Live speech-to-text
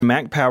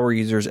Mac Power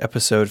Users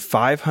episode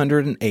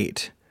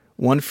 508,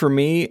 One for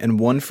Me and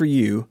One for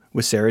You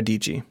with Sarah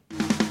Dietschy.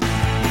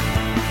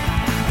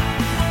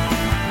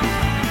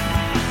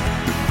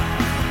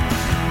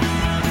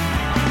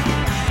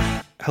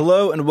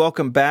 Hello and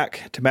welcome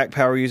back to Mac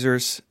Power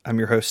Users. I'm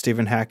your host,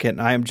 Stephen Hackett,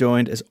 and I am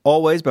joined, as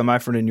always, by my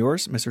friend and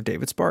yours, Mr.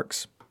 David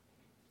Sparks.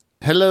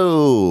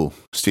 Hello,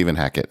 Stephen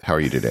Hackett. How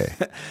are you today?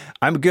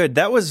 I'm good.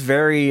 That was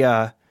very...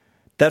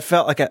 that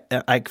felt like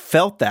I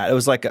felt that. It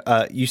was like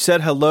you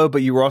said hello,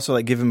 but you were also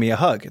like giving me a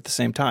hug at the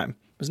same time.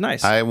 It was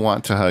nice. I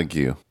want to hug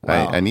you.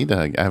 Wow. I need a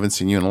hug. I haven't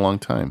seen you in a long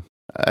time.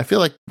 I feel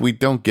like we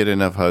don't get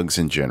enough hugs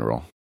in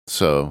general.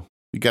 So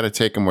you got to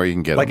take them where you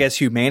can get them. Like as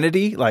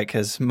humanity? Like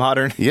as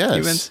modern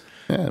humans?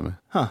 Yeah.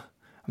 Huh.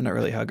 I'm not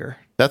really a hugger.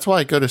 That's why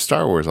I go to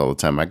Star Wars all the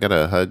time. I got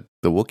to hug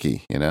the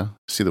Wookiee, you know?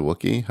 See the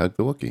Wookiee, hug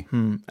the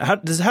Wookiee. How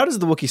does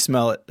the Wookiee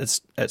smell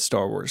at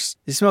Star Wars?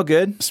 Does he smell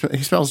good?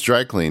 He smells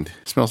dry cleaned.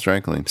 Smells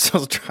dry cleaned.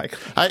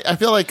 I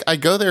feel like I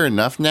go there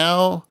enough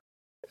now.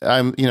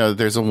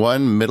 There's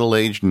one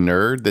middle-aged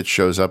nerd that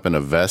shows up in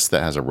a vest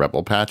that has a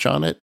Rebel patch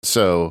on it.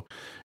 So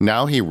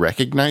now he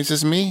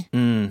recognizes me.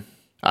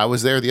 I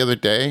was there the other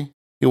day.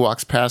 He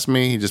walks past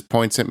me. He just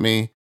points at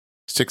me,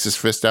 sticks his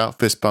fist out,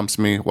 fist bumps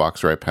me,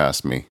 walks right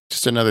past me.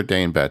 Just another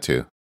day in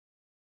Batuu.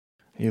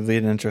 You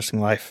lead an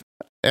interesting life.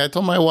 I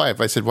told my wife,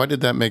 I said, why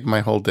did that make my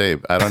whole day?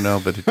 I don't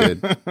know, but it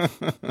did.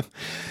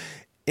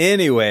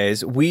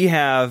 Anyways, we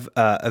have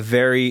a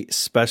very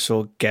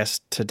special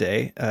guest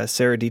today.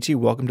 Sarah Dietschy,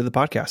 welcome to the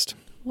podcast.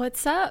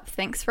 What's up?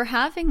 Thanks for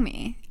having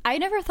me. I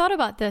never thought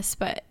about this,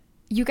 but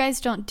you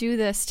guys don't do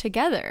this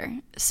together.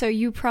 So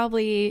you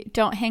probably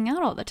don't hang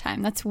out all the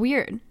time. That's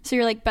weird. So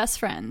you're like best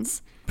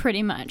friends.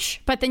 Pretty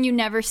much. But then you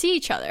never see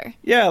each other.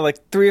 Yeah,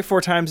 like 3 or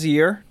 4 times a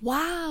year.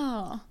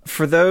 Wow.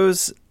 For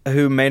those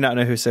who may not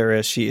know who Sarah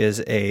is, she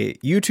is a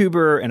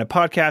YouTuber and a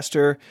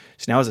podcaster.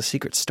 She now has a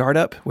secret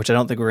startup, which I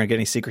don't think we're going to get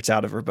any secrets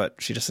out of her, but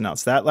she just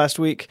announced that last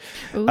week.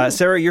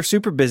 Sarah, you're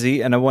super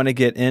busy, and I want to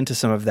get into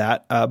some of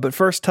that. But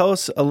first, tell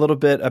us a little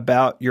bit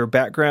about your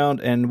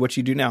background and what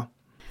you do now.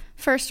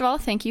 First of all,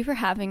 thank you for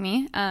having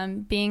me.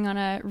 Being on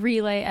a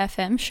Relay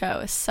FM show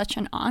is such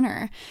an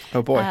honor.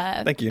 Oh boy,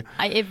 thank you.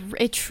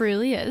 It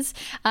truly is.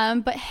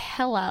 But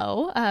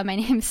hello, my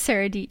name is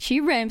Sarah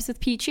Dietschy, rhymes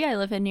with Peachy. I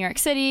live in New York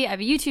City. I have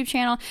a YouTube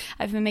channel.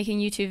 I've been making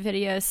YouTube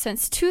videos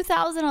since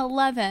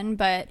 2011,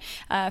 but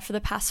for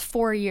the past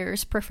 4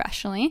 years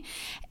professionally.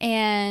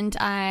 And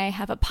I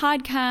have a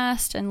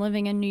podcast, and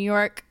living in New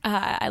York,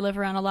 I live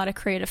around a lot of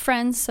creative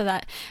friends. So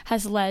that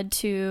has led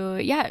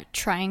to,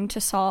 trying to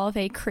solve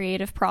a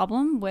creative problem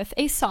with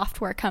a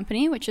software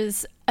company, which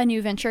is a new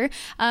venture.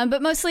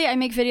 But mostly I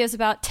make videos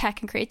about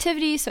tech and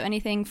creativity. So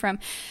anything from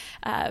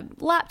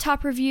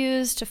laptop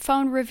reviews to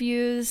phone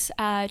reviews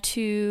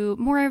to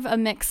more of a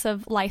mix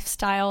of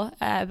lifestyle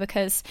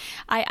because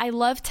I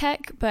love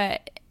tech,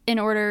 but in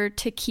order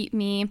to keep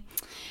me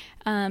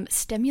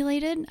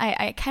stimulated,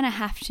 I kind of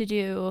have to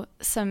do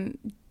some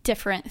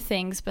different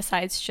things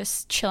besides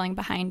just chilling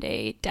behind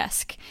a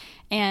desk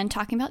and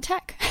talking about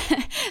tech.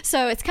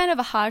 So it's kind of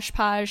a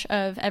hodgepodge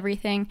of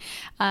everything,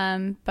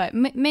 but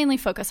mainly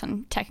focus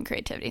on tech and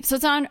creativity. So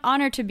it's an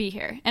honor to be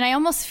here. And I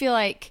almost feel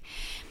like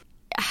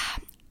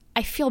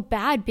I feel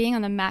bad being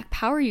on the Mac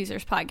Power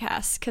Users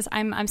podcast because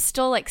I'm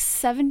still like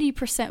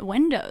 70%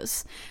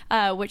 Windows,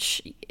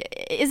 which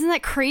isn't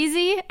that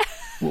crazy?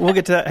 We'll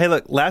get to that. Hey,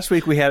 look, last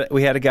week we had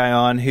a guy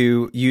on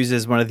who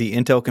uses one of the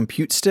Intel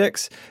Compute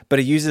Sticks, but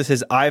he uses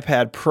his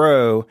iPad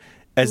Pro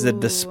as the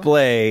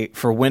display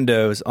for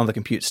Windows on the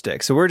Compute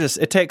Stick. So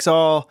it takes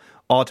all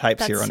types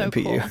That's here on so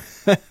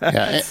MPU.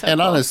 Cool.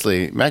 And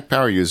honestly, Mac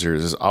Power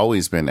Users has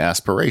always been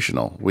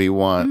aspirational. We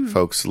want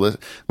folks, when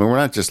we're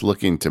not just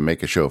looking to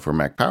make a show for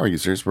Mac Power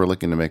Users, we're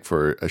looking to make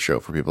for a show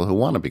for people who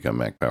want to become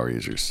Mac Power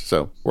Users.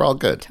 So we're all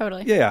good.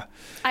 Totally. Yeah.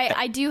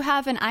 I do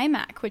have an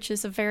iMac, which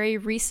is a very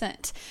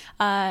recent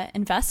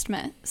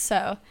investment.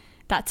 So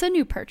that's a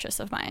new purchase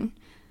of mine.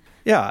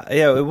 Yeah.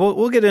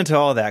 We'll get into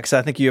all of that because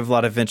I think you have a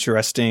lot of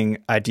interesting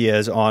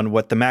ideas on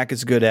what the Mac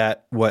is good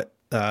at, what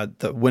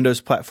the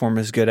Windows platform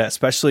is good at,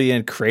 especially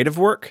in creative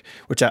work,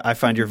 which I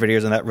find your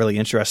videos on that really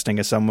interesting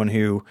as someone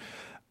who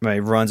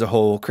runs a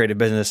whole creative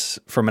business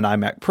from an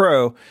iMac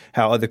Pro,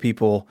 how other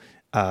people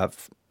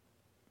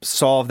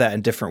solve that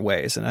in different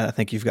ways. And I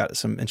think you've got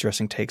some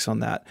interesting takes on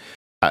that.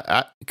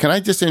 Can I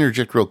just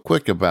interject real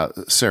quick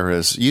about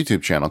Sarah's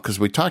YouTube channel? Because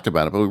we talked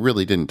about it, but we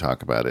really didn't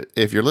talk about it.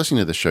 If you're listening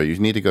to the show, you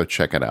need to go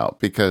check it out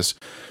because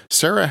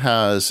Sarah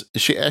has,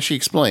 as she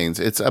explains,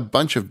 it's a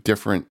bunch of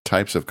different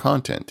types of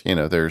content. You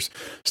know, there's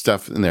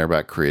stuff in there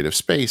about creative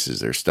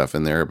spaces. There's stuff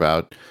in there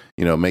about,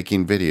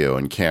 making video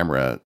and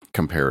camera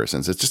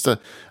comparisons. It's just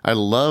I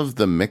love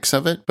the mix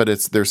of it, but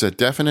there's a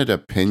definite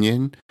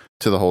opinion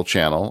to the whole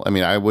channel. I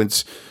mean,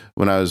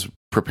 when I was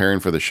preparing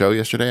for the show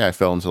yesterday, I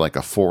fell into like a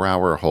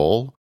 4-hour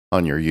hole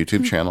on your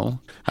YouTube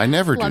channel. I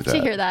never do that. Love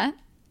to hear that.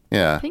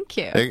 Yeah. Thank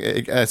you.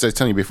 As I was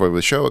telling you before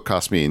the show, it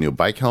cost me a new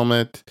bike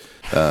helmet.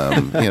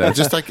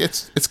 Just like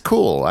it's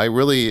cool.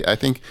 I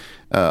think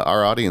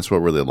our audience will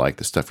really like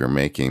the stuff you're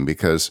making,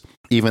 because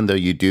even though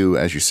you do,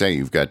 as you say,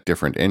 you've got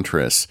different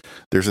interests,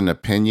 there's an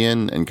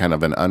opinion and kind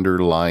of an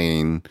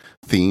underlying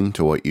theme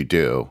to what you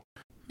do.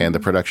 And the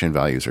production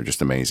values are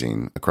just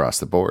amazing across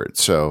the board.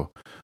 So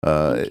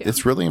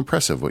it's really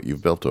impressive what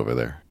you've built over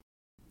there.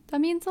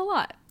 That means a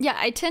lot. Yeah,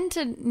 I tend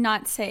to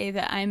not say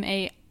that I'm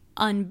a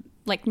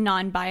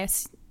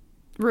non-biased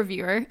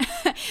reviewer,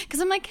 because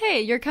I'm like,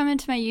 hey, you're coming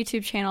to my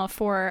YouTube channel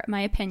for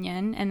my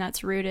opinion, and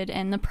that's rooted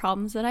in the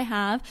problems that I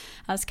have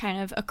as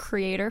kind of a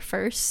creator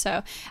first.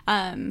 So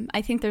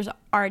I think there's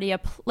already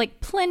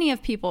plenty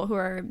of people who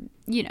are,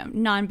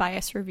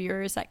 non-biased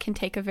reviewers that can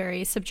take a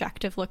very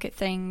subjective look at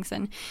things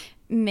and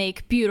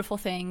make beautiful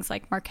things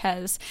like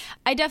Marques.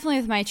 I definitely,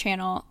 with my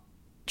channel,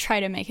 try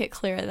to make it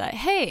clear that,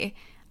 hey,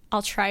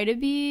 I'll try to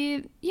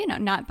be,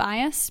 not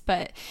biased,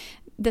 but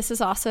this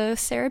is also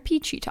Sarah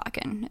Peachy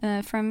talking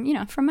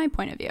from my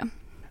point of view.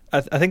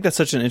 I think that's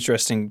such an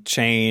interesting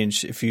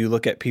change. If you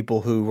look at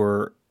people who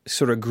were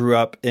sort of grew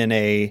up in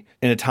a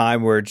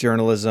time where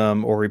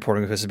journalism or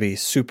reporting was supposed to be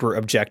super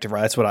objective,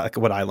 right? That's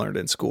what I learned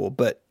in school.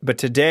 But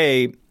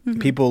today,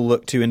 people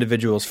look to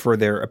individuals for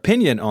their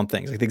opinion on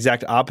things, like the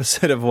exact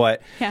opposite of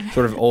what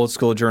sort of old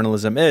school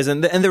journalism is.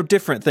 And they're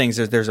different things.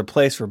 There's a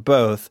place for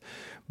both.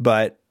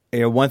 But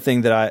one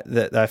thing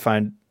that I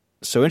find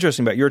so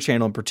interesting about your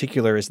channel in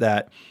particular is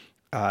that,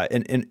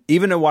 and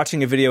even in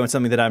watching a video on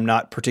something that I'm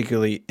not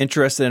particularly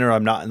interested in, or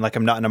I'm not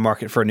in a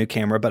market for a new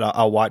camera, but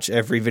I'll watch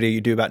every video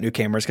you do about new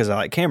cameras because I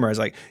like cameras.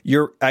 Like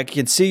I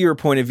can see your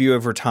point of view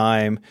over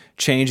time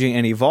changing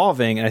and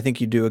evolving, and I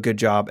think you do a good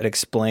job at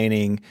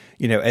explaining,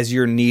 as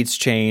your needs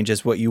change,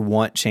 as what you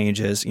want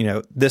changes.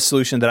 This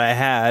solution that I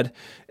had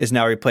is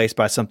now replaced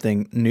by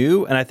something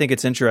new, and I think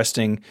it's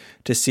interesting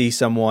to see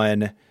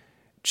someone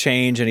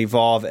change and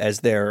evolve as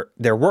their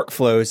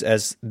workflows,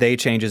 as they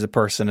change as a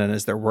person and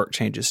as their work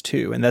changes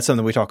too. And that's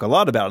something we talk a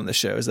lot about on the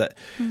show, is that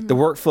the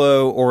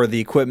workflow or the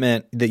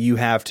equipment that you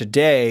have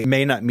today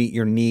may not meet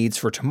your needs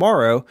for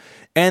tomorrow.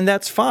 And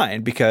that's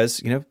fine,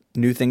 because,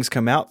 new things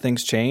come out,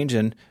 things change,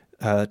 and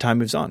time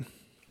moves on.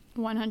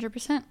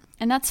 100%.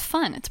 And that's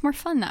fun. It's more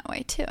fun that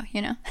way too,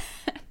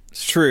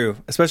 It's true,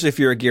 especially if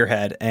you're a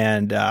gearhead.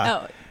 And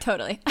oh,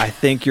 totally. I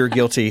think you're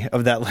guilty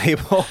of that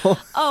label.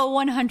 Oh,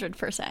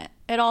 100%.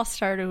 It all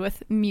started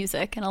with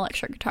music and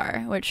electric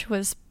guitar, which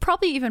was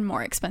probably even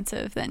more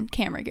expensive than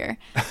camera gear.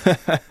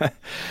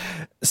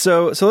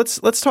 So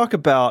let's talk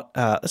about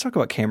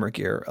camera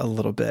gear a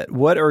little bit.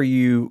 What are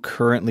you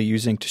currently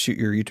using to shoot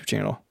your YouTube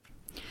channel?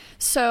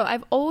 So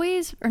I've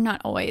always, or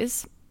not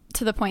always,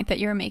 to the point that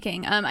you're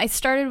making. I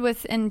started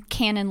with in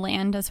Canon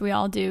land, as we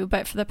all do,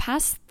 but for the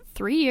past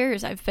 3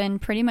 years, I've been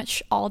pretty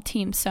much all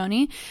team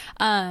Sony.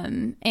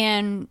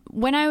 And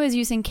when I was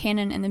using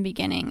Canon in the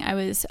beginning, I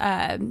was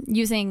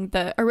using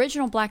the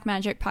original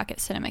Blackmagic Pocket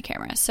Cinema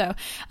camera. So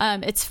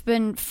it's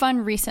been fun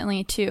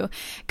recently to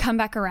come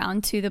back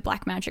around to the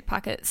Blackmagic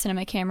Pocket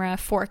Cinema camera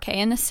 4K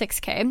and the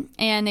 6K.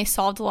 And they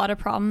solved a lot of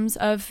problems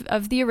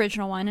of the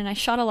original one. And I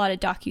shot a lot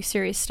of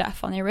docuseries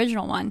stuff on the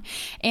original one.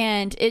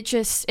 And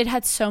it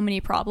had so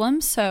many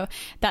problems. So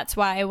that's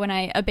why when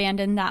I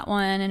abandoned that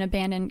one and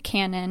abandoned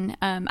Canon,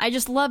 I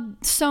just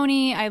loved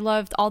Sony. I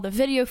loved all the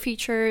video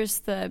features,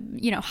 the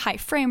high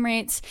frame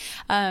rates.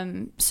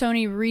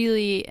 Sony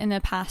really in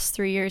the past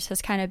 3 years has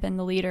kind of been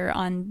the leader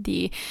on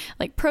the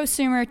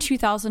prosumer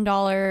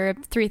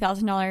 $2,000,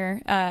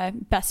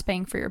 $3,000 best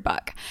bang for your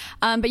buck.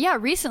 But yeah,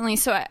 recently,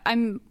 so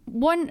I'm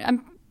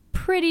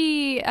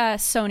pretty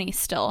Sony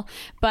still,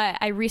 but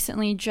I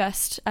recently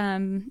just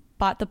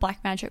bought the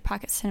Blackmagic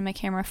Pocket Cinema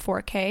camera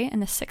 4K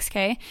and the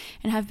 6K,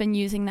 and have been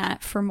using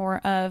that for more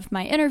of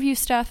my interview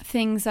stuff,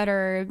 things that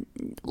are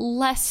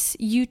less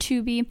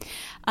YouTube-y.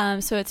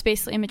 So it's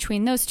basically in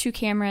between those two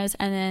cameras,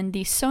 and then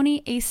the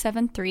Sony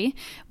a7 III,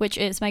 which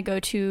is my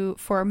go-to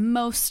for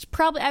most,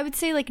 probably I would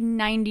say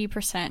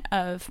 90%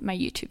 of my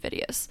YouTube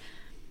videos.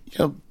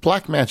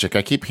 Blackmagic,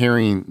 I keep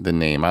hearing the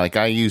name.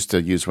 I used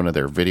to use one of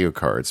their video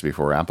cards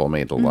before Apple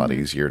made it a lot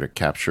easier to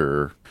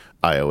capture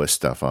iOS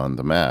stuff on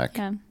the Mac.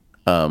 Yeah.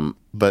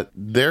 But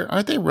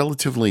aren't they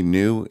relatively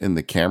new in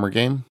the camera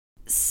game?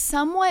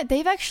 Somewhat.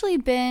 They've actually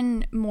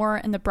been more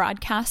in the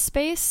broadcast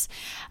space.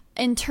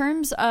 In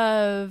terms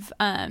of,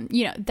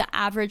 the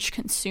average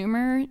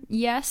consumer,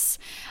 yes.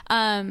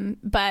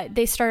 But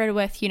they started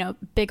with,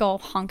 big ol'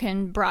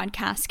 honkin'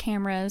 broadcast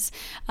cameras.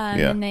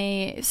 And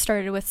they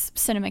started with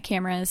cinema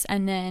cameras.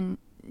 And then,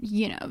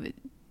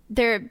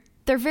 they're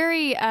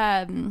very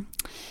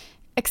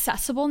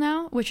accessible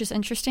now, which is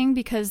interesting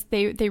because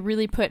they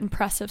really put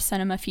impressive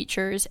cinema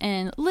features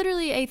in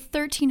literally a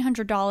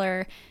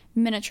 $1,300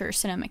 miniature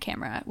cinema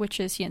camera, which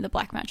is the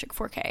Blackmagic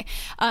 4K.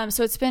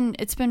 So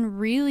it's been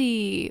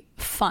really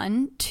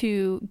fun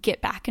to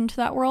get back into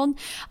that world,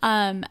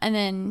 and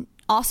then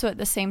also at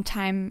the same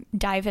time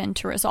dive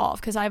into Resolve,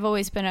 because I've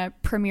always been a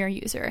Premiere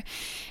user,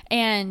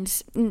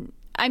 and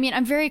I mean,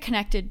 I'm very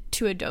connected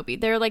to Adobe.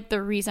 They're like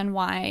the reason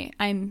why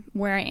I'm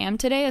where I am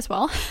today as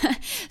well.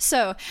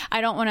 So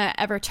I don't want to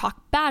ever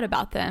talk bad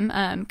about them,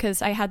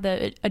 because I had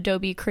the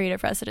Adobe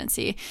Creative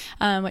Residency,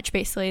 which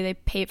basically they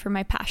paid for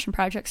my passion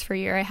projects for a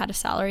year. I had a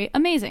salary.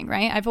 Amazing,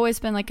 right? I've always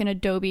been like an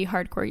Adobe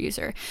hardcore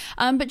user.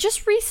 But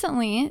just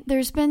recently,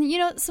 there's been,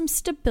 some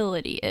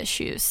stability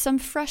issues, some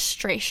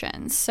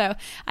frustrations. So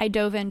I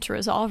dove into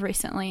Resolve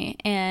recently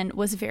and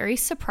was very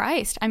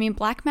surprised. I mean,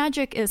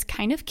 Blackmagic is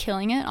kind of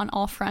killing it on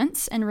all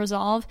fronts, and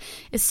Resolve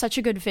is such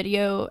a good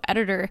video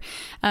editor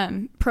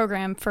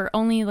program for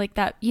only like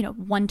that,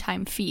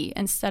 one-time fee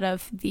instead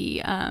of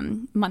the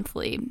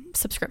monthly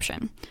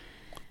subscription.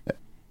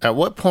 At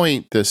what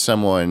point does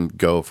someone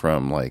go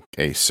from like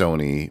a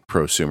Sony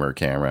prosumer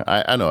camera?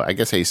 I know, I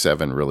guess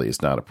A7 really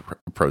is not a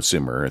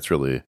prosumer. It's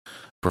really a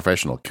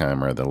professional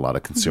camera that a lot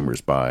of consumers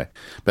buy.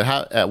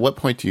 But at what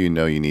point do you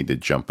know you need to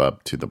jump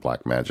up to the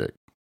Blackmagic?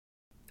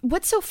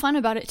 What's so fun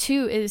about it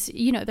too is,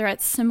 they're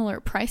at similar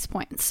price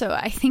points. So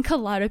I think a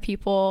lot of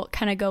people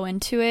kind of go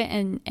into it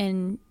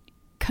and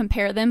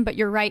compare them, but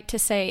you're right to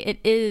say it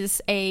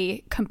is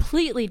a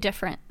completely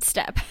different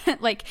step.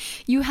 Like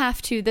you have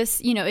to,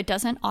 it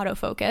doesn't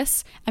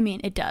autofocus. I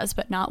mean, it does,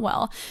 but not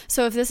well.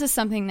 So if this is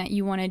something that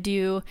you want to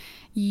do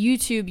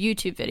YouTube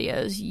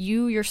videos,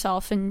 you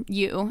yourself and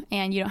you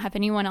don't have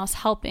anyone else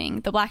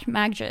helping, the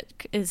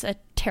Blackmagic is a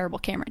terrible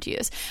camera to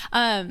use.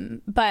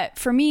 But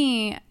for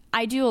me,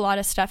 I do a lot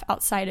of stuff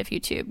outside of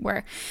YouTube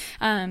where,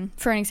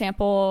 for an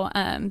example,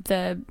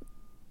 the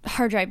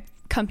hard drive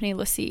company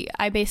LaCie,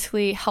 I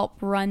basically help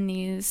run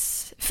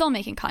these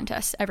filmmaking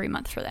contests every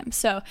month for them.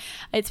 So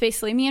it's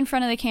basically me in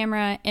front of the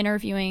camera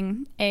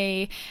interviewing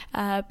a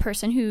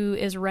person who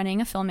is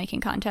running a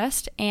filmmaking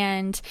contest,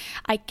 and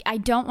I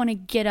don't want to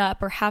get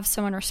up or have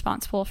someone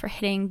responsible for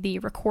hitting the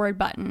record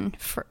button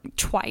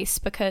twice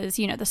because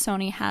the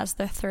Sony has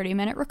the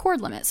 30-minute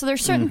record limit. So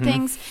there's certain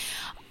things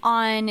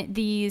on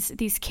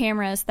these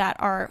cameras that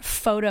are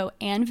photo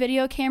and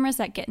video cameras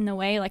that get in the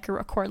way, like a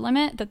record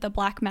limit, that the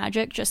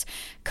Blackmagic just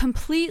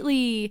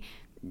completely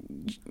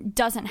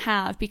doesn't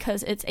have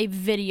because it's a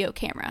video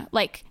camera.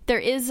 Like there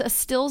is a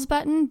stills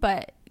button,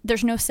 but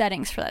there's no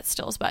settings for that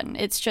stills button.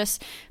 It's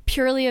just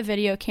purely a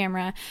video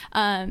camera.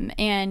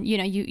 And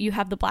you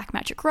have the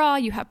Blackmagic RAW,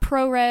 you have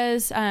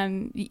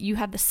ProRes, you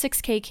have the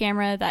 6K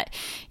camera that,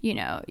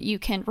 you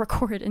can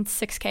record in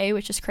 6K,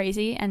 which is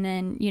crazy. And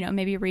then,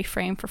 maybe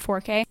reframe for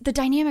 4K. The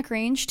dynamic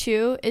range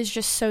too is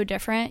just so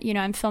different.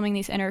 I'm filming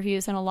these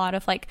interviews in a lot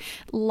of like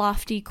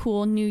lofty,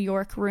 cool New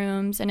York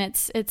rooms. And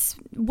it's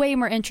way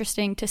more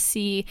interesting to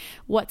see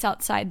what's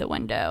outside the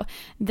window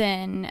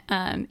than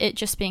it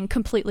just being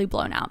completely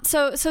blown out.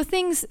 So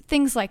things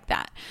like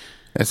that.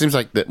 It seems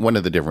like that one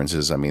of the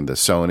differences, I mean, the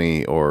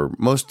Sony or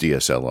most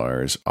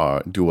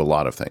DSLRs do a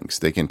lot of things.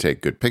 They can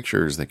take good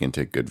pictures, they can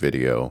take good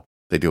video,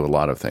 they do a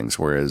lot of things.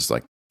 Whereas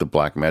like the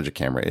Blackmagic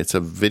camera, it's a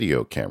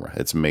video camera.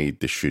 It's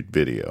made to shoot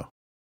video.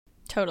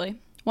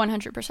 Totally,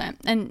 100%.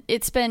 And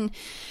it's been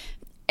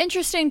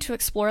interesting to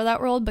explore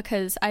that world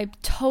because I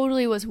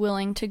totally was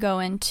willing to go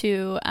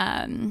into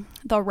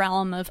the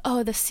realm of,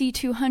 the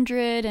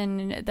C200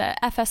 and the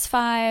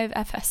FS5,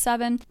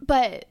 FS7,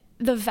 but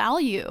the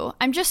value,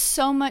 I'm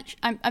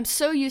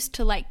so used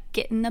to like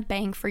getting the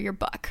bang for your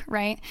buck,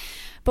 right?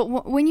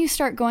 But when you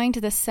start going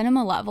to the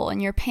cinema level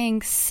and you're paying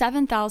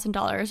 $7,000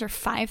 or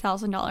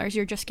 $5,000,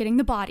 you're just getting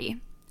the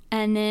body.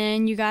 And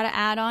then you got to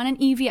add on an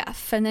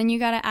EVF, and then you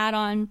got to add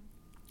on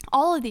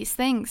all of these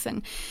things.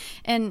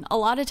 And a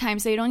lot of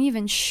times they don't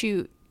even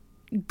shoot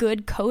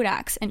good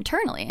Kodaks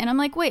internally. And I'm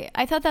like, wait,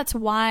 I thought that's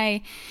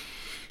why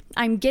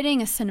I'm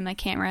getting a cinema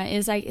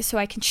camera so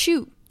I can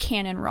shoot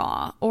Canon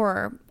RAW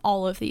or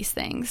all of these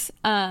things.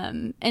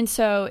 And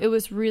so it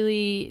was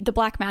really, the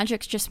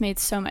Blackmagic just made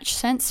so much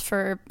sense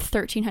for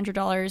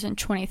 $1,300 and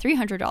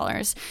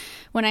 $2,300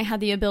 when I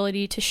had the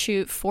ability to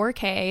shoot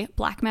 4K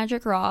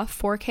Blackmagic RAW,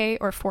 4K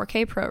or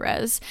 4K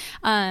ProRes.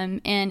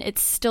 And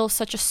it's still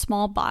such a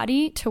small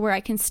body to where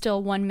I can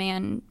still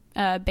one-man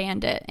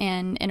band it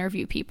and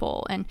interview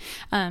people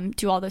and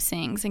do all those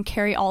things and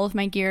carry all of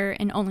my gear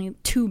in only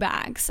 2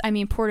 bags. I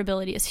mean,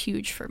 portability is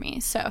huge for me.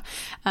 So,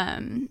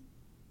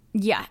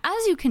 yeah,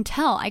 as you can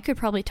tell, I could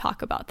probably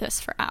talk about this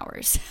for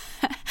hours.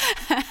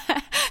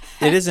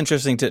 It is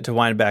interesting to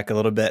wind back a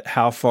little bit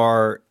how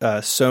far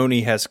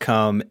Sony has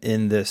come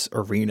in this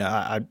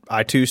arena.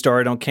 I too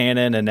started on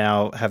Canon and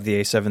now have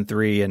the A7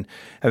 III and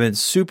have been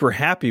super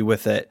happy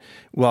with it,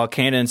 while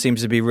Canon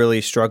seems to be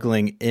really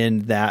struggling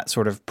in that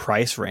sort of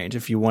price range.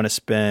 If you want to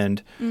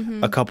spend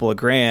a couple of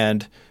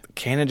grand,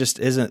 Canon just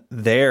isn't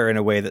there in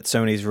a way that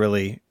Sony's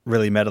really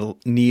met the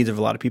needs of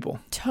a lot of people.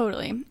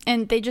 Totally.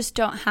 And they just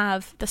don't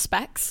have the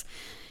specs.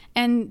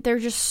 And they're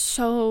just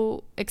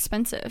so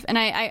expensive. And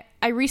I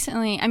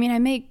recently, I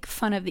make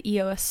fun of the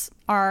EOS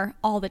R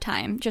all the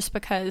time just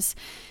because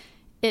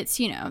it's,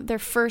 their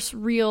first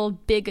real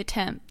big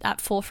attempt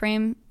at full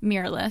frame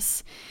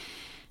mirrorless.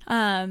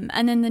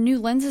 And then the new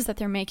lenses that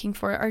they're making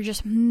for it are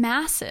just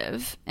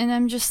massive. And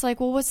I'm just like,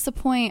 well, what's the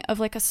point of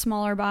like a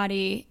smaller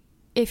body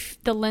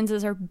if the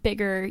lenses are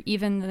bigger,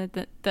 even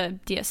the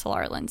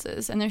DSLR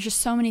lenses. And there's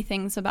just so many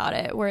things about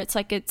it where it's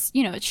like it's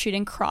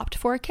shooting cropped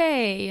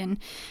 4K and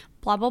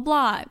blah, blah,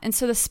 blah. And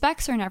so the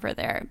specs are never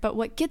there. But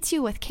what gets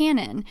you with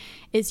Canon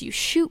is you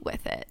shoot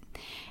with it.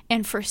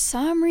 And for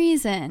some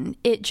reason,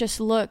 it just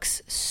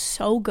looks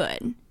so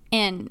good.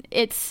 And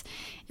it's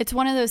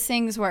one of those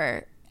things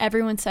where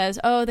everyone says,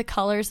 oh, the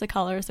colors.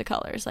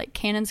 Like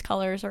Canon's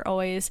colors are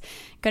always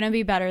going to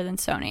be better than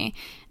Sony.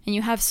 And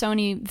you have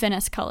Sony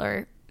Venice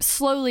color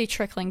slowly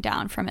trickling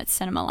down from its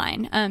cinema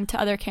line to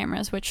other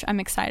cameras, which I'm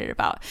excited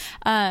about.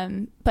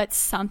 But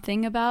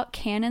something about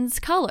Canon's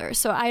color.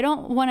 So I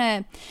don't want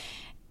to...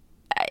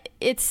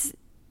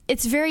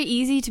 It's very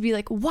easy to be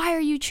like, why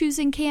are you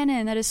choosing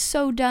Canon? That is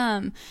so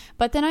dumb.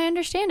 But then I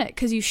understand it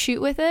because you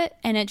shoot with it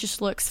and it just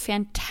looks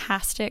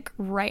fantastic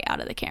right out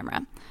of the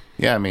camera.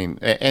 Yeah, I mean,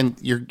 and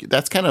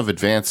that's kind of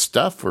advanced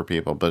stuff for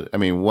people. But I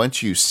mean,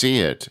 once you see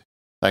it,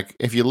 like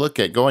if you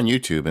go on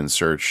YouTube and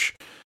search,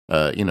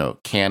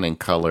 Canon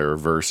color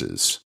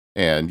versus,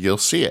 and you'll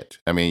see it.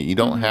 I mean, you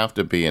don't have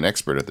to be an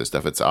expert at this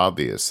stuff. It's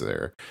obvious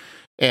there.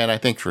 And I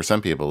think for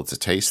some people, it's a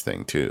taste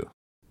thing too.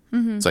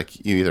 Mm-hmm. It's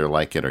like you either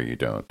like it or you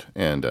don't.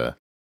 And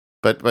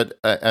but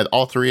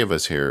all three of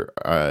us here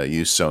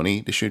use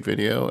Sony to shoot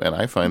video, and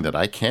I find that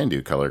I can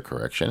do color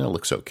correction. It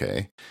looks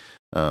okay.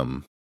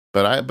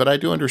 But I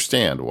do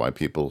understand why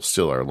people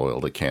still are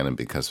loyal to Canon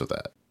because of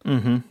that.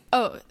 Mm-hmm.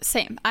 Oh,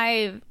 same.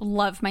 I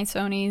love my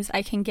Sonys.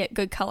 I can get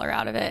good color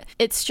out of it.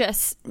 It's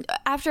just,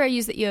 after I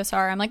use the EOS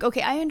R, I'm like,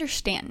 okay, I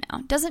understand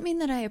now. Doesn't mean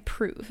that I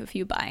approve of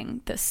you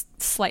buying this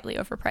slightly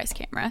overpriced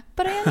camera,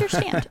 but I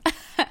understand.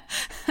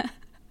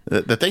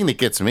 The thing that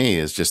gets me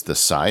is just the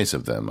size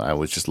of them. I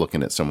was just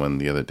looking at someone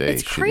the other day.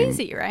 It's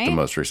crazy, right? The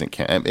most recent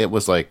cam. It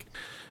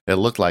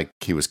looked like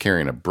he was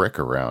carrying a brick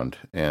around,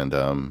 and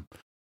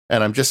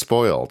I'm just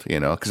spoiled,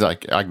 because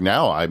like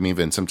now I'm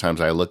even sometimes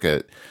I look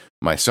at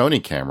my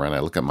Sony camera and I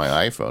look at my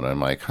iPhone and I'm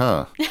like,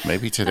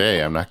 maybe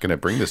today I'm not going to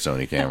bring the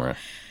Sony camera.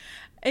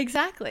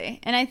 Exactly,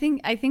 and I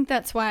think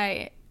that's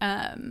why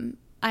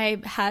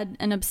I had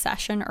an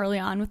obsession early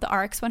on with the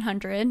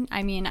RX100.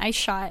 I mean, I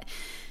shot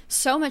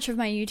so much of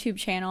my YouTube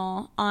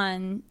channel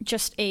on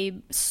just a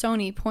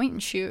Sony point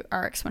and shoot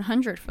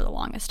RX100 for the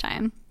longest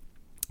time.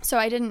 So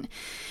it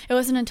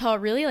wasn't until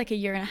really like a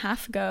year and a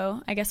half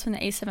ago, I guess when the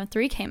A7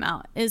 III came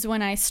out, is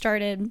when I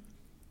started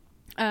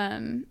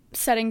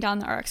setting down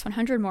the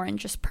RX100 more and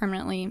just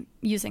permanently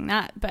using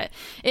that. But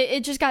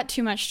it just got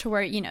too much to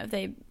where,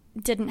 they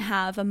didn't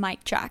have a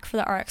mic jack for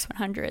the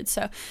RX100.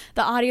 So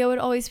the audio would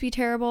always be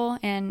terrible.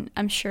 And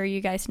I'm sure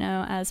you guys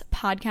know, as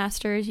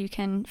podcasters, you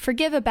can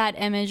forgive a bad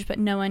image, but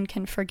no one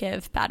can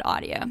forgive bad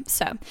audio.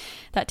 So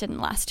that didn't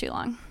last too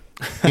long.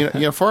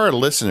 For our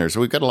listeners,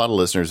 we've got a lot of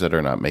listeners that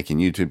are not making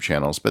YouTube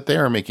channels, but they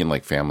are making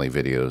like family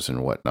videos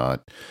and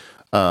whatnot.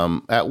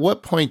 At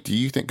what point do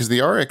you think, because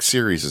the RX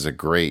series is a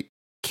great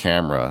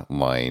camera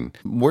line,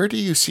 where do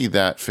you see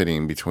that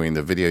fitting between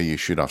the video you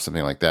shoot off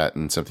something like that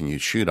and something you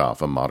shoot off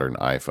a modern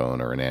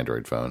iPhone or an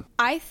Android phone?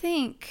 I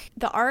think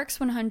the RX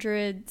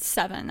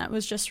 107 that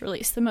was just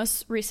released, the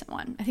most recent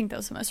one, I think that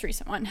was the most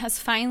recent one, has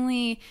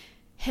finally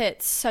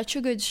hit such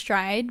a good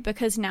stride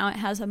because now it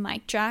has a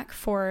mic jack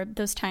for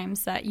those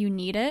times that you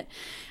need it.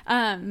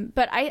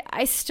 But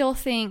I still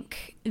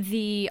think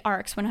the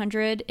RX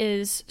 100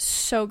 is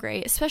so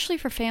great, especially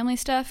for family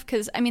stuff,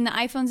 because I mean the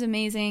iPhone's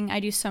amazing. I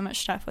do so much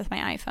stuff with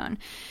my iPhone.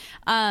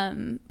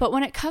 But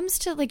when it comes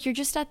to like you're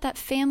just at that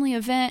family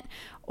event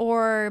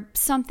or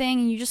something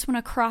and you just want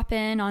to crop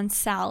in on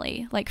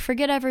Sally, like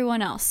forget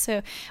everyone else.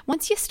 So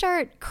once you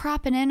start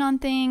cropping in on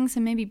things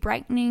and maybe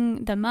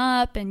brightening them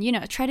up and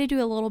try to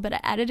do a little bit of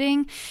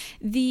editing,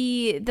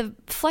 the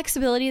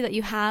flexibility that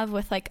you have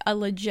with like a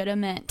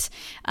legitimate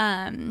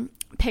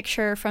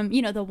picture from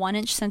the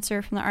 1-inch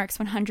sensor from the RX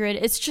 100,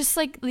 it's just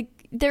like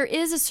there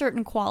is a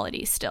certain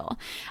quality still,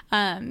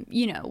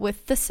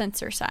 with the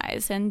sensor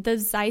size and the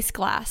Zeiss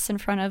glass in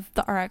front of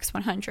the RX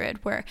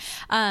 100, where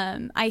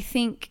I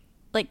think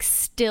like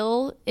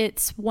still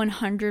it's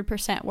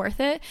 100% worth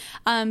it.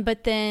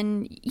 But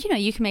then,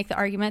 you can make the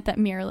argument that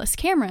mirrorless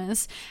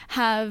cameras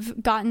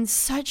have gotten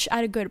such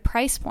at a good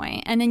price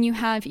point. And then you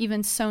have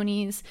even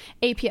Sony's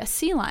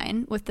APS-C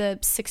line with the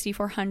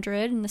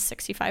 6400 and the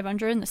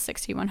 6500 and the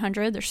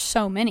 6100. There's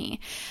so many.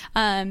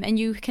 And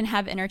you can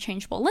have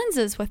interchangeable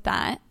lenses with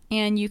that.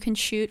 And you can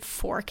shoot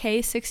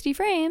 4K 60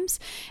 frames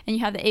and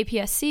you have the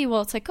APS-C.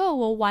 Well, it's like, oh,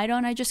 well, why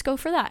don't I just go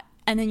for that?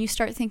 And then you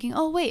start thinking,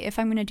 oh, wait, if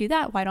I'm going to do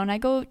that, why don't I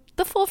go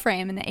the full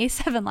frame in the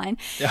A7 line?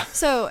 Yeah.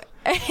 So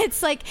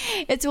it's like,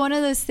 it's one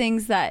of those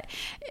things that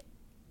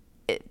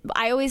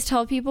I always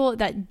tell people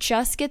that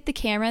just get the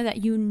camera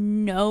that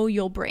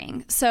you'll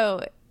bring.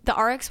 So the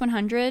RX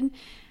 100,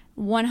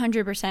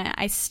 100%,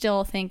 I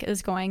still think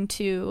is going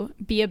to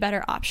be a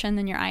better option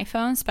than your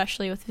iPhone,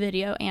 especially with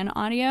video and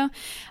audio.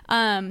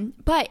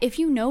 But if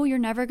you're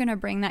never going to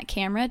bring that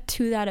camera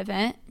to that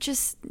event,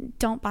 just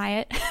don't buy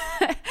it.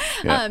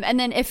 Yeah. And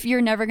then if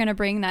you're never going to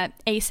bring that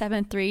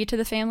A7 III to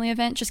the family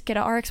event, just get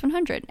a RX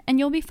 100 and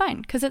you'll be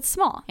fine because it's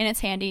small and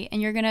it's handy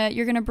and you're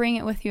gonna bring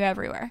it with you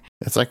everywhere.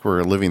 It's like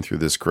we're living through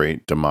this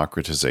great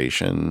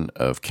democratization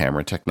of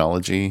camera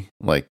technology.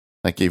 Like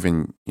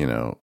even,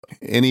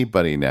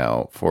 anybody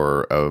now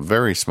for a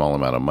very small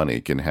amount of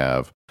money can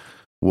have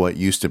what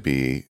used to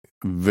be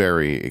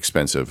very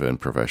expensive and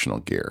professional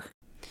gear.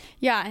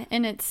 Yeah,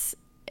 and it's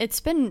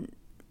been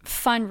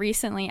fun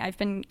recently. I've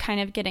been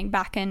kind of getting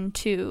I've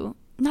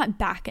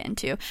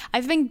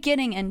been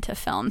getting into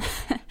film.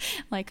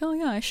 Like, oh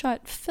yeah, I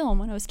shot film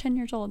when I was 10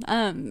 years old.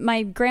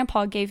 My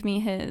grandpa gave me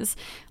his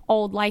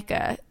old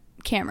Leica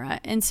camera,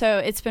 and so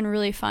it's been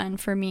really fun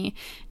for me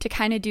to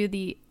kind of do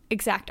the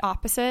exact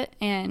opposite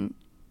and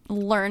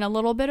learn a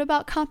little bit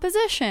about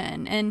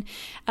composition. And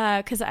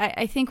because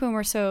I think when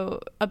we're so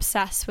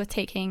obsessed with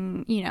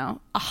taking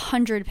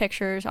 100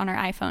 pictures on our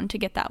iPhone to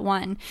get that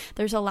one,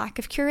 there's a lack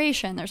of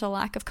curation, there's a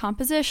lack of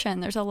composition,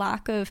 there's a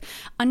lack of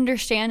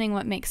understanding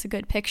what makes a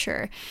good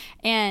picture.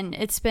 And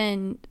it's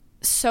been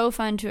so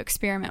fun to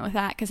experiment with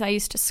that because I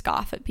used to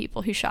scoff at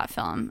people who shot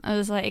film. I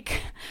was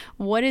like,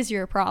 what is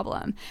your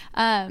problem?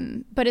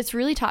 But it's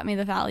really taught me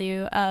the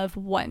value of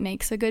what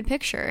makes a good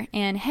picture.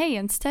 And hey,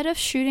 instead of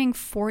shooting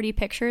 40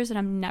 pictures that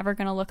I'm never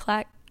going to look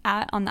at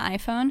on the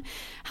iPhone,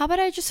 how about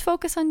I just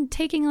focus on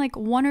taking like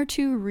 1 or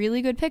 2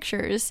 really good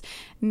pictures,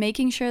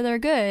 making sure they're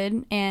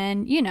good,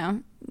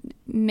 and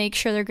make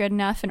sure they're good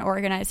enough and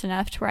organized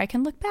enough to where I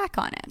can look back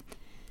on it.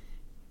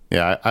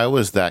 Yeah, I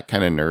was that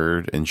kind of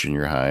nerd in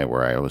junior high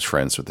where I was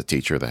friends with the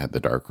teacher that had the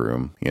dark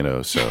room,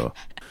 so,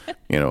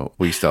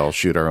 we used to all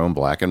shoot our own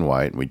black and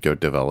white and we'd go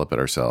develop it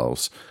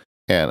ourselves.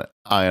 And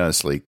I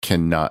honestly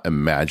cannot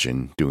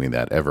imagine doing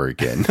that ever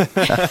again.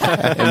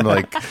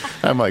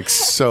 I'm like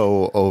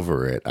so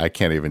over it. I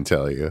can't even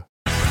tell you.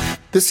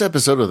 This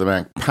episode of the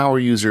Mac Power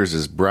Users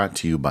is brought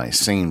to you by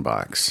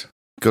SaneBox.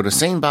 Go to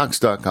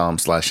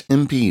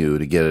sanebox.com/MPU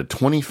to get a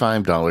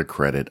 $25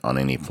 credit on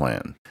any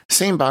plan.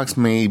 SaneBox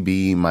may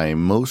be my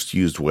most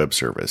used web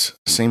service.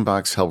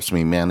 SaneBox helps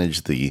me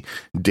manage the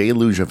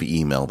deluge of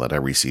email that I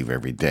receive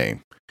every day.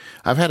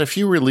 I've had a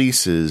few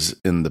releases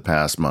in the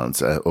past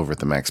months over at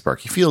the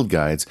MacSparky Field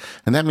Guides,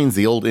 and that means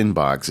the old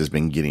inbox has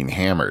been getting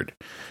hammered.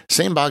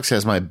 SaneBox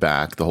has my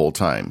back the whole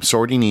time,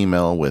 sorting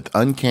email with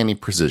uncanny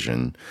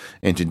precision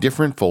into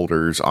different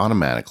folders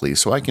automatically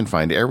so I can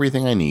find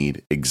everything I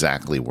need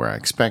exactly where I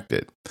expect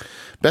it.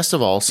 Best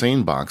of all,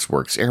 SaneBox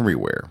works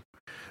everywhere.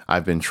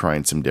 I've been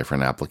trying some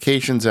different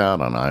applications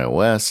out on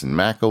iOS and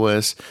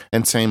macOS,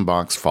 and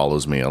SaneBox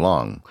follows me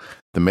along.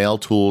 The mail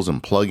tools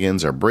and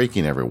plugins are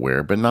breaking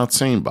everywhere, but not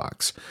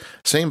SaneBox.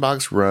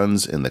 SaneBox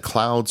runs in the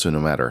cloud, so no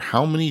matter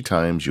how many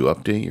times you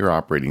update your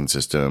operating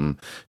system,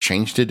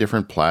 change to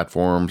different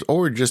platforms,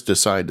 or just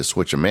decide to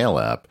switch a mail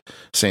app,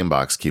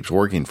 SaneBox keeps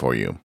working for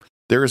you.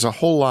 There is a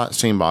whole lot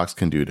SaneBox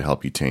can do to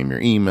help you tame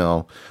your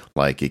email,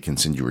 like it can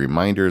send you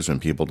reminders when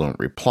people don't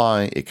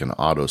reply, it can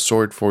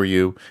auto-sort for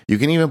you, you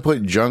can even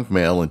put junk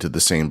mail into the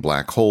same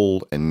black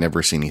hole and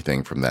never see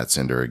anything from that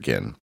sender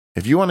again.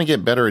 If you want to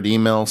get better at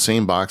email,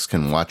 SaneBox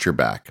can watch your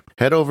back.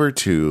 Head over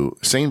to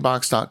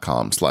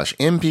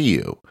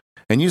sanebox.com/MPU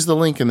and use the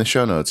link in the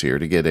show notes here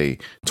to get a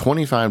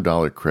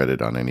 $25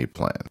 credit on any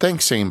plan.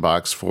 Thanks,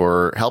 SaneBox,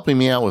 for helping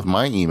me out with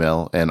my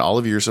email and all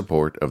of your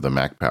support of the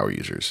Mac Power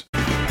Users.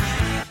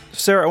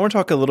 Sarah, I want to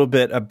talk a little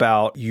bit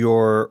about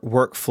your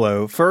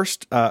workflow.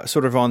 First,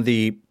 sort of on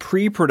the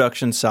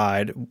pre-production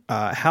side,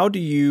 how do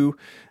you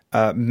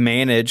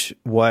manage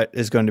what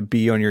is going to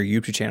be on your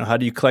YouTube channel? How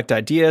do you collect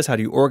ideas? How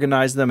do you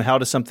organize them? How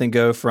does something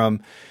go from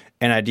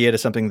an idea to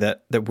something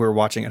that we're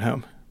watching at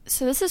home?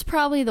 So this is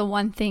probably the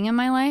one thing in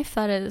my life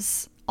that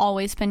has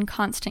always been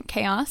constant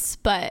chaos,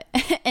 but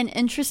an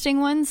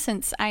interesting one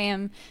since I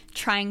am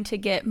trying to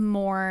get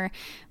more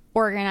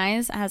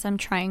organized as I'm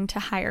trying to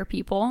hire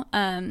people.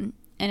 And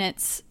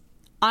it's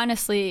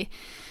honestly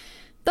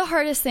the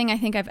hardest thing I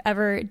think I've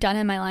ever done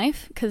in my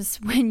life, because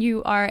when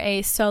you are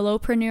a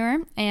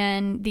solopreneur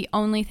and the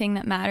only thing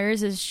that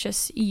matters is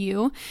just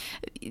you,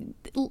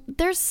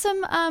 there's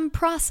some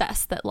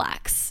process that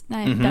lacks.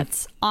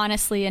 That's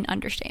honestly an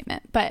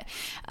understatement. But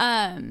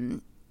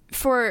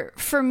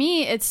for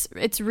me,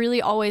 it's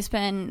really always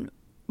been,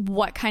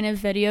 what kind of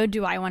video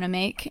do I want to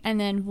make? And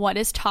then what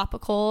is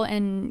topical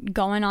and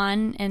going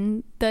on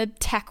in the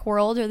tech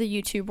world or the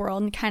YouTube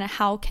world, and kind of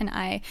how can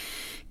I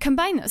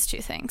combine those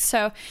two things?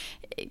 So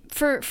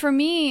for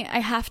me, I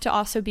have to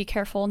also be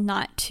careful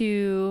not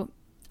to,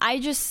 I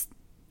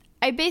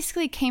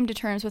basically came to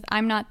terms with,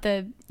 I'm not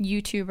the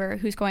YouTuber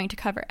who's going to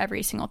cover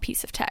every single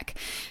piece of tech.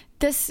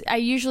 I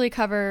usually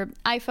cover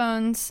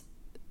iPhones,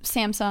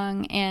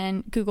 Samsung,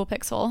 and Google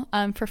Pixel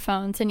for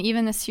phones. And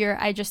even this year,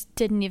 I just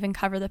didn't even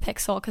cover the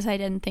Pixel because I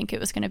didn't think it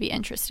was going to be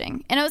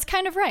interesting. And I was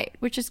kind of right,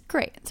 which is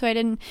great. So I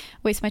didn't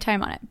waste my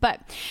time on it.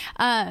 But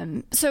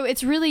so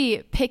it's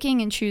really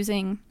picking and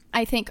choosing.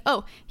 I think,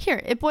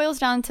 it boils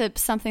down to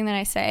something that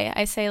I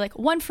say like,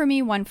 one for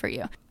me, one for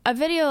you. A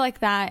video like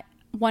that,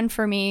 One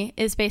for Me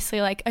is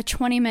basically like a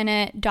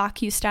 20-minute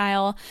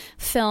docu-style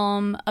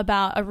film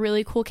about a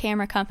really cool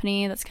camera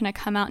company that's going to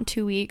come out in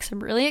 2 weeks.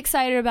 I'm really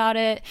excited about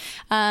it.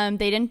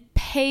 They didn't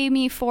pay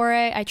me for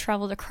it. I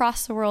traveled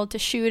across the world to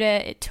shoot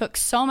it. It took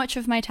so much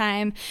of my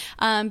time.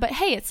 But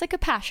hey, it's like a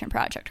passion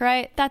project,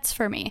 right? That's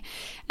for me.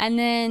 And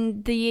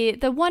then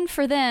the one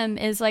for them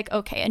is like,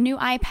 okay, a new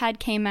iPad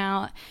came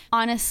out.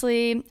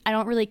 Honestly, I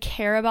don't really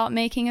care about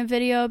making a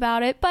video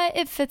about it, but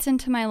it fits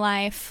into my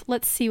life.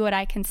 Let's see what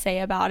I can say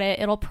about it.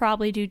 It'll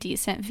probably do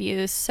decent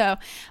views, so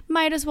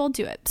might as well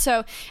do it.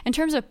 So in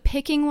terms of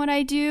picking what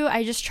I do,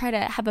 I just try to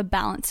have a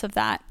balance of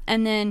that.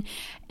 And then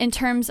in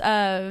terms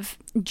of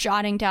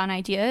jotting down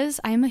ideas,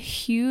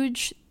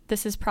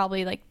 this is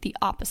probably like the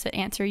opposite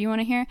answer you want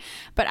to hear,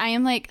 but I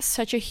am like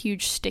such a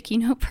huge sticky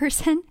note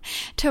person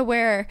to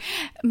where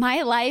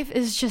my life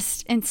is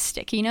just in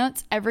sticky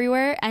notes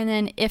everywhere. And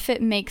then if it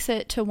makes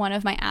it to one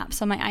of my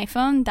apps on my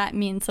iPhone, that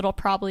means it'll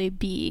probably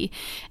be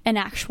an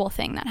actual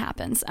thing that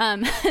happens.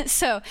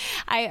 So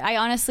I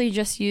honestly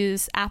just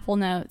use Apple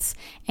Notes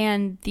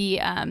and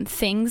the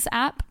Things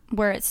app,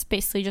 where it's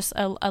basically just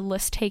a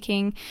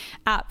list-taking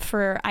app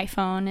for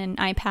iPhone and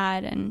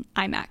iPad and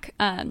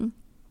iMac.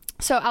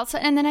 So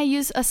outside, and then I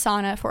use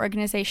Asana for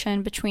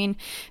organization between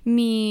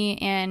me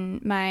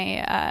and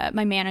my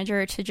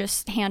manager to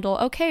just handle,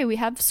 okay, we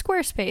have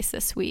Squarespace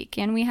this week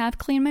and we have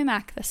Clean My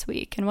Mac this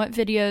week and what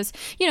videos,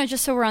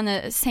 just so we're on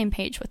the same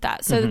page with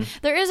that. So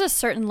there is a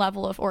certain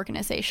level of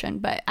organization,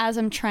 but as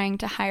I'm trying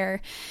to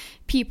hire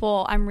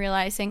people, I'm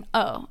realizing,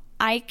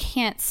 I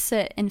can't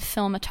sit and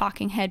film a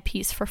talking head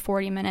piece for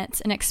 40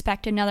 minutes and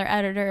expect another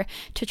editor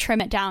to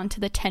trim it down to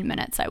the 10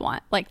 minutes I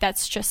want. Like,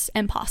 that's just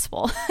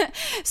impossible.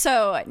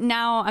 So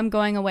now I'm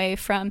going away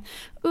from,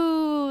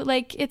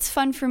 it's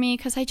fun for me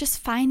because I just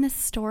find the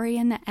story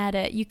in the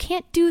edit. You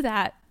can't do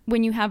that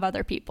when you have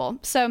other people.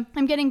 So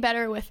I'm getting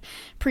better with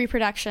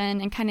pre-production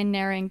and kind of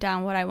narrowing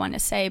down what I want to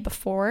say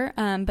before.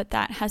 But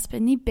that has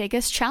been the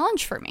biggest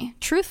challenge for me,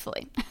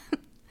 truthfully.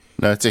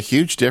 No, it's a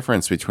huge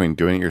difference between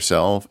doing it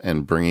yourself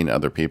and bringing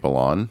other people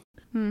on.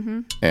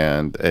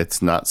 And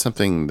it's not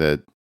something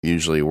that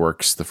usually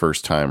works the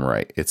first time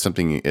right. It's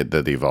something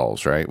that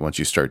evolves, right? Once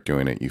you start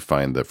doing it, you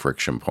find the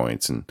friction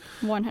points. And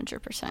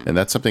 100%. And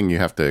that's something you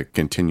have to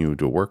continue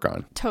to work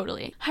on.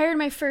 Totally. Hired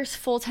my first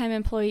full-time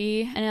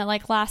employee, and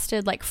it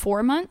lasted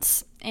 4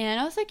 months. And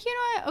I was like, you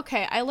know what?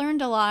 Okay, I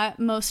learned a lot.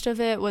 Most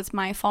of it was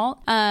my fault.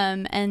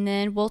 And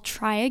then we'll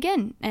try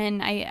again.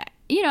 And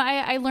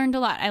I learned a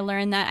lot. I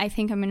learned that I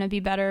think I'm going to be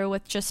better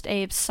with just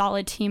a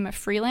solid team of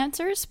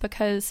freelancers,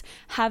 because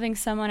having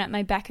someone at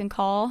my beck and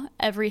call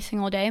every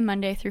single day,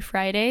 Monday through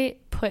Friday,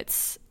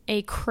 puts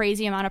a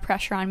crazy amount of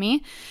pressure on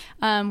me,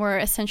 where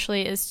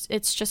essentially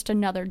it's just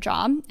another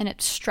job, and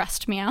it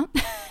stressed me out.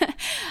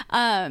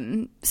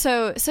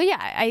 So yeah,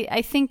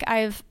 I think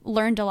I've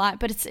learned a lot,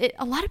 but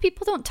a lot of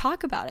people don't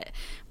talk about it.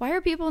 Why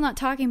are people not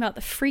talking about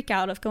the freak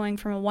out of going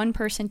from a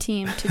one-person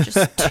team to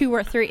just 2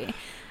 or 3?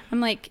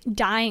 I'm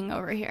dying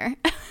over here.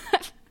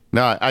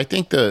 No, I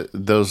think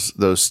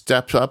those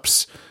step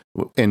ups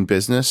in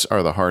business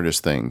are the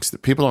hardest things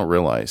that people don't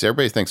realize.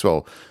 Everybody thinks,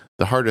 well,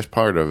 the hardest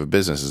part of a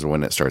business is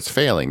when it starts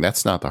failing.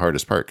 That's not the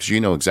hardest part, because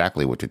you know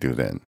exactly what to do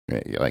then,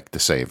 to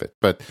save it.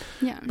 But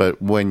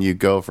when you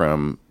go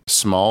from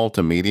small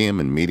to medium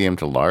and medium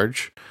to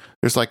large,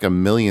 there's a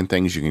million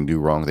things you can do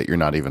wrong that you're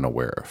not even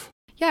aware of.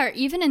 Yeah, or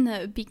even in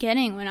the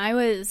beginning when I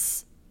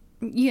was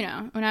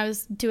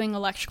doing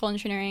electrical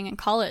engineering in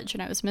college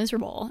and I was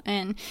miserable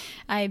and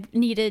I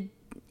needed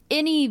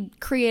any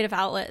creative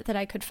outlet that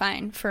I could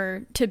find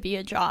to be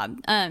a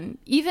job.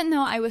 Even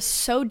though I was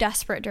so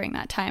desperate during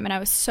that time and I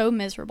was so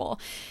miserable,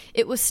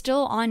 it was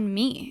still on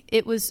me.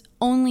 It was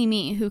only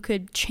me who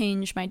could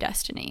change my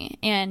destiny.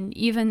 And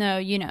even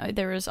though,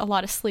 there was a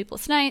lot of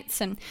sleepless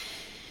nights and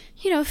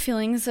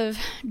feelings of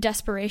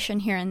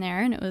desperation here and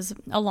there, and it was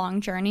a long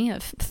journey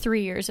of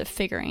 3 years of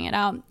figuring it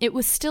out, it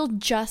was still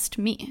just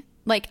me.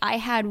 I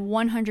had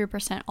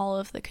 100% all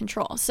of the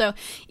control. So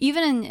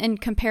even in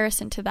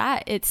comparison to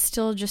that, it's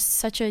still just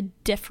such a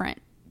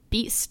different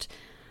beast.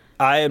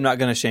 I am not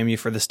going to shame you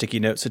for the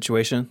sticky note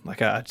situation. I'm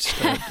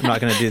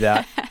not going to do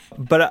that.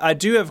 But I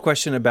do have a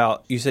question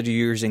about, you said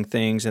you're using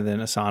Things and then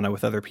Asana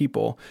with other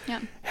people.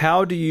 Yeah.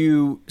 How do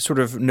you sort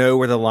of know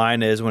where the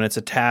line is when it's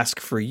a task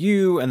for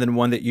you and then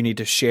one that you need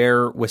to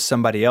share with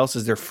somebody else?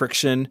 Is there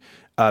friction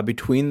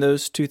between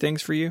those two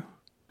things for you?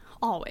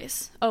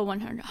 Always.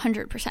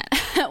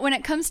 100%. When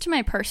it comes to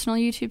my personal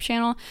YouTube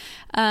channel,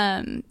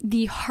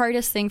 the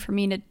hardest thing for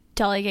me to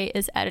delegate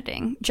is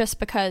editing, just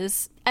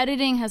because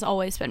editing has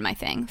always been my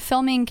thing.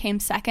 Filming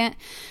came second.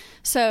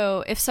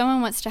 So if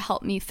someone wants to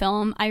help me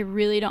film, I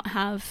really don't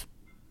have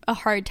a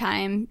hard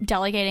time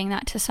delegating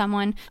that to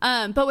someone.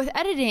 But with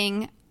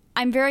editing,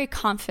 I'm very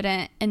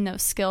confident in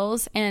those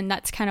skills, and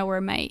that's kind of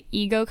where my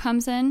ego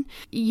comes in.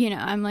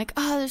 I'm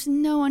there's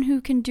no one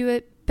who can do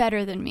it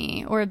better than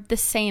me or the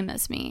same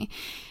as me.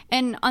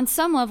 And on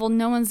some level,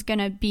 no one's going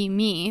to be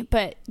me.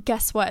 But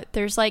guess what?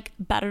 There's like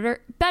better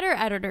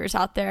editors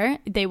out there.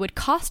 They would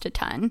cost a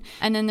ton.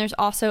 And then there's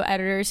also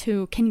editors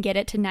who can get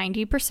it to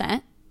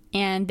 90%.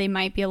 And they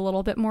might be a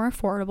little bit more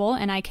affordable,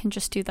 and I can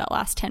just do that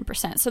last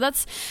 10%. So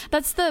that's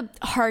the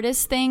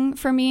hardest thing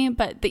for me,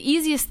 but the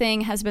easiest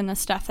thing has been the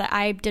stuff that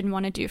I didn't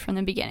want to do from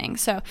the beginning.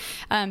 So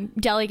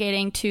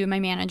delegating to my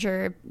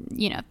manager,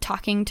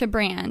 talking to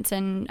brands,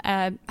 and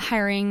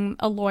hiring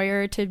a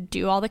lawyer to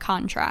do all the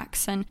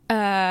contracts, and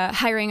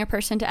hiring a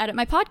person to edit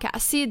my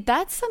podcast. See,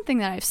 that's something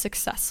that I've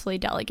successfully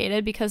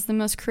delegated, because the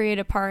most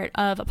creative part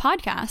of a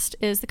podcast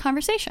is the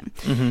conversation.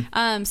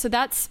 Mm-hmm. So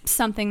that's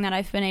something that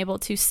I've been able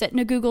to sit in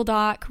a Google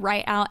Doc,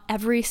 write out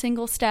every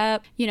single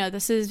step.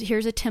 Here's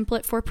a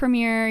template for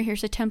Premiere,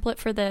 here's a template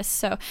for this.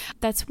 So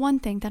that's one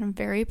thing that I'm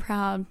very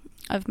proud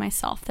of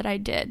myself that I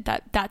did.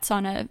 That's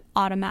on an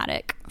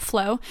automatic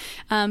flow.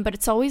 But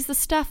it's always the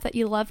stuff that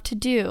you love to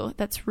do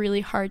that's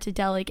really hard to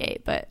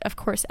delegate. But of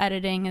course,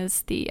 editing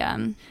is the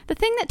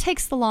thing that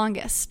takes the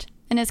longest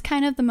and is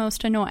kind of the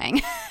most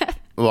annoying.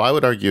 Well, I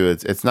would argue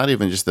it's not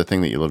even just the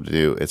thing that you love to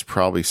do. It's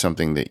probably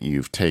something that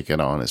you've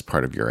taken on as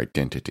part of your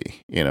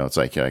identity. It's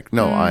like,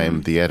 no, I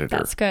am the editor.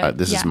 That's good.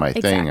 This is my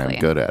thing. Exactly. I'm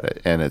good at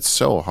it. And it's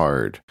so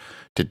hard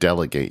to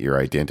delegate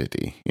your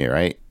identity,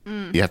 right?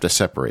 You have to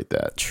separate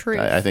that. True.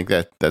 I think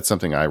that's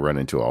something I run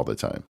into all the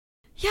time.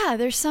 Yeah,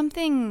 there's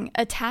something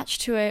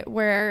attached to it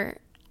where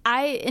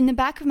in the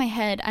back of my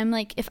head, I'm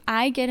like, if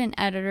I get an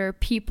editor,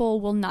 people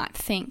will not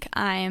think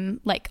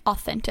I'm like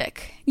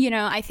authentic.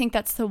 I think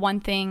that's the one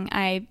thing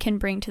I can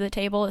bring to the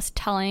table, is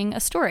telling a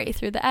story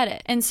through the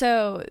edit. And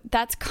so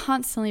that's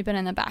constantly been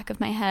in the back of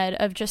my head,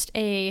 of just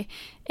a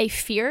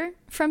fear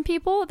from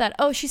people that,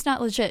 oh, she's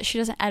not legit, she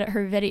doesn't edit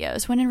her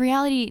videos. When in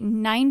reality,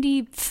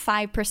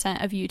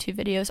 95% of YouTube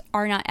videos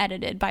are not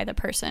edited by the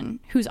person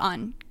who's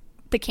on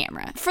the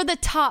camera, for the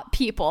top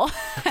people.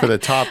 For the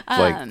top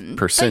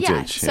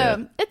percentage.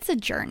 So it's a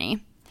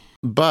journey.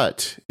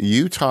 But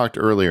you talked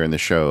earlier in the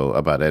show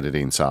about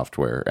editing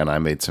software, and I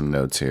made some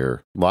notes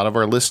here. A lot of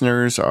our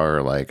listeners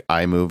are like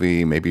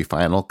iMovie, maybe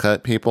Final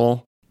Cut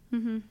people.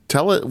 Mm-hmm.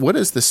 Tell it, what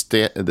is the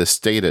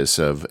status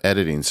of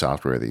editing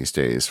software these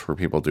days for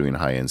people doing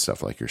high-end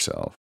stuff like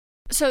yourself?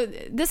 So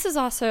this is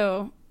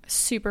also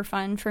super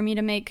fun for me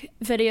to make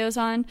videos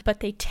on, but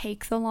they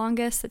take the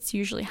longest. That's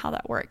usually how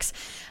that works.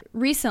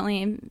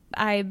 Recently,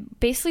 I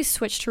basically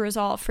switched to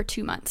Resolve for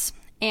 2 months.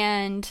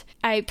 And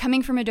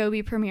coming from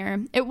Adobe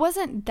Premiere, it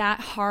wasn't that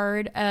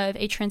hard of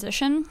a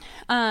transition.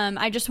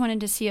 I just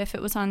wanted to see if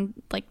it was on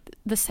like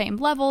the same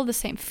level, the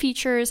same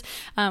features,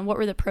 what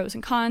were the pros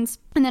and cons.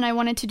 And then I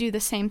wanted to do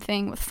the same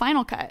thing with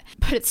Final Cut.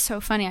 But it's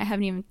so funny, I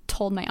haven't even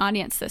told my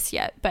audience this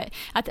yet. But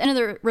at the end of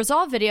the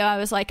Resolve video, I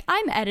was like,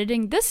 I'm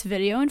editing this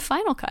video in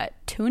Final Cut.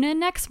 Tune in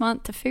next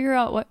month to figure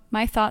out what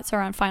my thoughts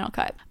are on Final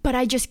Cut. But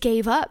I just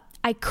gave up.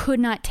 I could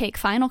not take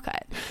Final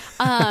Cut.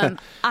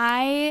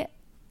 I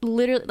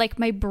literally, like,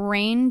 my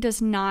brain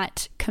does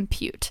not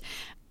compute.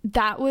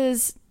 That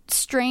was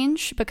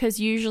strange, because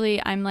usually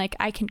I'm like,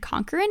 I can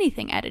conquer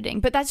anything editing,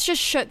 but that's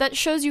just that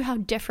shows you how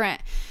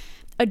different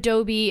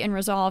Adobe and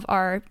Resolve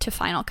are to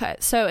Final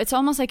Cut. So it's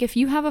almost like if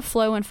you have a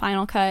flow in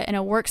Final Cut and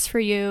it works for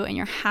you and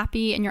you're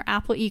happy in your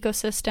Apple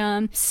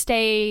ecosystem,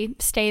 stay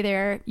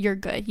there, you're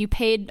good. You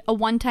paid a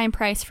one-time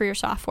price for your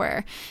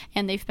software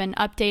and they've been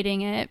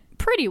updating it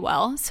pretty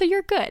well, so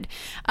you're good.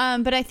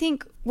 But I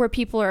think where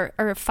people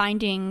are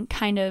finding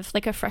kind of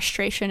like a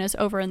frustration is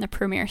over in the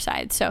Premiere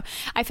side. So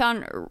I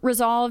found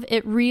Resolve,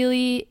 it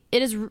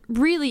is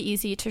really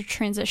easy to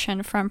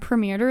transition from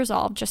Premiere to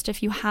Resolve, just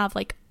if you have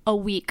like a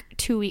week,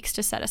 2 weeks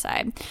to set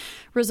aside.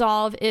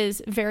 Resolve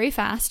is very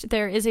fast.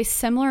 There is a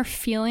similar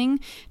feeling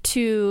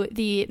to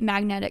the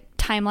magnetic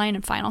timeline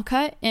in Final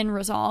Cut in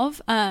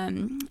Resolve.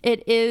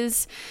 It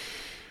is...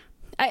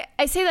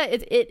 I say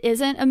that it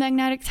isn't a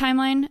magnetic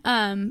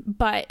timeline,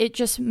 but it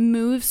just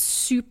moves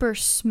super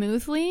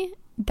smoothly.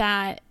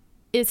 That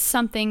is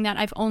something that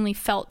I've only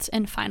felt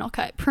in Final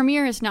Cut.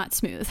 Premiere is not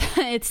smooth.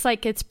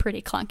 It's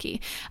pretty clunky.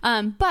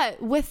 But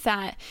with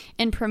that,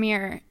 in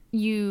Premiere,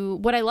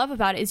 what I love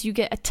about it is you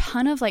get a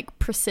ton of like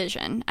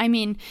precision. I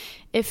mean,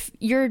 if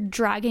you're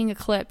dragging a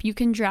clip, you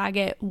can drag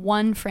it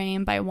one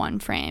frame by one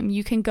frame.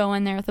 You can go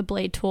in there with a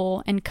blade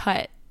tool and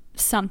cut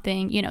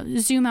something,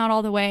 zoom out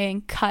all the way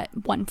and cut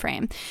one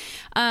frame.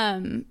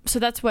 So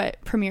that's what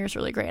Premiere is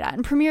really great at.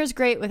 And Premiere is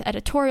great with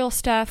editorial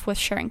stuff, with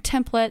sharing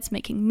templates,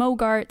 making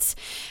Mogarts.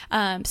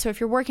 So if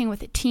you're working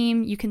with a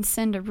team, you can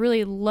send a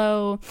really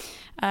low,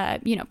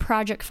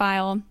 project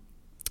file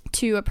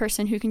to a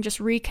person who can just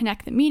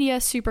reconnect the media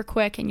super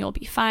quick and you'll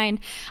be fine.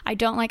 I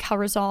don't like how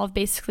Resolve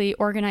basically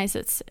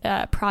organizes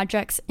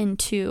projects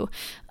into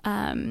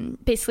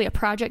basically a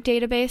project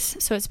database.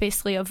 So it's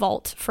basically a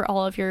vault for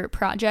all of your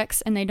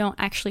projects, and they don't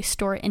actually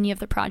store any of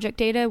the project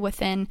data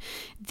within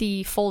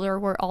the folder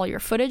where all your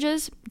footage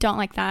is. Don't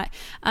like that.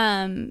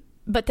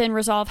 But then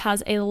Resolve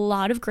has a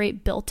lot of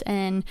great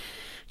built-in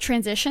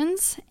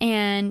transitions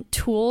and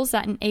tools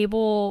that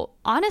enable,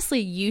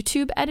 honestly,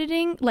 YouTube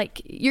editing.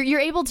 Like you're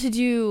able to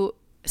do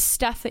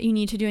stuff that you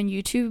need to do in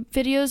YouTube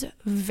videos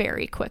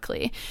very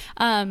quickly.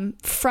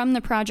 From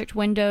the project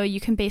window, you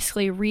can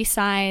basically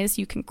resize,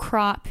 you can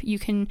crop, you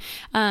can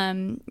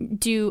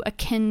do a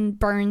Ken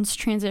Burns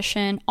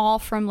transition, all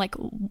from like,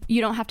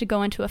 you don't have to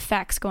go into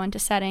effects, go into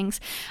settings.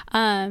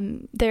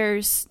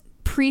 There's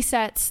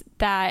presets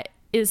that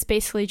is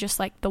basically just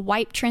like the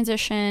wipe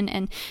transition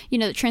and,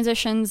 the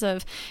transitions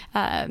of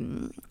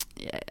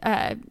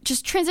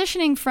just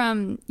transitioning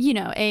from,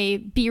 a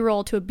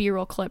B-roll to a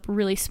B-roll clip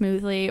really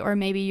smoothly, or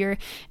maybe you're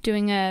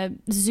doing a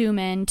zoom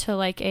in to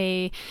like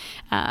a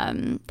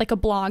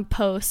blog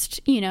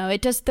post,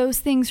 it does those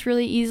things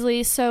really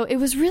easily. So it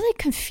was really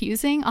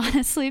confusing,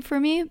 honestly, for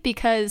me,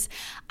 because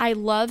I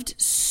loved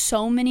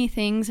so many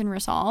things in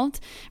Resolve,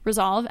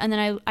 and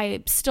then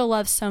I still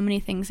love so many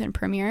things in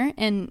Premiere.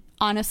 And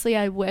honestly,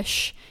 I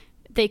wish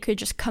they could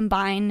just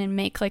combine and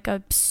make like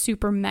a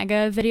super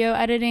mega video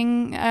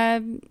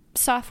editing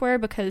software,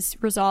 because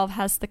Resolve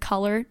has the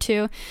color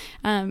too,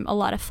 a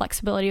lot of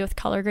flexibility with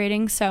color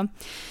grading. So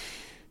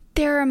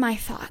there are my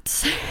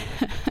thoughts.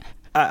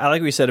 I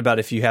like what you said about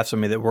if you have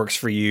something that works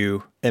for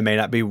you, it may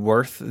not be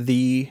worth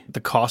the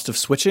cost of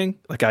switching.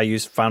 Like I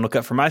use Final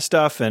Cut for my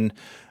stuff, and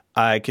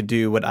I could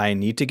do what I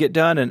need to get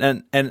done.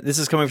 And this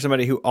is coming from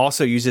somebody who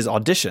also uses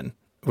Audition,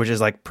 which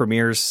is like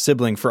Premiere's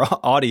sibling for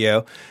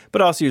audio,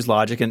 but I also use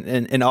Logic. And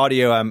in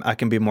audio, I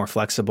can be more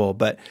flexible.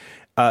 But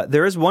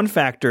there is one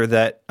factor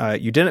that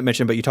you didn't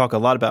mention, but you talk a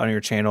lot about on your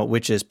channel,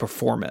 which is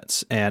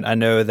performance. And I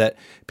know that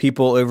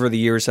people over the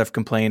years have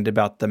complained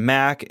about the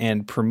Mac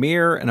and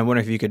Premiere, and I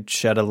wonder if you could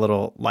shed a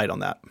little light on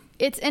that.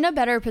 It's in a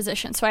better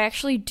position. So I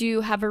actually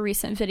do have a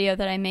recent video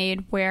that I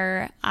made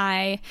where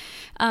I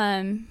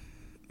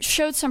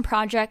showed some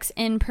projects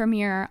in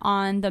Premiere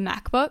on the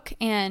MacBook,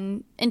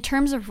 and in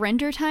terms of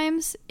render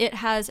times, it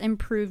has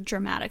improved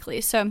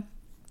dramatically. So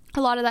a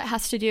lot of that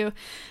has to do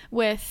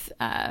with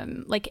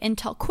like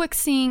Intel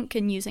QuickSync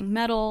and using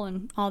Metal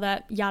and all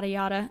that yada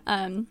yada.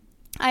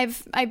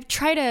 I've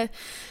tried to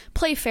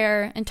play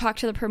fair and talk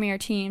to the Premiere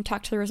team,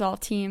 talk to the Resolve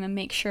team, and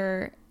make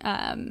sure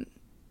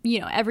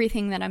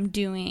everything that I'm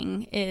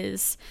doing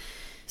is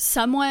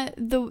somewhat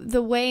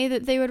the way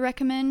that they would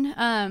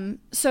recommend.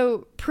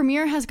 So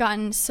Premiere has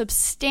gotten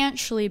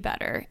substantially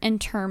better in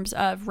terms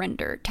of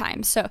render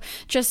time. So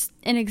just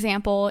an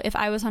example, if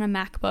I was on a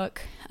MacBook,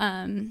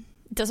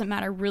 doesn't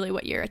matter really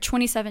what year, a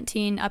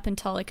 2017 up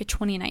until like a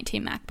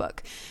 2019 MacBook,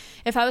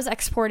 if I was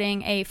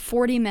exporting a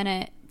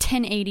 40-minute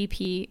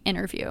 1080p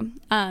interview,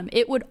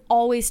 it would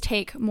always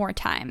take more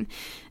time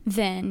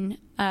than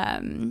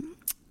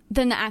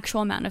the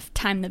actual amount of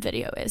time the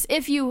video is,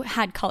 if you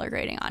had color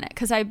grading on it,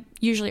 because I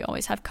usually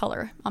always have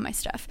color on my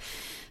stuff.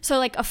 So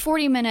like a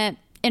 40-minute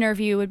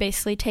interview would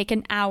basically take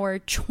an hour,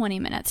 20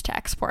 minutes to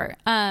export.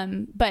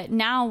 But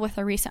now with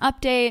a recent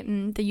update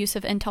and the use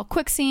of Intel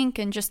QuickSync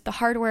and just the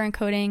hardware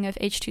encoding of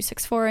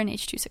H.264 and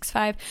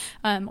H.265,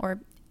 or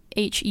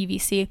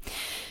HEVC,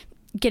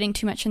 getting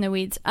too much in the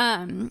weeds.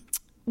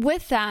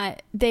 With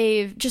that,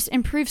 they've just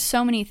improved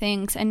so many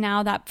things, and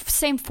now that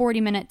same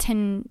 40-minute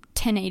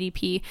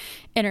 1080p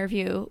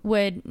interview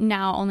would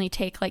now only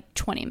take like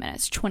 20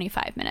 minutes,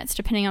 25 minutes,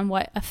 depending on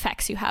what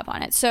effects you have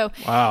on it. So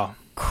wow,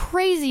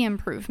 crazy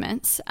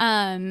improvements.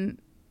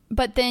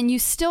 But then you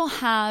still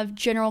have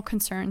general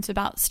concerns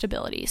about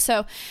stability.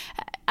 So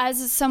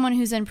as someone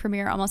who's in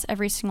Premiere almost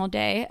every single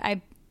day,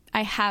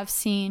 I have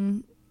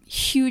seen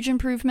huge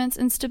improvements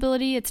in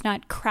stability. It's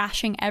not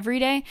crashing every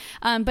day,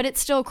 but it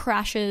still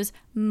crashes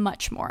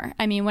much more.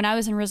 I mean, when I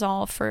was in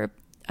Resolve for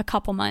a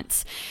couple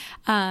months,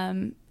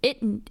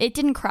 it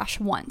didn't crash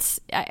once.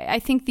 I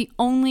think the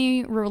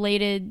only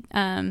related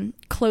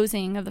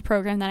closing of the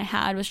program that I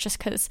had was just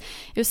because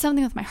it was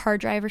something with my hard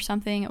drive or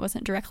something. It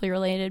wasn't directly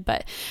related,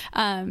 but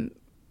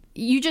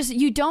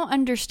you don't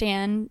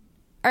understand,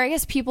 or I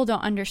guess people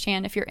don't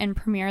understand, if you're in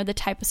Premiere, the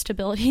type of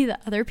stability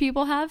that other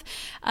people have.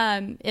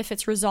 If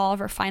it's Resolve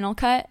or Final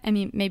Cut, I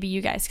mean, maybe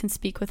you guys can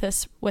speak with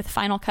this with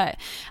Final Cut,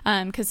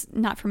 because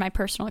not from my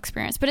personal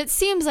experience, but it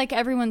seems like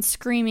everyone's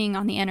screaming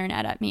on the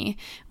internet at me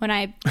when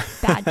I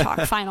bad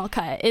talk Final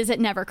Cut, is it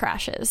never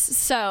crashes.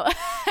 So,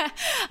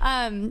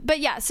 but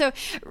yeah, so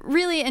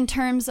really in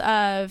terms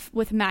of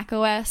with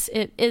macOS,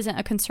 it isn't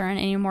a concern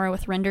anymore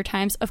with render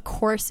times. Of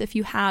course, if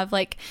you have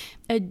like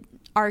a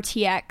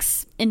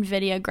RTX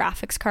NVIDIA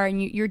graphics card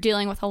and you're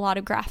dealing with a lot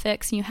of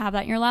graphics and you have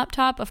that in your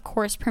laptop, of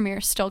course Premiere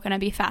is still going to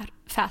be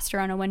faster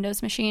on a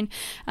Windows machine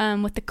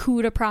with the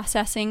CUDA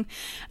processing,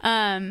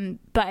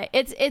 but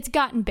it's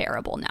gotten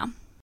bearable now.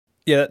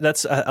 Yeah,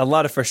 that's a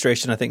lot of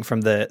frustration, I think,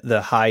 from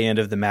the high end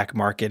of the Mac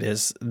market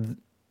is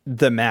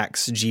the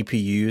Mac's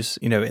GPUs.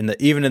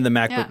 Even in the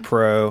MacBook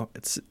Pro,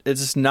 it's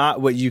just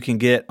not what you can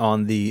get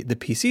on the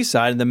PC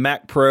side. And the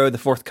Mac Pro, the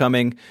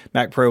forthcoming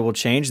Mac Pro, will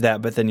change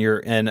that, but then you're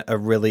in a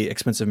really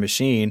expensive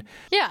machine.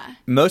 Yeah.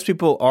 Most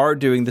people are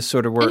doing this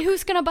sort of work. And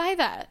who's going to buy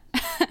that?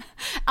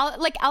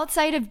 Like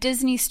outside of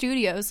Disney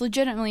Studios,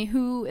 legitimately,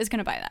 who is going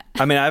to buy that?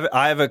 I mean,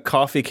 I have a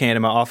coffee can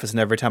in my office, and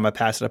every time I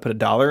pass it, I put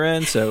 $1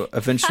 in. So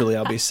eventually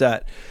I'll be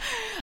set.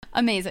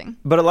 Amazing.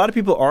 But a lot of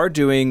people are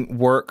doing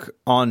work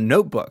on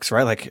notebooks,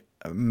 right? Like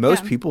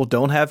most people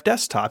don't have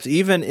desktops.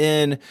 Even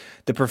in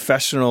the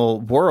professional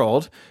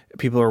world,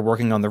 people are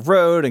working on the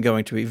road and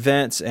going to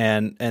events,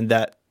 and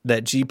that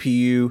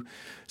GPU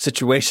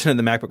situation in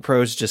the MacBook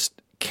Pros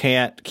just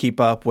can't keep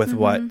up with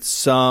what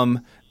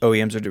some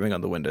OEMs are doing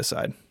on the Windows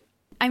side.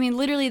 I mean,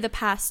 literally the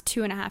past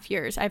 2.5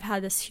 years, I've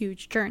had this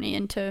huge journey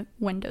into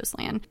Windows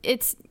land.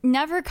 It's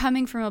never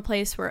coming from a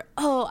place where,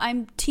 oh,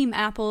 I'm Team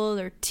Apple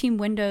or Team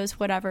Windows,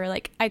 whatever.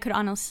 Like, I could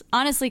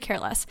honestly care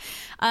less.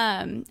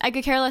 I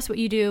could care less what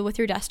you do with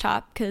your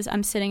desktop because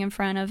I'm sitting in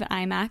front of an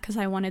iMac because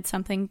I wanted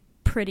something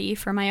pretty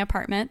for my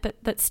apartment,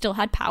 but that still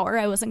had power.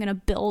 I wasn't going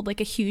to build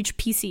like a huge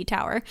PC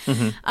tower.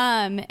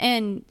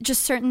 And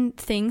just certain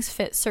things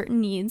fit certain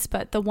needs.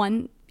 But the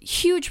one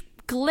huge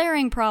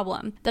glaring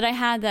problem that I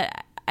had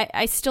that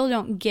I still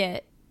don't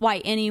get why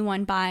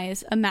anyone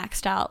buys a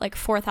maxed out like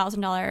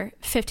 $4,000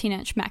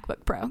 15-inch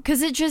MacBook Pro,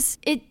 because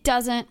it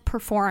doesn't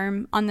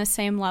perform on the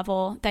same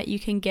level that you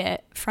can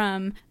get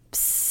from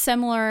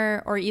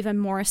similar or even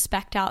more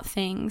spec'd out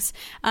things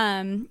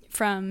from,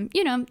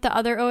 the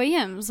other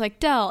OEMs like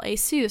Dell,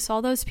 Asus,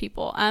 all those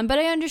people. But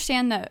I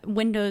understand that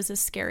Windows is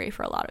scary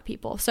for a lot of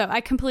people. So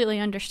I completely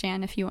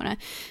understand if you want to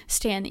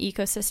stay in the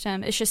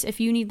ecosystem. It's just if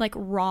you need like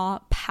raw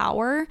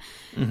power,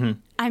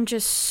 I'm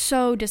just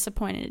so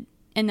disappointed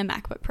in the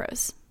MacBook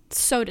Pros.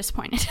 So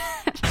disappointed.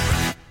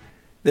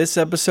 This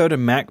episode of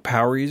Mac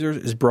Power Users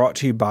is brought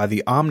to you by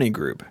the Omni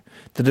Group,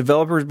 the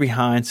developers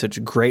behind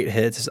such great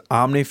hits as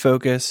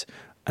OmniFocus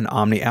and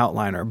Omni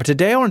Outliner. But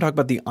today I want to talk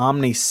about the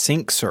Omni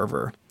Sync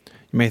server.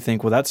 You may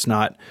think, well, that's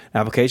not an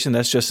application,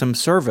 that's just some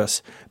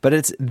service. But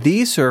it's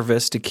the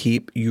service to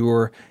keep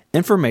your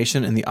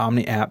information in the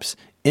Omni apps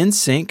in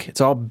sync.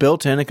 It's all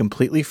built in and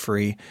completely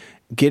free,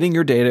 getting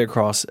your data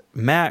across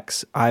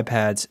Macs,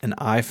 iPads, and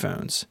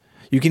iPhones.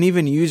 You can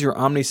even use your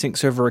OmniSync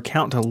server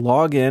account to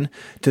log in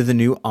to the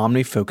new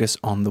OmniFocus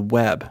on the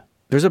web.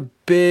 There's a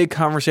big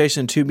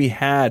conversation to be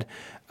had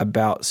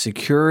about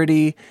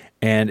security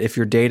and if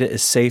your data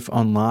is safe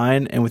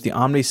online, and with the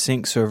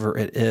OmniSync server,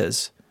 it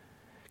is.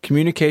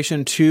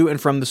 Communication to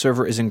and from the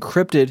server is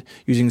encrypted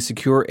using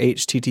secure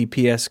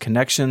HTTPS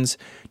connections,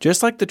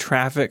 just like the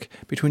traffic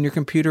between your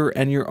computer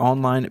and your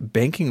online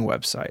banking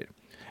website.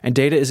 And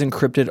data is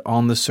encrypted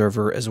on the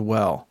server as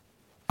well.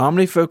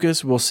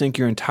 OmniFocus will sync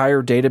your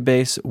entire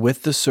database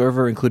with the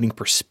server, including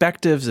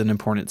perspectives and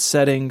important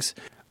settings.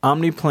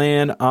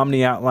 OmniPlan,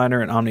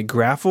 OmniOutliner, and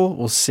OmniGraffle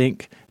will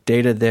sync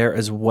data there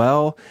as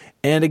well.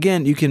 And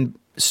again, you can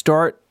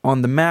start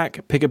on the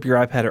Mac, pick up your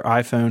iPad or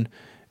iPhone,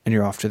 and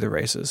you're off to the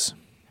races.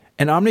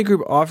 And Omni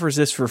Group offers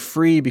this for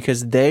free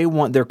because they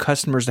want their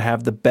customers to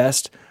have the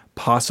best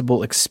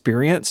possible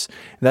experience.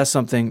 That's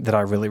something that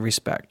I really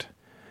respect.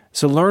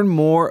 So learn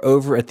more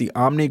over at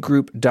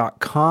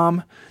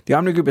theomnigroup.com. The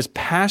Omni Group is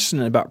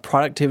passionate about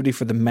productivity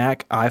for the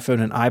Mac, iPhone,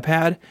 and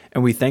iPad,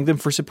 and we thank them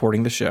for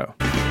supporting the show.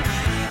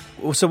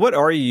 So what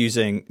are you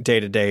using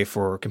day-to-day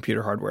for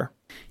computer hardware?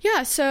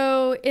 Yeah,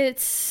 so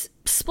it's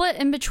split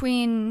in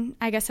between,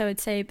 I guess I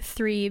would say,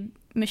 3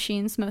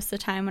 machines most of the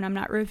time when I'm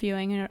not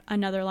reviewing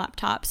another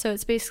laptop. So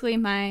it's basically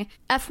my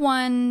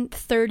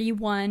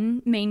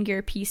F131 main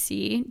gear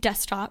PC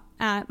desktop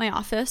at my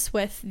office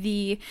with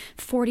the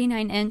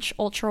 49-inch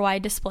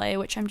ultra-wide display,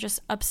 which I'm just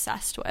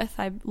obsessed with.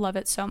 I love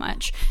it so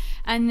much.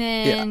 And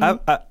then I'm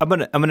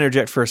gonna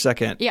interject for a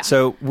second. Yeah.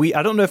 So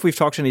I don't know if we've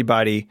talked to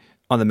anybody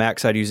on the Mac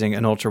side using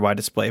an ultra-wide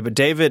display, but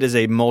David is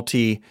a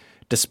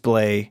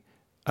multi-display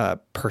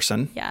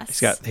person.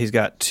 Yes. He's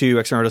got 2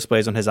 external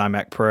displays on his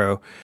iMac Pro.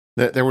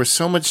 There was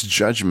so much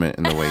judgment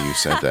in the way you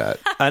said that.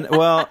 And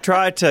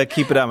tried to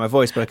keep it out of my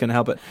voice, but I couldn't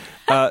help it.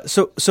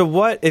 So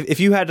what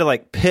if you had to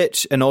like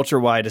pitch an ultra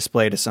wide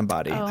display to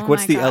somebody? Like,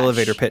 what's the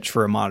elevator pitch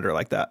for a monitor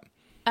like that?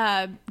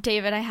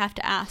 David, I have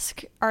to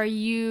ask: are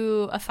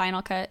you a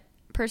Final Cut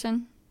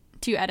person?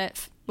 Do you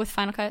edit with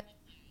Final Cut?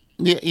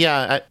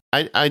 Yeah,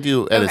 I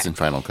do edits in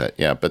Final Cut.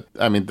 Yeah, but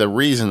I mean,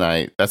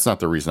 that's not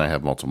the reason I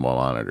have multiple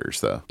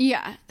monitors, though.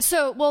 Yeah.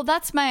 So,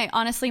 that's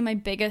honestly my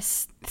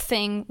biggest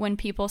thing when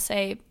people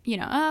say,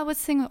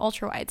 what's the thing with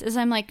ultra wides? Is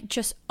I'm like,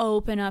 just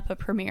open up a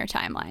Premiere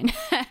timeline.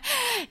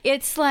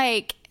 It's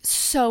like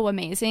so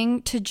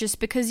amazing to just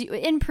because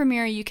in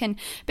Premiere you can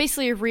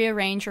basically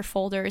rearrange your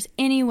folders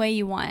any way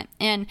you want.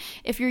 And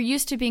if you're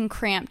used to being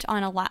cramped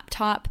on a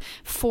laptop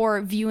for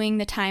viewing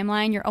the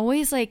timeline, you're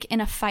always like in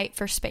a fight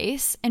for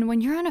space. And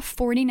when you're on a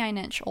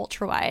 49-inch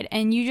ultra wide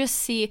and you just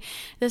see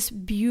this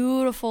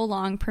beautiful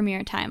long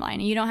Premiere timeline,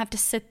 and you don't have to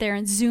sit there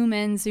and zoom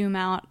in, zoom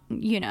out,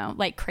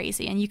 like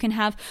crazy. And you can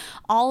have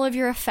all of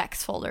your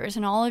effects folders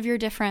and all of your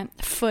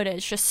different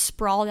footage just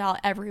sprawled out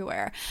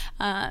everywhere.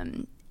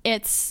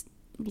 It's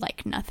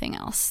like nothing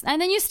else.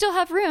 And then you still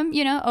have room,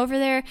 over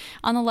there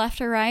on the left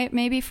or right,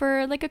 maybe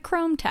for like a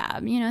Chrome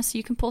tab, so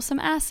you can pull some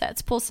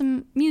assets, pull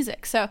some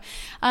music. So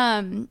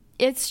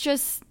it's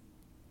just,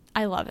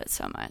 I love it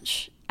so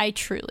much. I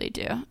truly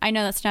do. I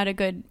know that's not a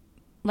good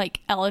like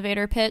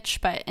elevator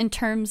pitch, but in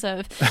terms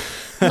of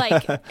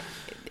like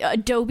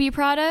Adobe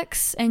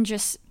products and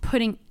just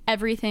putting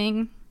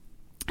everything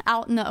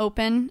out in the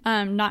open,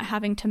 not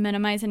having to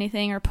minimize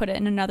anything or put it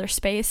in another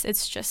space.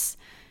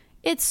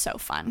 It's so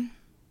fun.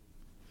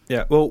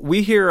 Yeah, well,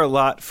 we hear a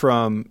lot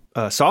from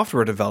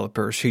software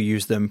developers who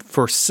use them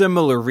for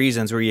similar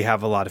reasons, where you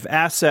have a lot of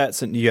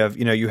assets and you have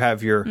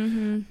your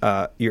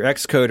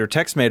Xcode or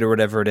TextMate or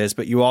whatever it is,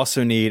 but you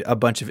also need a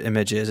bunch of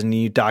images and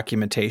you need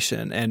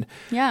documentation, and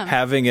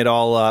having it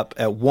all up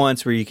at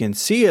once where you can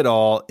see it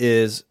all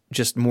is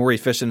just more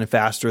efficient and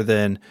faster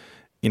than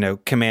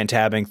command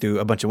tabbing through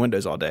a bunch of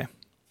windows all day.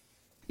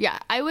 Yeah,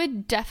 I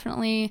would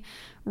definitely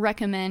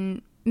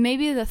recommend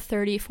maybe the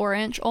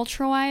 34-inch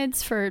ultra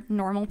wides for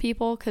normal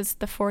people, because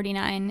the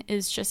 49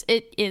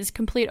 is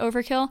complete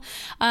overkill.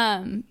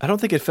 I don't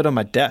think it fit on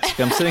my desk.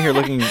 I'm sitting here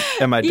looking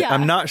at my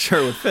I'm not sure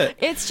it would fit.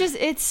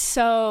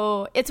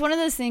 It's one of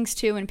those things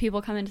too, when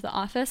people come into the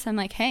office, I'm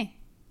like, hey,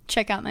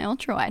 check out my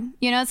ultra wide.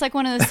 It's like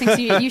one of those things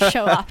you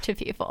show off to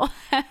people.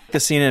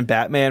 The scene in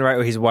Batman, right,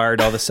 where he's wired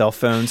all the cell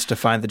phones to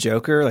find the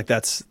Joker, like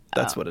that's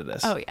what it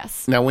is. Oh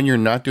yes. Now, when you're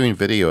not doing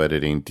video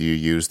editing, do you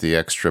use the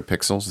extra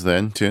pixels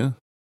then too?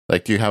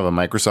 Like, do you have a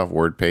Microsoft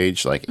Word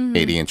page like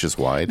 80 inches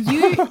wide?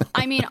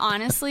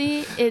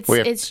 Honestly, we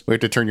have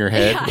to turn your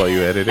head while you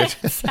edit it.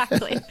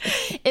 Exactly.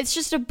 It's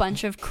just a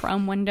bunch of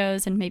Chrome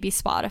windows and maybe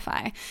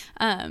Spotify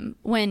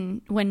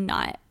when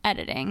not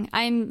editing.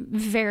 I'm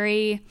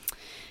very,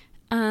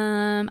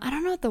 I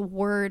don't know what the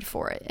word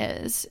for it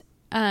is.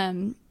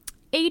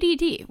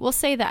 ADD, we'll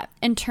say that,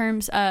 in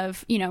terms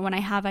of, when I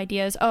have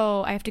ideas,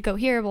 I have to go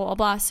here, blah, blah,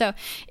 blah. So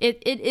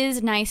it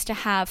is nice to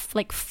have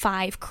like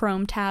 5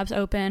 Chrome tabs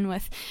open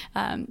with,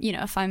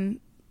 if I'm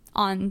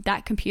on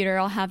that computer,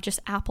 I'll have just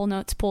Apple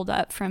Notes pulled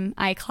up from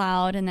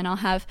iCloud, and then I'll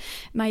have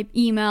my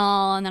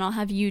email, and then I'll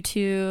have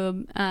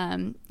YouTube,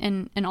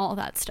 and all of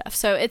that stuff.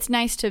 So it's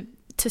nice to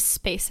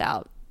space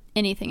out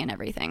anything and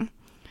everything.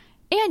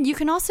 And you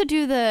can also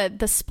do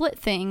the split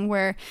thing,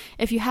 where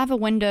if you have a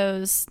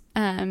Windows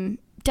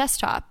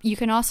desktop, you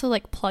can also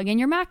like plug in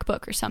your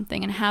MacBook or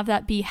something and have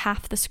that be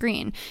half the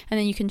screen, and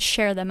then you can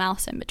share the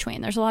mouse in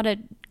between. There's a lot of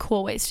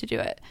cool ways to do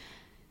it.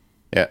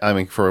 Yeah, I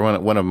mean, for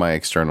one of my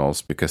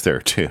externals, because there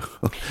are 2,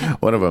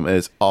 one of them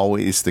is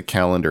always the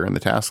calendar and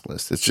the task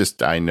list. It's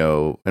just, I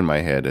know in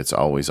my head it's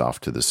always off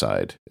to the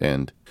side,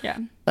 and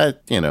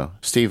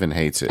Steven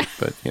hates it,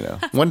 but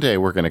one day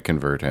we're going to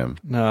convert him.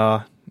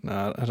 No,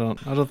 I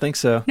don't think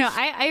so. No,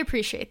 I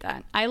appreciate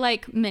that. I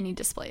like mini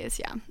displays,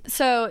 yeah.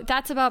 So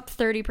that's about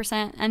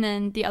 30%, and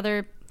then the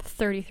other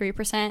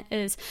 33%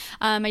 is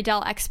my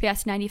Dell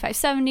XPS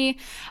 9570.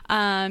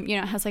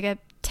 It has like a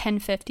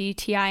 1050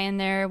 Ti in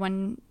there,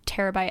 1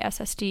 terabyte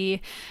SSD,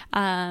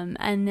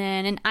 and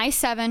then an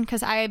i7,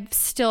 because I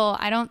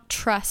don't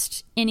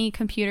trust any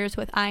computers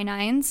with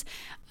i9s.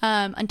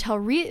 Until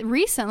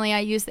recently, I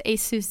used the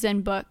Asus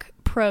ZenBook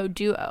Pro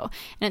Duo,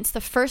 and it's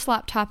the first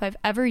laptop I've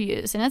ever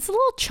used, and it's a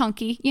little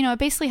chunky. It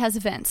basically has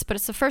vents, but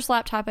it's the first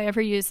laptop I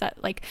ever used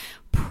that like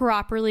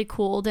properly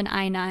cooled an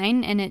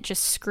i9, and it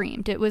just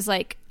screamed. It was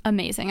like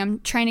amazing. I'm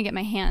trying to get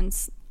my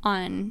hands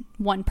on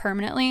one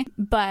permanently,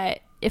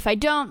 but if I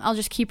don't, I'll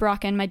just keep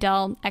rocking my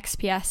Dell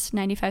XPS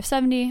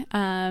 9570.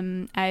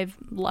 I've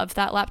loved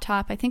that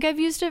laptop. I think I've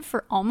used it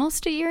for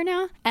almost a year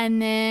now.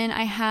 And then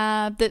I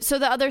have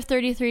the other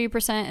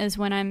 33% is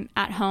when I'm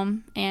at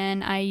home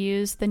and I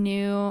use the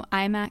new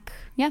iMac.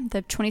 Yeah,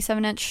 the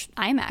 27-inch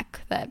iMac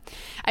that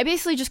I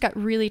basically just got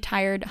really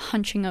tired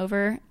hunching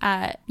over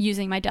at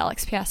using my Dell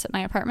XPS at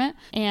my apartment.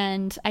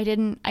 And I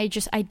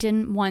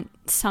didn't want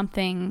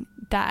something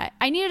that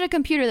I needed, a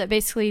computer that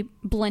basically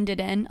blended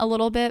in a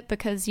little bit,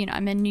 because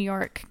I'm in New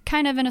York,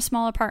 kind of in a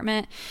small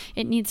apartment.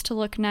 It needs to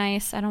look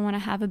nice. I don't want to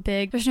have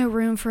there's no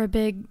room for a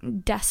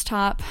big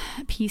desktop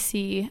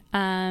PC.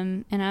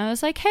 And I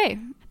was like, hey,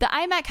 the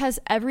iMac has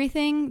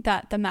everything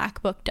that the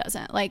MacBook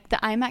doesn't. Like, the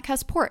iMac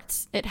has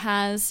ports. It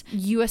has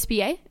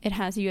USB-A. It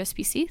has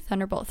USB-C,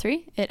 Thunderbolt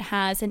 3. It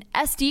has an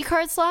SD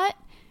card slot,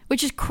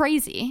 which is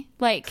crazy,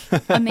 like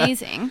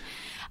amazing.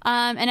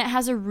 And it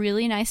has a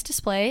really nice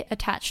display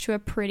attached to a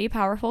pretty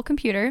powerful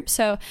computer.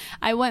 So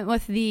I went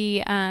with the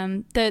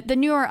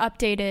newer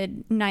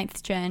updated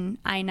 9th gen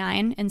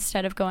i9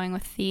 instead of going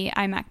with the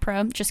iMac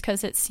Pro, just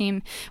because it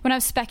seemed, when I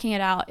was speccing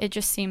it out, it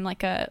just seemed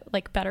like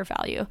better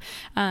value.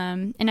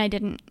 And I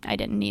didn't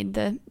need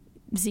the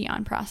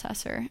Xeon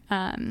processor.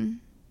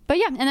 But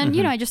yeah, and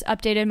then I just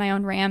updated my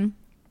own RAM.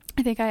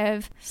 I think do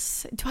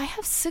I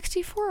have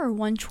 64 or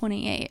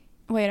 128?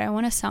 Wait, I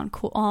want to sound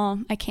cool.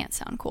 Oh, I can't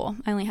sound cool.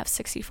 I only have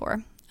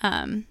 64.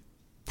 But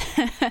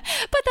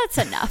that's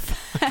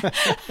enough.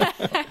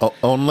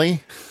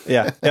 Only?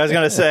 Yeah, I was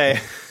going to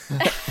say.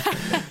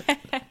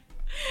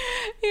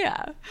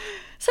 Yeah.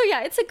 So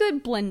yeah, it's a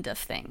good blend of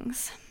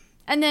things.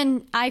 And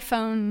then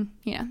iPhone,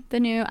 the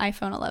new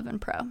iPhone 11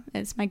 Pro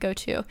is my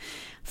go-to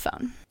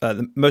phone.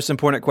 The most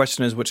important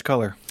question is which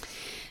color?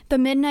 The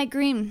midnight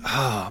green.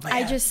 Oh man!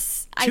 I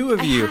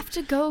have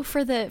to go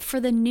for the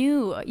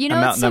new.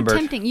 It's so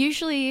tempting.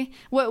 Usually,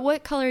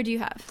 what color do you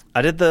have?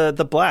 I did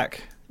the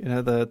black.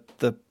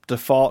 The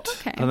default.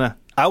 Okay. I don't know.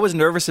 I was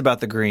nervous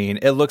about the green.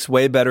 It looks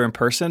way better in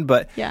person,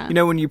 but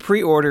when you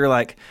pre-order,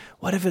 like,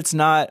 what if it's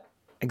not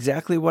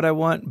exactly what I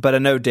want, but I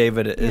know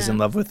David is in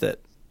love with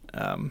it.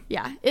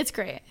 Yeah, it's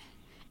great.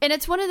 And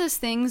it's one of those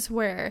things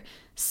where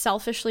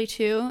selfishly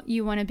too,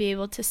 you want to be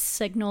able to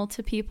signal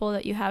to people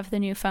that you have the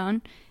new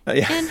phone.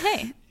 Yeah. And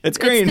hey, it's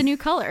green. It's the new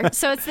color.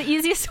 So it's the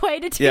easiest way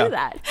to do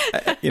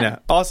that.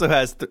 Also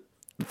has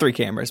 3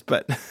 cameras,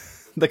 but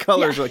the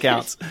color is what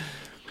counts.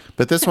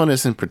 But this one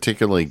isn't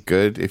particularly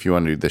good if you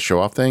want to do the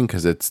show off thing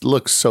because it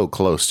looks so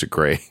close to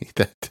gray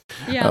that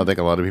I don't think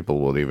a lot of people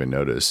will even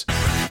notice.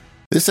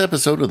 This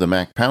episode of the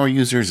Mac Power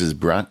Users is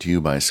brought to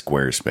you by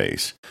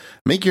Squarespace.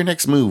 Make your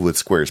next move with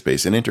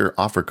Squarespace and enter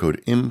offer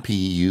code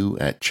MPU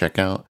at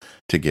checkout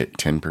to get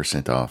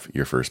 10% off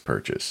your first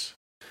purchase.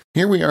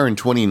 Here we are in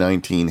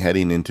 2019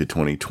 heading into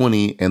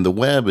 2020, and the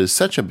web is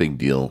such a big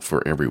deal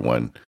for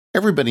everyone.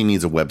 Everybody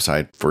needs a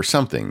website for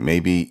something.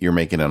 Maybe you're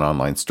making an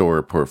online store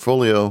or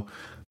portfolio.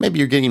 Maybe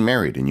you're getting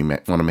married and you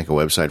want to make a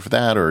website for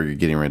that, or you're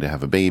getting ready to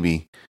have a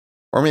baby.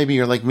 Or maybe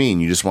you're like me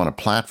and you just want a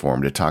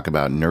platform to talk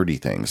about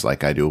nerdy things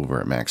like I do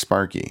over at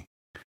MacSparky.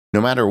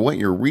 No matter what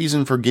your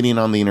reason for getting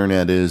on the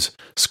internet is,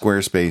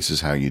 Squarespace is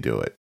how you do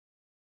it.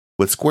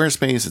 With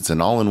Squarespace, it's an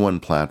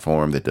all-in-one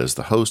platform that does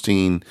the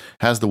hosting,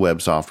 has the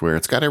web software,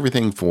 it's got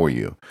everything for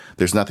you.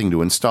 There's nothing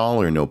to install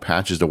or no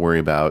patches to worry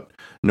about,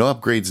 no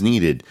upgrades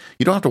needed.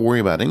 You don't have to worry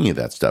about any of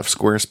that stuff.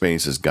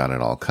 Squarespace has got it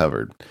all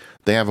covered.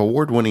 They have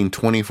award-winning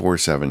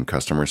 24/7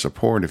 customer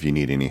support if you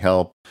need any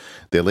help.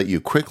 They let you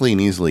quickly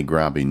and easily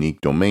grab a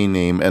unique domain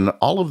name, and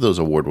all of those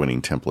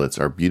award-winning templates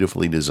are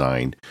beautifully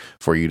designed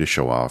for you to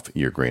show off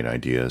your great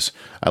ideas.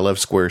 I love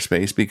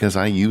Squarespace because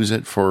I use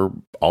it for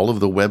all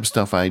of the web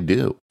stuff I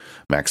do.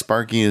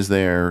 MacSparky is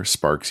there,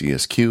 Sparks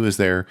ESQ is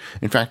there.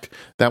 In fact,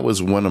 that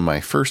was one of my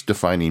first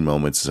defining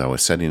moments as I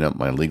was setting up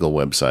my legal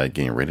website,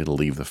 getting ready to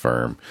leave the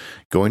firm,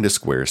 going to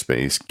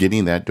Squarespace,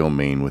 getting that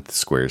domain with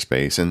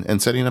Squarespace,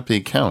 and setting up the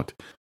account.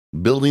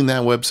 Building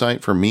that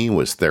website for me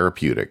was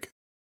therapeutic.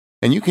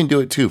 And you can do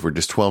it too for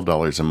just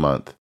 $12 a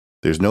month.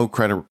 There's no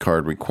credit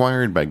card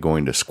required by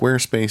going to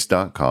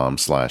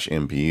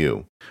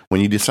squarespace.com/MPU.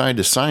 When you decide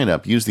to sign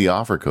up, use the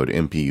offer code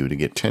MPU to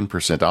get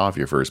 10% off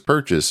your first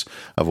purchase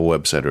of a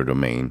website or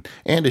domain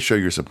and to show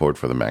your support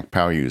for the Mac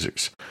Power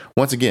Users.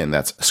 Once again,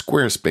 that's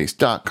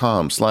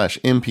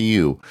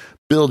squarespace.com/MPU.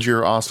 Build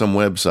your awesome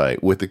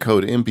website with the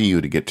code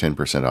MPU to get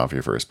 10% off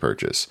your first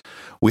purchase.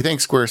 We thank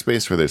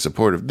Squarespace for their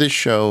support of this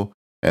show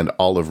and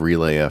all of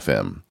Relay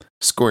FM.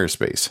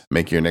 Squarespace,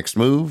 make your next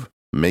move,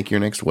 make your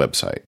next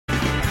website.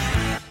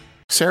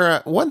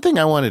 Sarah, one thing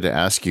I wanted to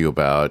ask you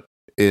about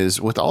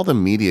is with all the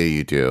media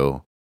you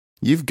do,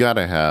 you've got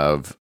to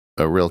have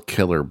a real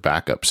killer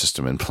backup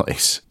system in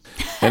place.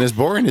 And as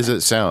boring as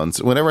it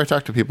sounds, whenever I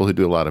talk to people who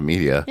do a lot of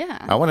media,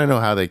 I want to know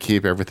how they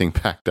keep everything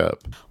backed up.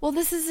 Well,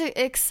 this is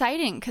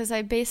exciting because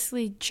I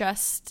basically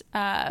just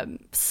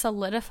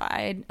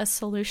solidified a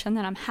solution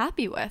that I'm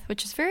happy with,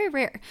 which is very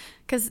rare.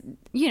 Because,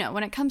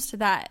 when it comes to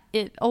that,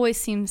 it always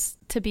seems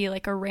to be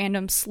like a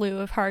random slew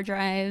of hard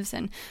drives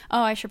and,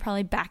 I should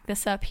probably back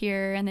this up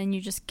here. And then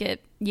you just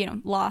get,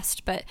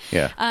 lost. But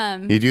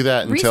you do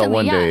that until recently,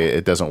 one day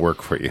it doesn't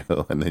work for you.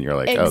 And then you're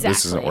like, oh,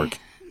 this isn't working.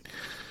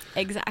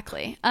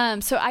 Exactly.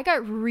 So I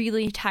got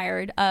really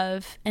tired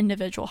of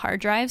individual hard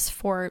drives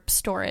for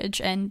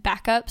storage and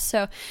backup.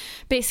 So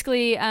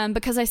basically,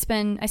 because I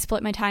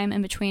split my time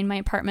in between my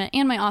apartment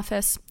and my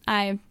office,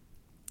 I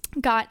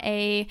got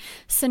a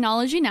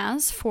Synology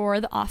NAS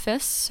for the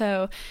office.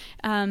 So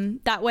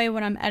that way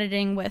when I'm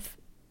editing with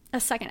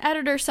a second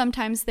editor,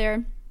 sometimes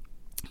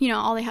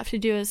all they have to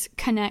do is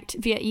connect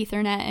via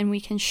Ethernet and we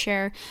can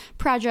share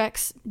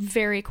projects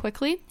very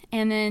quickly.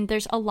 And then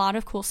there's a lot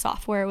of cool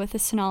software with the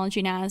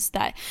Synology NAS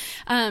that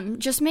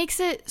just makes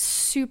it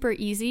super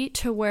easy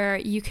to where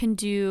you can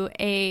do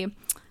a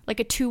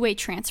two-way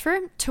transfer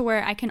to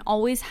where I can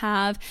always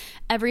have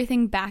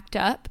everything backed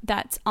up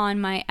that's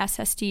on my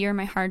SSD or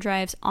my hard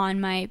drives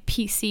on my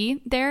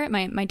PC there,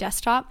 my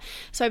desktop.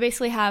 So I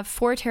basically have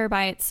 4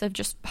 terabytes of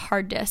just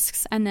hard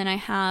disks, and then I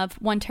have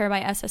 1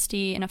 terabyte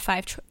SSD and a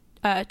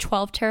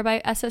 12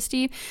 terabyte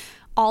SSD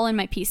all in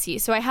my PC.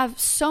 So I have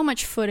so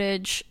much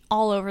footage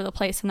all over the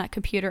place on that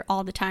computer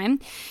all the time.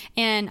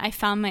 And I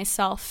found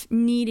myself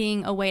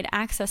needing a way to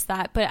access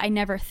that, but I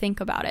never think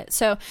about it.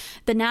 So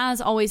the NAS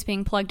always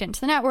being plugged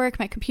into the network,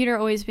 my computer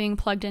always being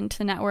plugged into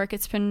the network.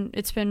 It's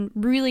been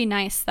really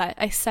nice that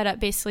I set up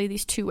basically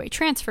these two-way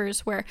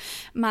transfers where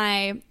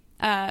my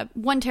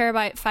 1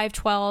 terabyte,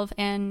 512,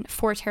 and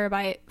 4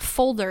 terabyte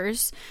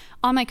folders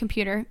on my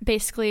computer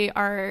basically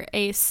are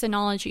a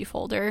Synology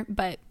folder,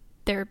 but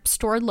they're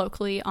stored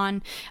locally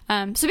on,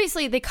 so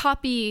basically they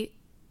copy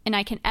and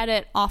I can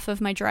edit off of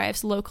my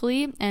drives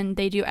locally and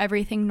they do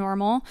everything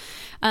normal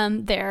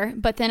there.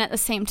 But then at the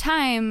same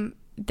time,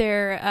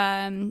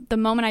 the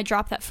moment I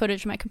drop that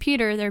footage on my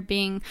computer, they're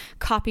being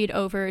copied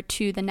over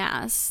to the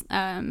NAS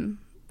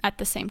at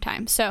the same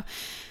time. So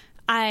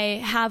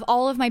I have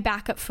all of my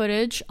backup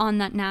footage on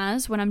that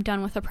NAS when I'm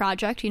done with a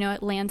project.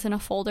 It lands in a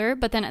folder,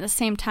 but then at the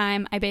same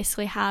time, I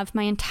basically have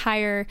my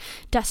entire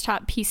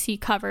desktop PC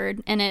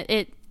covered, and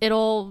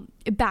it'll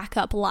back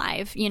up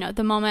live.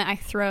 The moment I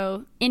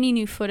throw any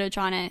new footage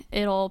on it,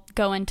 it'll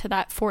go into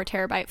that 4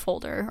 terabyte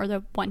folder or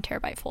the 1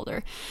 terabyte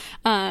folder,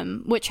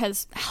 which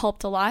has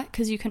helped a lot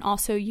because you can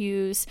also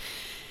use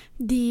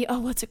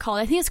what's it called?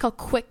 I think it's called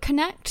Quick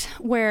Connect,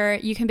 where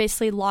you can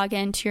basically log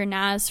into your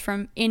NAS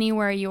from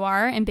anywhere you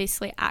are and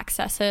basically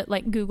access it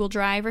like Google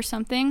Drive or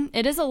something.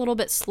 It is a little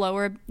bit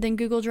slower than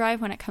Google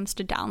Drive when it comes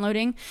to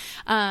downloading,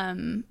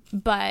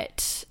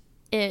 but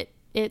it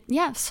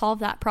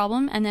solved that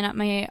problem. And then at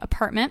my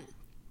apartment,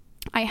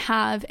 I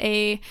have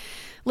a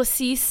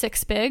LaCie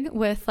 6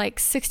 with like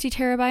 60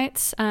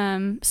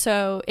 terabytes.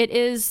 So it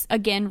is,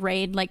 again,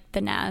 RAID like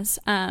the NAS,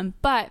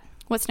 but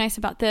what's nice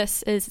about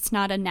this is it's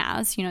not a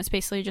NAS. It's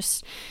basically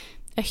just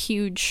a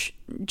huge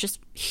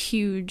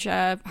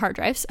hard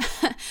drives.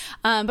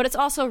 But it's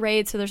also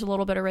RAID, so there's a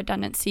little bit of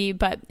redundancy,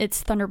 but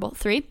it's Thunderbolt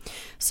 3.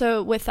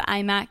 So with the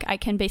iMac, I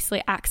can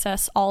basically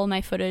access all of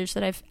my footage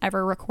that I've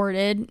ever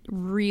recorded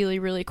really,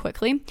 really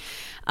quickly.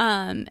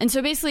 And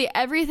so basically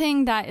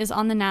everything that is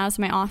on the NAS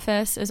in my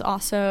office is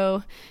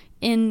also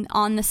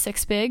on the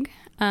 6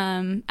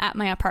 at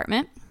my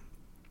apartment.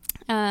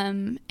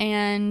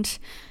 And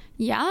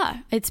yeah,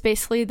 it's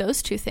basically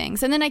those two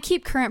things. And then I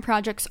keep current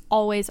projects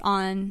always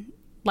on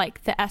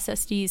like the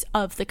SSDs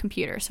of the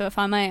computer. So if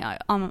I'm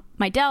on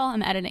my Dell,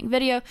 I'm editing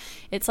video,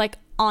 it's like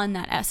on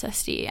that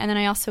SSD. And then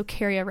I also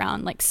carry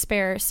around like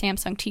spare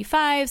Samsung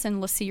T5s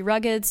and LaCie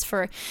Ruggeds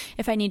for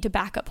if I need to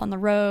back up on the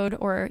road,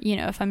 or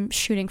if I'm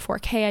shooting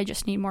 4K, I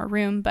just need more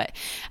room. But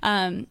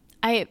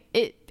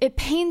it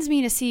pains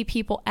me to see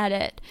people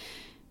edit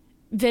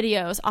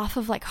videos off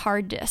of like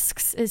hard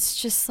disks. It's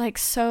just like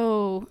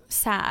so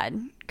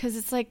sad, because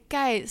it's like,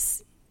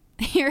 guys,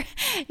 your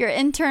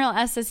internal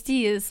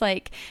SSD is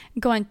like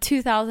going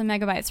 2,000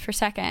 megabytes per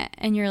second,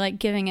 and you're like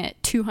giving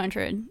it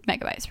 200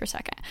 megabytes per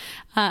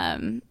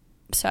second.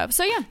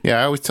 So yeah.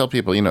 I always tell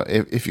people,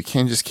 if you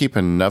can just keep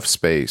enough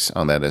space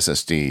on that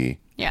SSD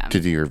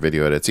to do your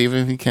video edits, even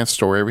if you can't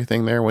store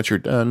everything there once you're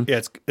done. Yeah,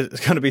 it's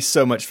going to be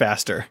so much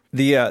faster.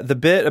 The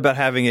bit about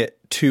having it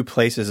 2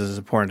 places is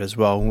important as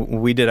well.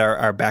 We did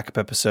our backup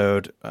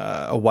episode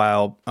a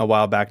while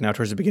back now,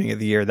 towards the beginning of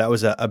the year. That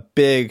was a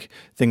big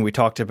thing we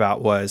talked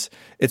about. Was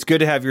it's good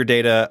to have your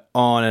data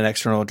on an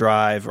external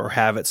drive or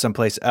have it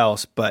someplace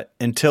else, but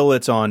until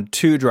it's on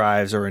 2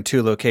 drives or in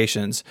 2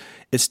 locations,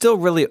 it's still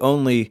really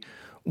only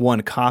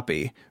 1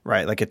 copy,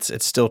 right? Like it's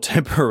still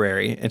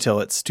temporary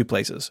until it's 2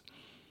 places.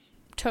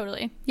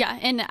 Totally. Yeah.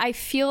 And I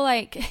feel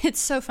like it's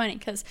so funny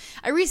because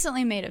I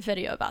recently made a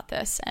video about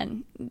this,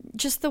 and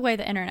just the way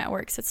the internet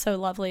works, it's so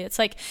lovely. It's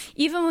like,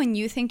 even when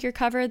you think you're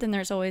covered, then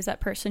there's always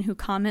that person who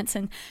comments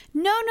and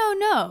no,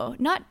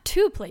 not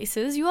 2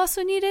 places. You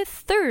also need a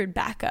 3rd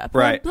backup.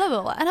 Right. Blah,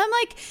 blah, blah. And I'm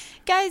like,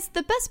 guys,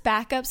 the best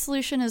backup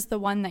solution is the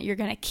one that you're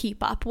going to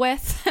keep up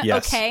with.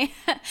 Yes. Okay.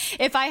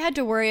 If I had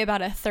to worry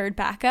about a 3rd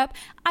backup,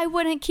 I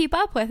wouldn't keep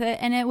up with it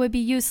and it would be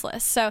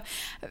useless. So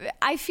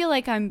I feel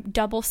like I'm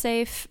double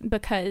safe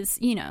because,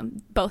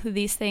 both of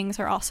these things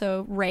are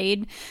also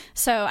RAID.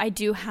 So I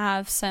do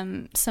have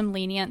some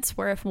lenience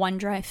where if 1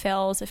 drive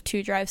fails, if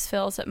 2 drives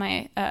fails at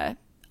my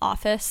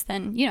office,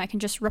 then, I can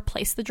just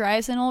replace the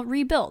drives and it'll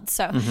rebuild.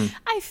 So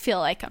I feel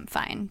like I'm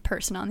fine,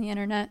 person on the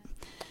internet.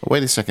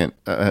 Wait a second.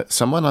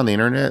 Someone on the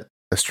internet,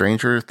 a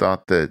stranger,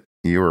 thought that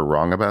you were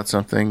wrong about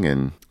something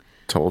and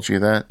told you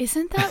that?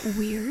 Isn't that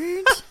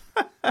weird?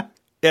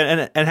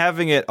 And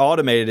having it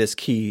automated is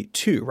key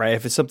too, right?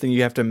 If it's something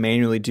you have to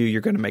manually do,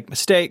 you're going to make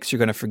mistakes. You're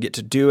going to forget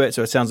to do it.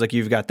 So it sounds like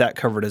you've got that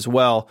covered as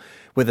well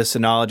with the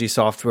Synology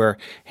software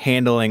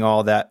handling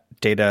all that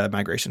data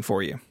migration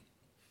for you.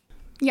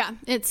 Yeah,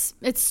 it's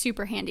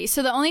super handy.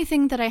 So the only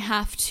thing that I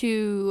have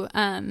to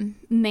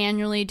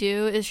manually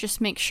do is just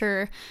make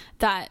sure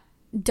that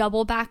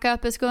double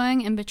backup is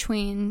going in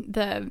between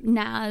the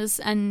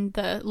NAS and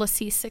the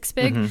LaCie 6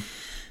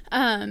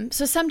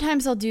 So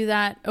sometimes I'll do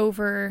that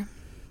over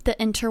the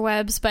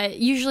interwebs, but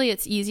usually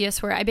it's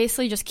easiest where I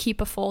basically just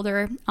keep a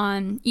folder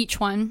on each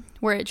one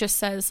where it just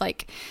says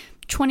like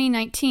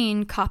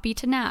 2019 copy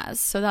to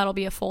NAS. So that'll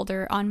be a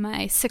folder on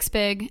my 6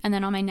 and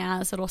then on my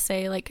NAS it'll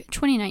say like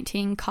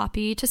 2019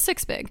 copy to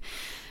 6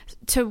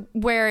 to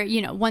where,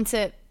 once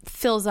it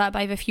fills up,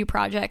 I have a few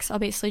projects, I'll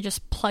basically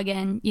just plug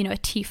in, a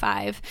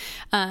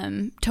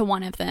T5 to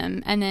one of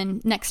them. And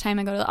then next time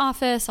I go to the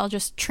office, I'll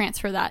just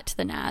transfer that to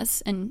the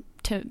NAS and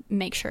to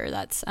make sure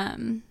that's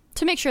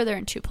to make sure they're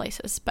in 2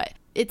 places. But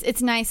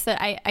it's nice that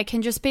I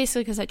can just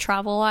basically, because I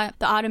travel a lot,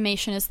 the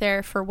automation is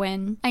there for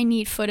when I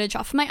need footage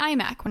off of my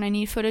iMac, when I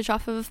need footage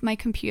off of my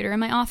computer in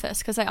my office.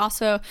 Because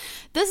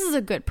this is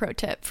a good pro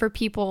tip for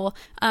people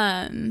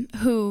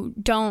who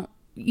don't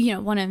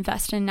want to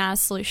invest in a NAS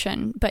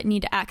solution but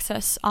need to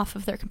access off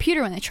of their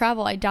computer when they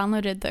travel. I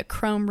downloaded the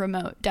Chrome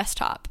Remote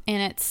Desktop,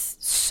 and it's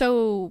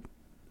so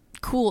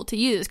cool to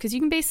use because you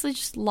can basically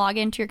just log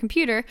into your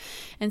computer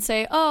and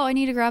say, oh, I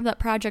need to grab that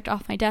project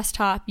off my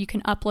desktop. You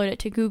can upload it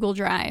to Google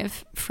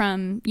Drive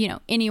from,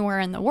 anywhere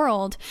in the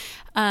world,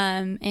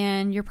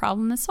 and your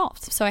problem is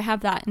solved. So I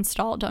have that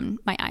installed on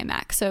my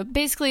iMac. So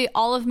basically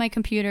all of my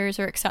computers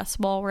are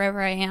accessible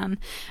wherever I am,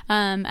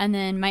 and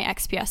then my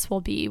XPS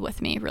will be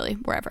with me really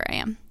wherever I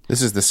am.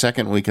 This is the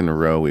second week in a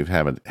row we've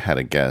had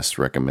a guest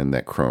recommend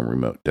that Chrome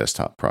Remote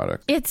Desktop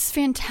product. It's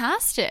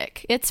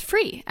fantastic. It's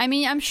free. I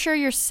mean, I'm sure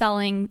you're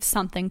selling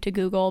something to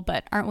Google,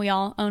 but aren't we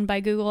all owned by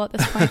Google at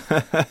this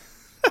point?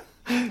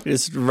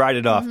 Just write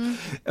it off.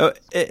 Mm-hmm.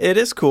 It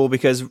is cool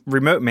because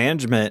remote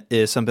management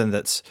is something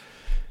that's,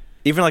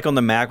 even like on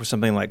the Mac with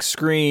something like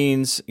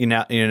screens,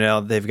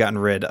 they've gotten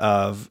rid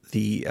of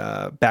the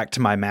back to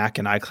my Mac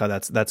and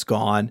iCloud. That's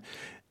gone.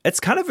 It's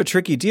kind of a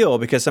tricky deal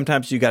because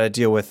sometimes you got to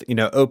deal with,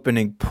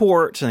 opening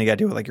ports and you got to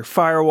deal with like your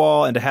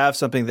firewall, and to have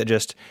something that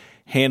just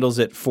handles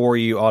it for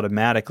you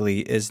automatically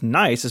is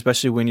nice,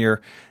 especially when you're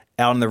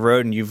out on the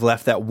road and you've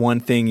left that one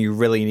thing you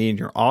really need in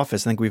your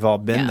office. I think we've all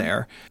been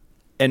there.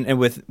 And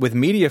with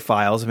media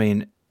files, I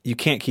mean, you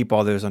can't keep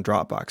all those on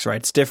Dropbox, right?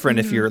 It's different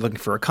if you're looking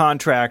for a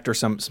contract or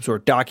some sort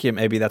of document,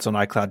 maybe that's on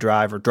iCloud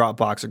Drive or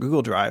Dropbox or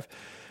Google Drive.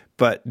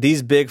 But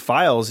these big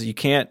files, you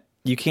can't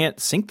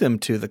sync them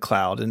to the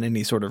cloud in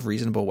any sort of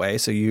reasonable way.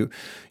 So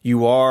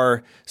you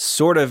are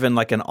sort of in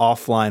like an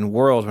offline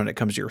world when it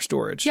comes to your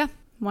storage. Yeah,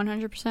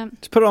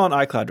 100%. Just put it on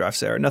iCloud Drive,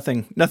 Sarah.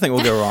 Nothing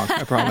will go wrong,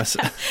 I promise.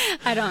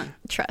 I don't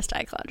trust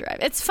iCloud Drive.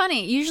 It's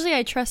funny. Usually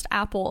I trust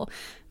Apple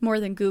more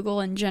than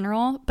Google in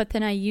general, but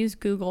then I use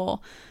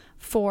Google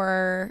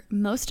for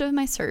most of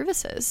my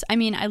services. I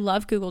mean, I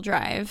love Google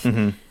Drive.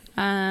 Mm-hmm.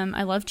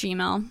 I love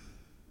Gmail.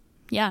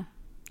 Yeah,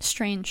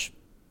 strange.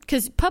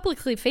 Because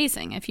publicly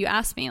facing, if you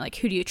ask me, like,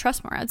 who do you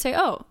trust more? I'd say,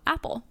 oh,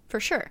 Apple, for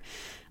sure.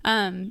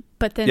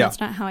 But then that's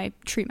not how I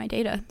treat my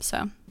data.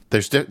 So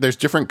there's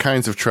different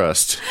kinds of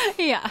trust.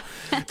 Yeah.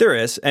 There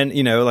is. And,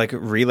 like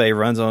Relay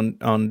runs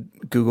on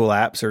Google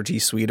Apps or G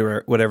Suite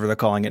or whatever they're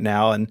calling it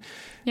now. And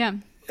yeah,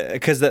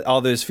 because all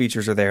those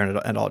features are there and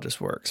it all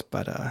just works.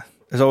 But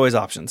there's always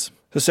options.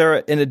 So,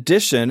 Sarah, in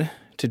addition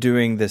to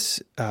doing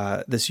this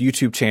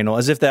YouTube channel,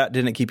 as if that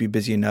didn't keep you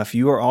busy enough,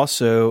 you are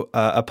also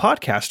a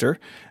podcaster.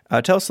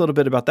 Tell us a little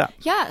bit about that.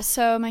 Yeah,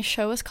 so my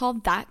show is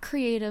called That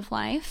Creative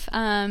Life,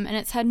 and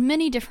it's had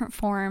many different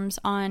forms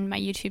on my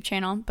YouTube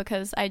channel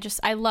because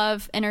I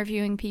love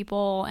interviewing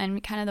people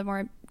and kind of the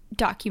more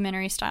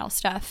documentary style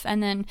stuff.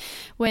 And then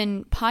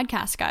when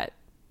podcasts got,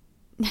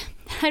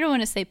 I don't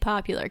want to say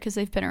popular because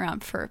they've been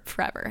around for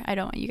forever. I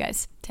don't want you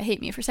guys to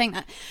hate me for saying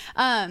that.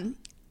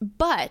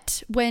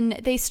 But when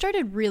they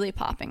started really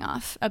popping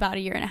off about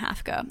 1.5 years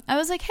ago, I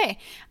was like, hey,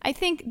 I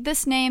think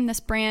this name, this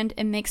brand,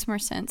 it makes more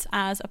sense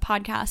as a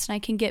podcast, and I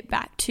can get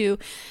back to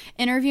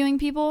interviewing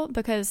people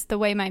because the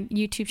way my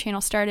YouTube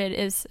channel started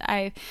is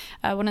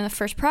one of the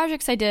first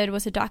projects I did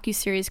was a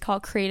docuseries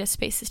called Creative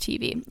Spaces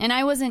TV, and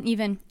I wasn't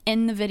even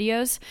in the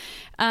videos.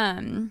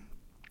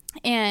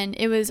 And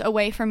it was a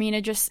way for me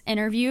to just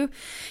interview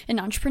an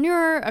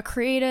entrepreneur, a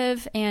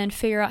creative, and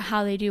figure out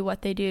how they do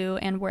what they do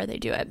and where they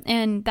do it.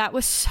 And that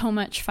was so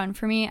much fun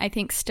for me. I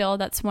think still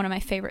that's one of my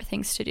favorite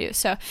things to do.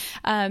 So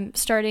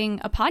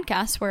starting a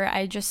podcast where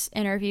I just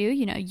interview,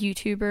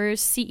 YouTubers,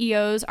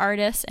 CEOs,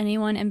 artists,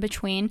 anyone in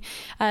between,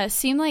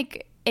 seemed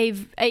like a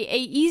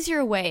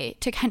easier way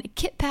to kind of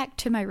get back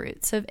to my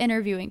roots of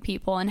interviewing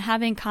people and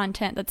having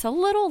content that's a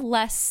little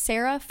less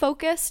Sarah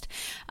focused.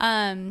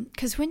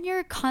 Because when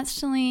you're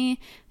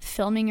constantly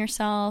filming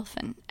yourself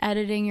and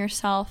editing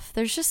yourself,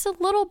 there's just a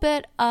little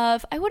bit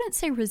of, I wouldn't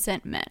say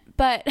resentment,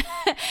 but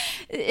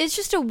it's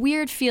just a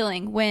weird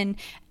feeling when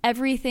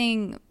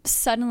everything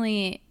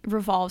suddenly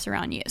revolves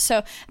around you.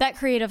 So That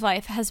Creative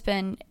Life has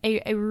been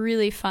a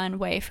really fun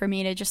way for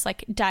me to just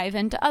like dive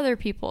into other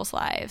people's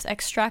lives,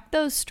 extract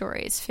those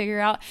stories, figure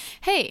out,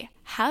 hey,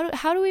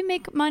 how do we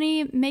make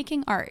money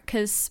making art?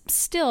 Because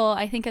still,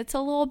 I think it's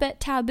a little bit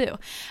taboo.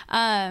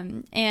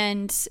 And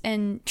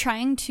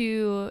trying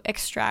to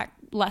extract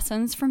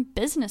lessons from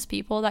business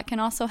people that can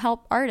also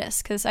help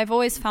artists, because I've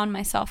always found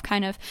myself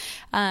kind of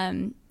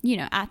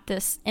at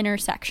this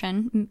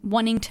intersection,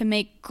 wanting to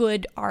make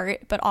good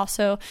art, but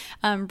also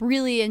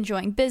really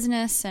enjoying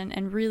business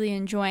and really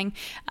enjoying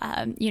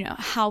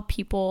how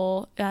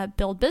people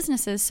build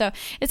businesses. So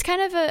it's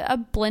kind of a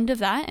blend of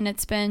that, and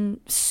it's been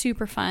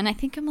super fun. I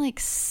think I'm like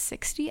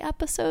 60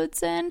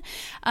 episodes in.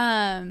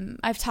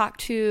 I've talked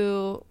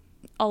to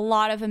a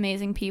lot of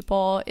amazing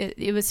people.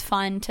 It was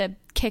fun to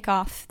kick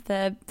off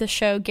the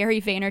show.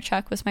 Gary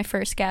Vaynerchuk was my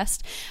first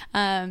guest,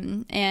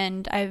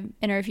 and I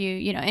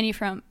interviewed any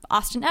from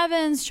Austin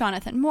Evans,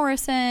 Jonathan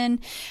Morrison,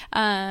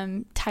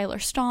 Tyler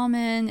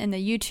Stallman in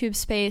the YouTube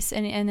space,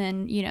 and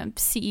then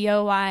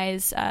CEO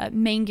wise,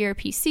 Main Gear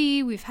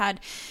PC. We've had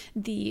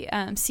the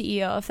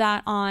CEO of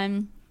that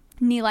on.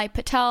 Nilay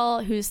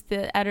Patel, who's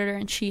the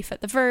editor-in-chief at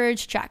The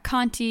Verge, Jack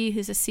Conte,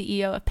 who's the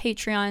CEO of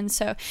Patreon.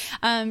 So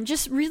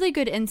just really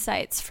good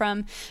insights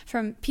from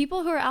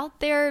people who are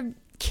out there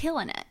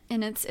killing it.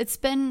 And it's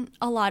been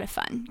a lot of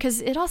fun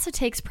because it also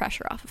takes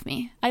pressure off of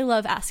me. I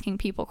love asking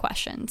people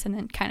questions and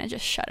then kind of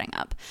just shutting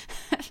up.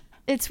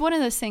 It's one of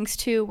those things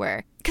too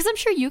where, because I'm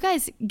sure you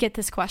guys get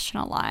this question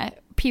a lot.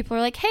 People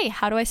are like, hey,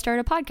 how do I start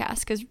a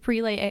podcast? Because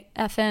Relay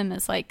FM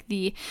is like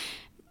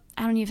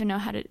I don't even know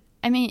how to,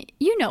 I mean,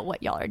 you know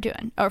what y'all are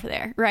doing over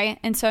there, right?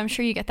 And so I'm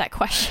sure you get that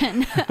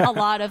question a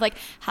lot of like,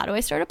 how do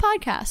I start a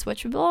podcast?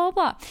 Which blah, blah,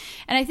 blah.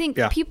 And I think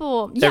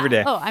people... every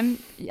day. Oh,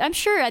 I'm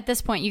sure at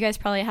this point you guys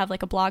probably have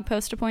like a blog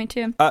post to point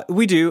to.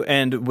 We do.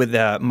 And with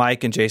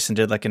Mike and Jason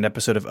did like an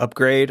episode of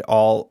Upgrade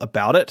all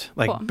about it.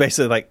 Like cool.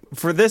 Basically like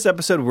for this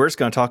episode, we're just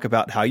going to talk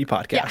about how you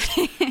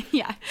podcast.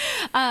 Yeah.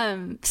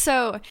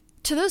 So...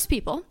 to those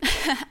people,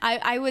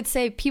 I would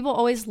say people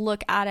always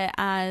look at it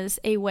as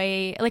a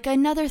way, like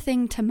another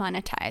thing to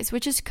monetize,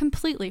 which is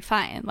completely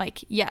fine.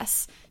 Like,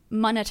 yes,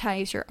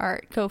 monetize your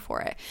art, go for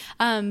it.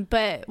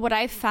 But what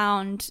I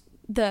found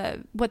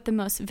what the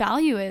most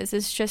value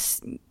is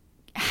just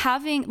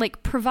having,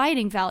 like,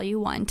 providing value,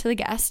 one, to the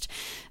guest.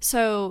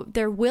 So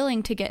they're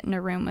willing to get in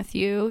a room with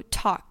you,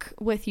 talk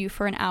with you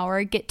for an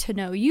hour, get to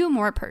know you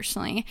more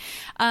personally.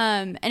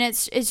 And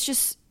it's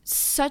just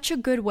such a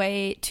good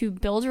way to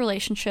build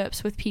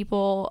relationships with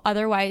people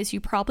otherwise you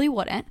probably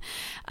wouldn't.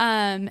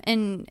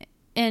 And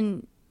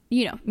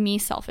you know, me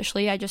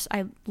selfishly, I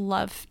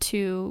love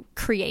to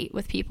create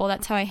with people.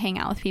 That's how I hang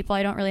out with people.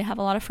 I don't really have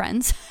a lot of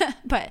friends,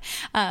 but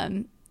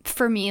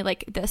for me,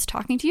 like this,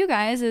 talking to you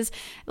guys is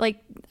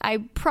like, we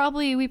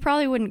probably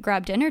wouldn't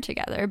grab dinner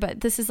together, but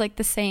this is like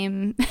the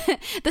same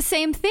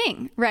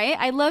thing, right?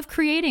 I love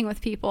creating with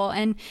people,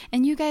 and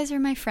you guys are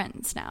my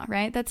friends now,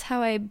 right? That's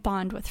how I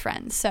bond with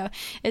friends. So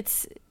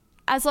it's,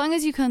 as long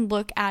as you can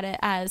look at it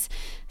as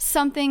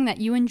something that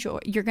you're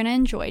going to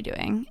enjoy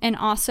doing. And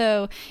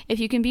also if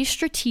you can be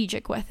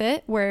strategic with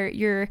it, where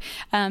you're,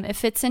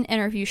 if it's an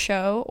interview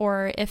show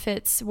or if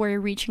it's where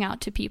you're reaching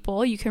out to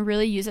people, you can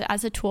really use it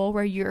as a tool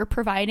where you're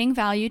providing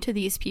value to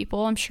these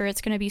people. I'm sure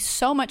it's going to be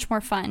so much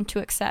more fun to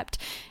accept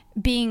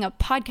being a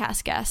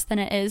podcast guest than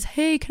it is,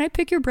 hey, can I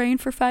pick your brain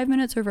for 5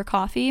 minutes over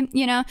coffee?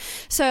 You know?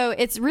 So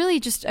it's really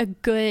just a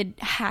good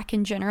hack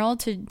in general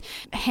to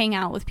hang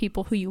out with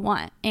people who you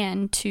want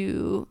and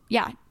to,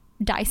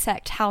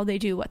 dissect how they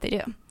do what they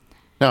do.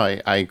 No,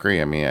 I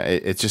agree. I mean,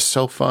 it's just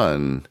so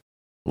fun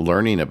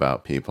learning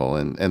about people.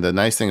 And the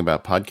nice thing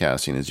about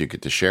podcasting is you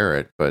get to share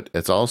it, but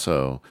it's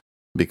also,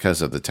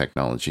 because of the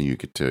technology, you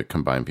get to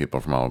combine people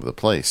from all over the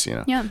place, you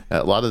know. Yeah.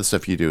 A lot of the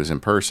stuff you do is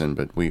in person,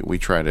 but we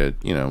try to,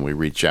 you know, we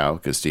reach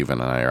out because Steve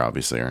and I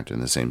obviously aren't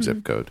in the same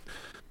zip code.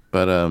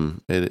 But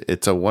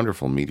it's a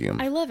wonderful medium.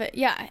 I love it.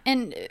 Yeah.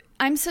 And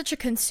I'm such a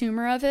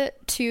consumer of it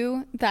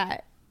too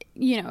that,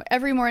 you know,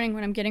 every morning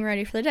when I'm getting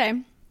ready for the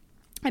day,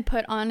 I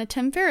put on a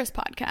Tim Ferriss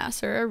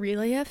podcast or a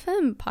Relay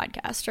FM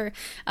podcast or,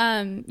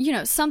 you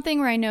know, something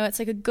where I know it's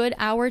like a good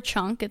hour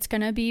chunk. It's going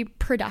to be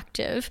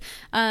productive.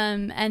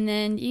 And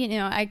then, you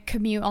know, I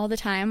commute all the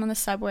time on the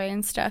subway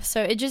and stuff.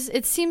 So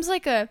it seems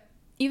like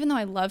even though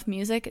I love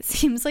music, it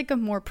seems like a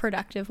more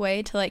productive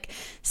way to like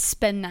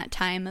spend that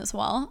time as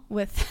well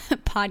with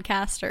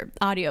podcasts or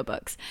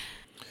audiobooks.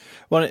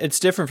 Well, it's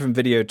different from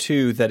video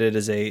too, that it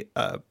is a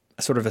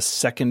sort of a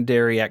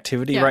secondary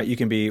activity, right? You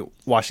can be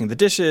washing the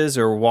dishes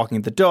or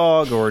walking the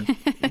dog or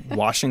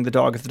washing the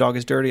dog if the dog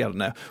is dirty. I don't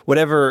know.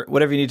 Whatever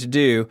you need to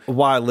do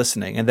while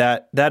listening. And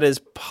that is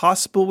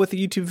possible with a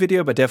YouTube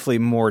video, but definitely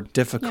more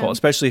difficult,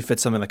 especially if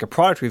it's something like a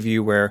product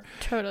review where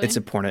it's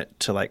important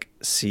to like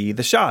see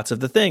the shots of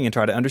the thing and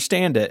try to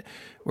understand it.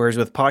 Whereas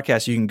with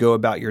podcasts, you can go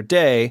about your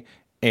day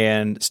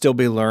and still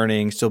be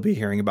learning, still be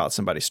hearing about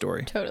somebody's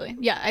story. Totally.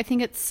 Yeah, I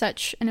think it's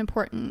such an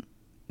important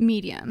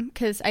medium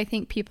because I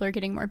think people are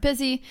getting more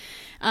busy.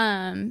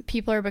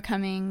 People are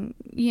becoming,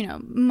 you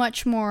know,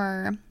 much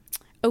more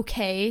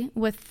okay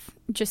with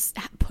just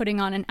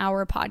putting on an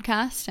hour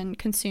podcast and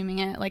consuming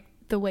it like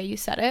the way you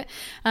said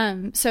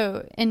it.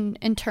 So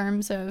in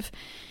terms of,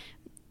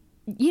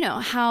 you know,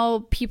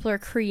 how people are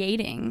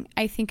creating,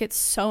 I think it's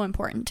so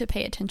important to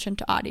pay attention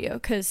to audio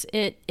because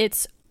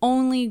it's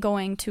only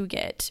going to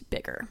get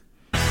bigger.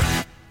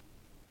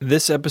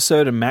 This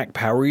episode of Mac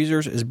Power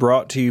Users is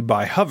brought to you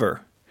by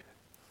Hover.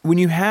 When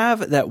you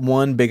have that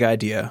one big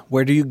idea,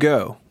 where do you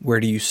go? Where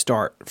do you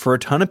start? For a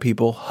ton of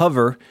people,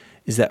 Hover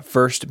is that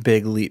first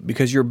big leap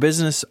because your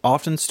business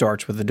often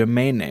starts with a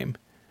domain name.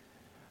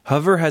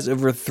 Hover has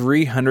over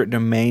 300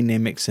 domain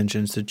name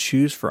extensions to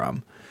choose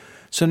from.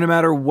 So no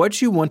matter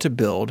what you want to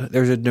build,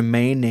 there's a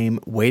domain name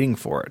waiting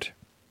for it.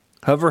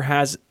 Hover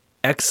has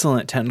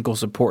excellent technical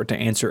support to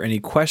answer any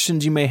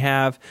questions you may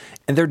have,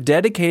 and they're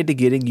dedicated to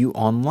getting you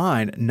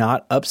online,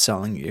 not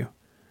upselling you.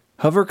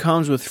 Hover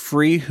comes with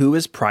free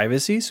Whois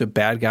privacy, so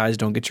bad guys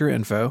don't get your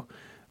info,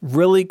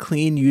 really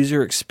clean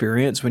user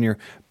experience when you're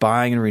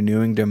buying and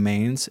renewing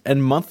domains,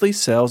 and monthly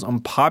sales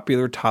on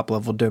popular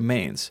top-level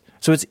domains.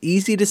 So it's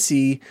easy to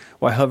see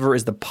why Hover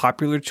is the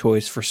popular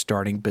choice for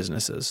starting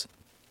businesses.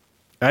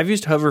 I've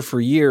used Hover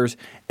for years,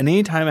 and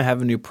anytime I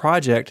have a new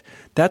project,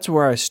 that's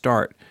where I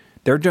start.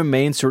 Their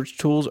domain search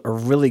tools are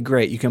really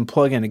great. You can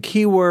plug in a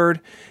keyword,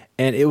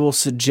 and it will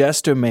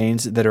suggest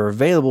domains that are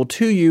available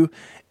to you,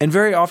 and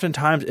very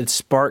oftentimes it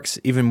sparks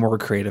even more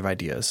creative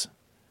ideas.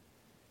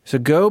 So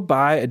go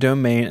buy a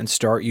domain and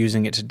start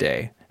using it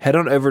today. Head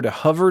on over to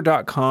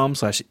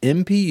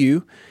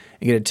hover.com/MPU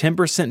and get a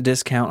 10%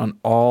 discount on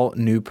all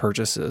new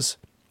purchases.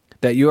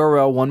 That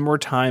URL one more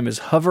time is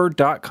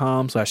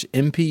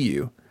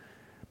hover.com/MPU.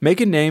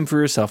 Make a name for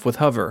yourself with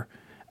Hover.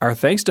 Our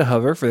thanks to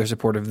Hover for their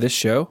support of this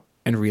show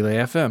and Relay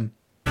FM.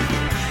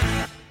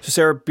 So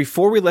Sarah,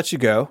 before we let you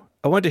go,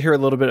 I wanted to hear a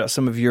little bit about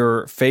some of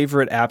your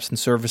favorite apps and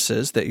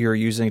services that you're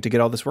using to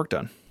get all this work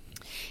done.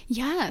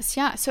 Yes,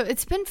 yeah. So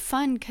it's been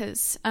fun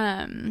because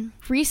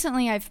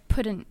recently I've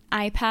put an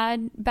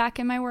iPad back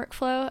in my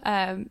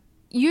workflow.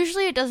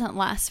 Usually it doesn't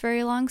last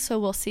very long, so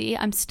we'll see.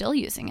 I'm still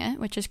using it,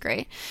 which is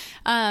great.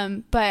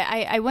 But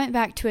I went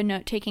back to a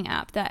note-taking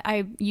app that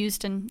I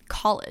used in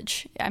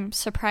college. I'm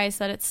surprised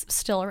that it's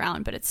still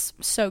around, but it's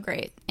so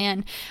great.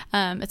 And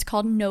it's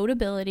called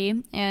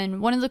Notability. And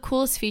one of the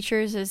coolest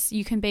features is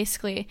you can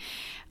basically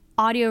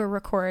audio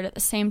record at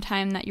the same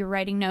time that you're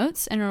writing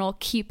notes, and it'll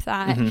keep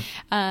that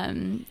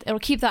it'll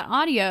keep that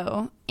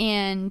audio,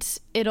 and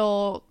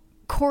it'll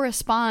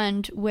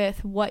correspond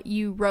with what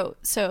you wrote.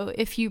 So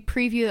if you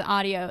preview the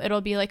audio,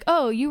 it'll be like,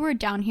 oh, you were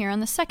down here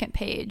on the second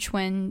page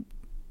when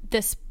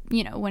this,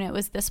 when it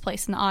was this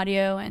place in the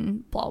audio,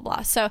 and blah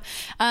blah. So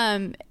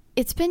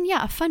it's been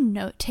a fun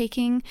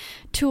note-taking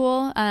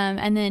tool.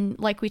 And then,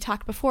 like we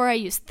talked before, I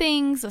use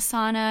Things,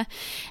 Asana,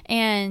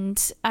 and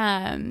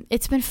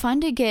it's been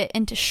fun to get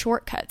into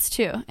shortcuts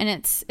too. And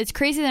it's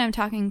crazy that I'm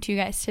talking to you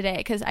guys today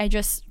because I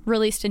just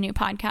released a new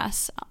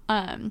podcast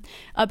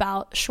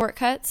about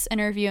shortcuts,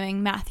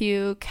 interviewing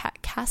Matthew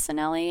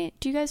Cassinelli.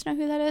 Do you guys know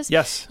who that is?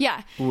 Yes.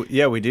 Yeah.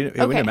 Yeah, we do.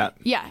 Okay. We know Matt.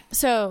 Yeah.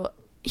 So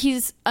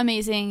he's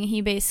amazing.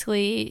 He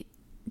basically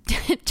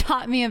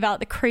taught me about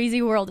the crazy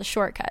world of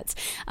shortcuts.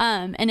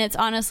 And it's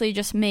honestly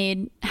just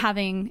made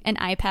having an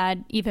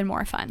iPad even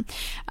more fun.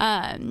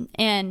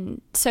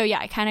 And so,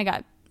 I kind of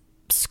got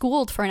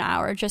schooled for an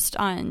hour just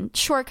on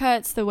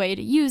shortcuts, the way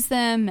to use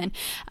them.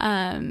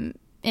 And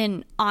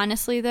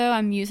honestly, though,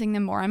 I'm using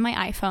them more on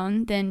my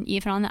iPhone than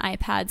even on the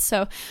iPad.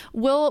 So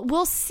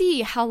we'll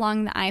see how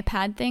long the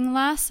iPad thing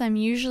lasts. I'm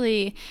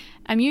usually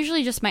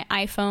just my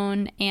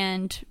iPhone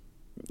and,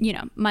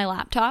 my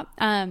laptop.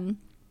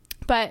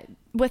 But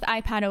with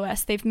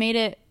iPadOS,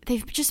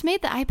 they've just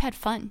made the iPad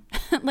fun.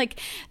 Like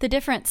the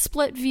different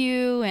split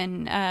view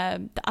and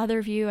the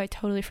other view, I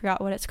totally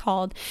forgot what it's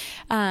called.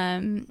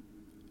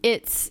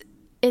 It's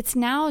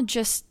now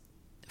just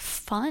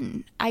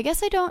fun. I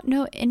guess I don't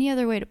know any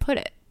other way to put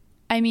it.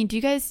 I mean, do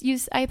you guys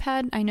use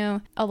iPad? I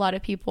know a lot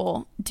of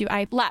people do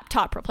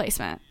laptop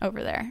replacement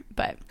over there,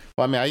 but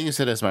I use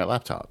it as my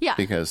laptop. Yeah.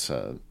 Because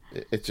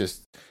it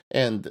just,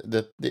 and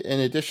in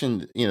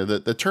addition,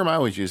 the term I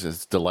always use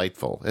is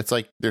delightful. It's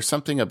like there's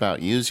something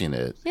about using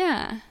it.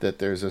 Yeah. That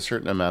there's a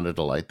certain amount of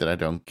delight that I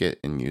don't get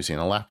in using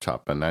a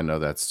laptop. And I know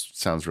that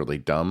sounds really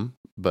dumb,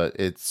 but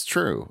it's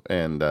true.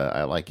 And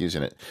I like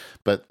using it.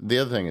 But the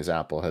other thing is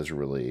Apple has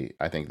really,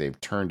 I think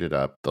they've turned it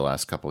up the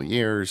last couple of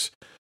years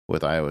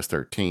with iOS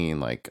 13.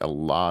 Like a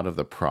lot of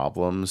the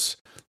problems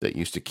that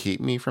used to keep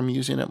me from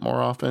using it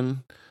more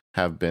often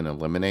have been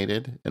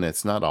eliminated, and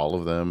it's not all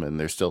of them, and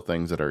there's still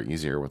things that are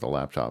easier with a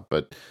laptop,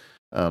 but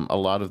a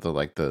lot of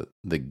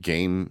the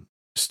game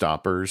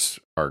stoppers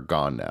are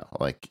gone now.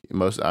 Like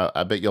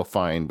I bet you'll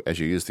find as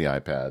you use the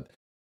iPad,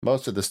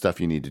 most of the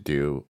stuff you need to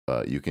do,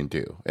 you can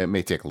do. It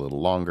may take a little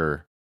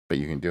longer, but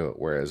you can do it.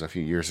 Whereas a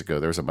few years ago,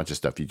 there was a bunch of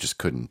stuff you just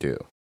couldn't do.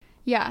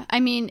 Yeah,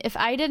 I mean, if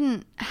I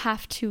didn't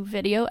have to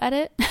video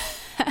edit,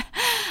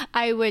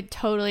 I would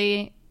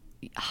totally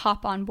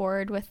hop on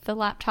board with the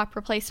laptop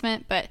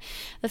replacement, but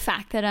the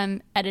fact that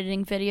I'm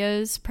editing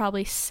videos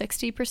probably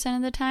 60%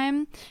 of the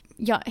time,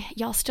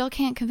 y'all still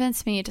can't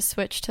convince me to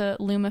switch to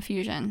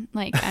LumaFusion.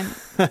 Like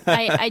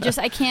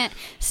I can't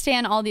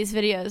stand all these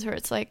videos where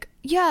it's like,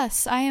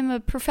 yes, I am a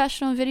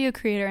professional video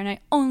creator and I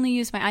only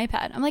use my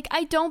iPad. I'm like,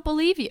 I don't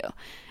believe you.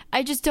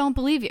 I just don't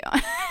believe you.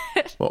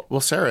 Well,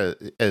 Sarah,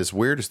 as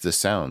weird as this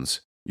sounds,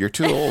 you're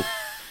too old.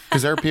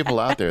 Because there are people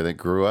out there that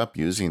grew up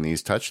using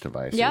these touch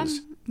devices. Yeah.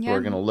 Who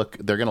are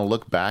they're gonna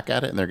look back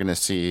at it and they're gonna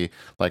see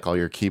like all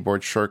your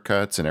keyboard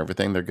shortcuts and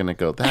everything. They're gonna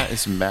go, that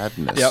is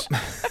madness. Yep.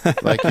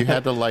 Like you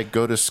had to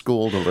go to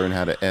school to learn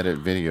how to edit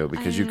video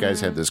because you guys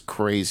had this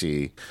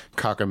crazy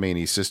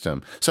cockamamie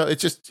system. So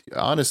it's just,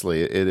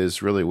 honestly, it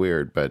is really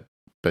weird, but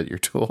you're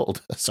too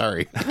old.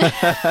 Sorry.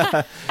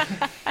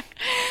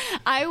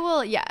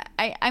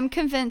 I'm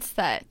convinced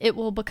that it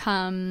will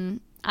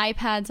become,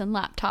 iPads and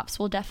laptops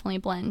will definitely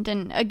blend.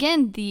 And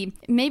again,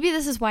 maybe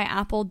this is why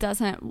Apple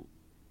doesn't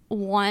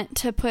want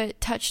to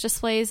put touch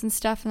displays and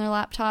stuff in their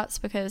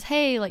laptops, because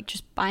hey,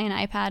 just buy an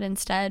iPad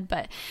instead.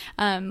 But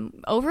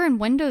over in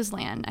Windows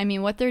land, I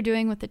mean, what they're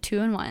doing with the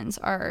 2-in-1s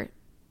are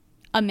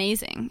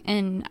amazing.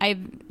 And my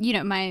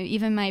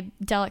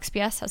Dell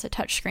XPS has a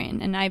touch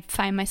screen, and I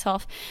find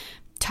myself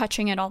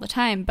touching it all the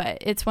time. But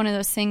it's one of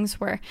those things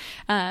where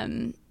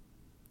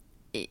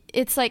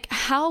it's like,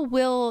 how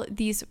will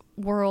these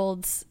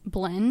worlds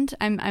blend?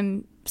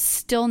 I'm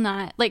still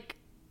not, like,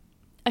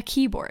 a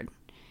keyboard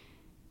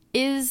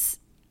is,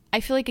 I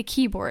feel like a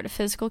keyboard, a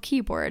physical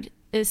keyboard,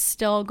 is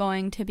still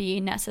going to be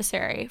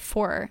necessary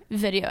for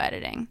video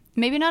editing.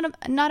 Maybe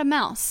not a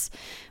mouse,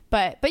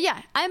 but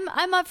yeah,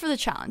 I'm up for the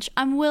challenge.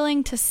 I'm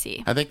willing to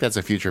see. I think that's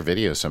a future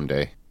video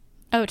someday.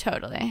 Oh,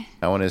 totally.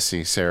 I want to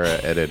see Sarah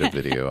edit a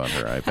video on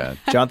her iPad.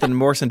 Jonathan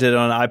Morrison did it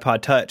on an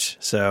iPod Touch,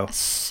 so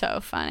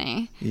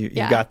funny. You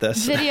got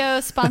this. Video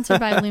sponsored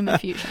by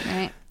LumaFusion,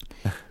 right?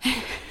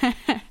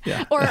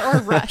 Yeah. Or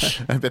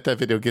Rush. I bet that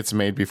video gets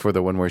made before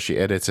the one where she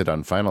edits it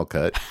on Final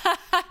Cut.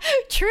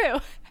 True.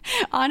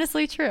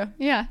 Honestly, true.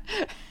 Yeah.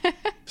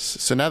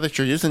 So now that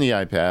you're using the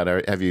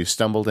iPad, have you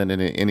stumbled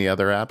into any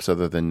other apps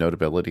other than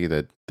Notability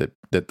that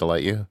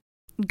delight you?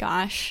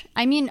 Gosh.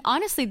 I mean,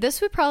 honestly,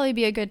 this would probably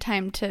be a good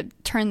time to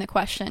turn the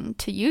question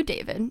to you,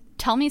 David.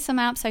 Tell me some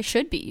apps I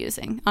should be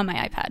using on my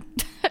iPad.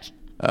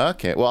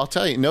 Okay. Well, I'll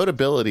tell you,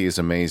 Notability is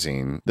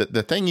amazing.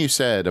 The thing you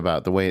said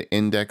about the way it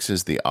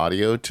indexes the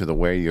audio to the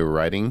way you're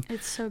writing,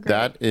 it's so great.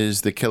 That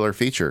is the killer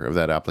feature of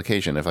that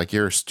application. If like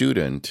you're a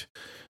student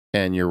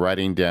and you're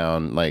writing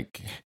down,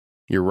 like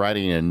you're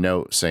writing a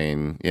note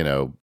saying,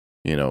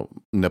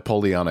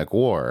 Napoleonic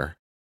War,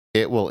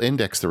 it will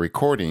index the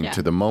recording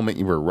to the moment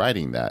you were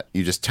writing that.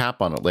 You just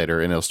tap on it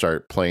later and it'll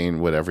start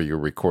playing whatever you're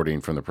recording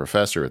from the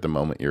professor at the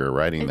moment you're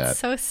writing that. It's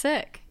so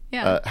sick.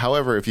 Yeah.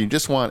 However, if you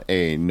just want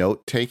a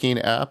note-taking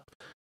app,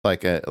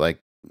 like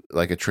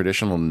a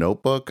traditional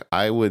notebook,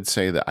 I would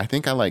say that I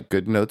think I like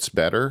GoodNotes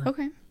better.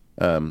 Okay.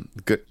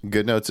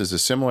 GoodNotes is a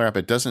similar app.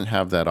 It doesn't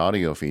have that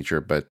audio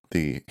feature, but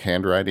the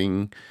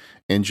handwriting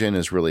engine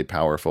is really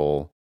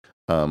powerful.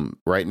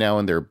 Right now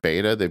in their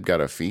beta, they've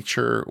got a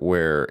feature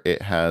where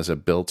it has a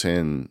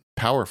built-in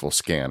powerful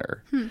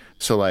scanner.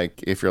 So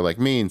like if you're like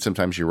me and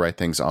sometimes you write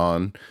things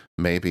on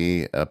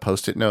maybe a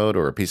Post-it note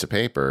or a piece of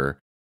paper,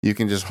 you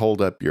can just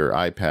hold up your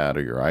iPad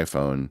or your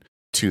iPhone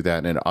to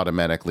that and it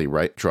automatically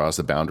draws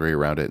the boundary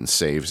around it and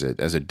saves it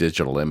as a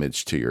digital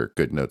image to your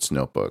GoodNotes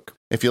notebook.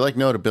 If you like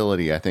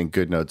Notability, I think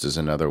GoodNotes is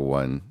another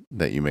one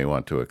that you may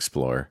want to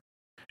explore.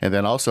 And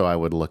then also I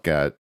would look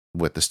at,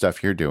 with the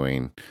stuff you're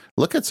doing,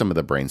 look at some of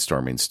the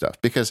brainstorming stuff,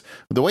 because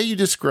the way you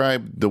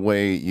describe the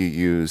way you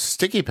use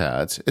sticky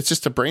pads, it's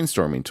just a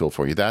brainstorming tool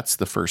for you. That's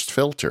the first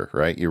filter,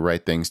 right? You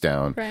write things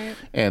down. Right.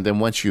 And then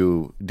once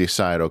you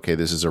decide, okay,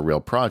 this is a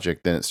real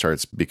project, then it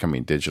starts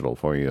becoming digital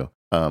for you.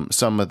 There's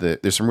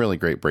some really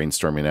great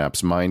brainstorming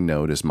apps.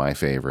 MindNote is my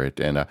favorite.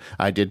 And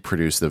I did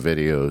produce the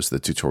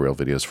tutorial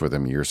videos for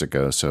them years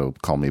ago. So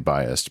call me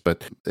biased,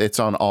 but it's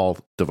on all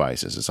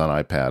devices. It's on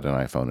iPad and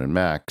iPhone and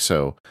Mac.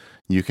 So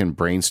you can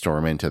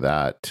brainstorm into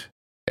that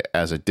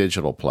as a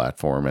digital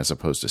platform as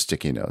opposed to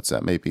sticky notes.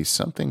 That may be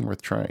something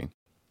worth trying.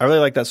 I really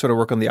like that sort of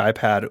work on the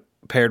iPad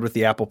paired with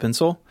the Apple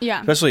Pencil. Yeah.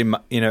 Especially,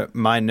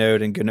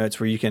 MindNote and GoodNotes,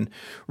 where you can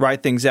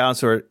write things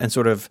out and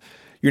sort of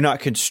you're not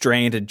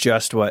constrained to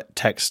just what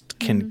text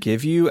can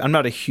give you. I'm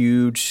not a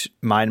huge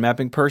mind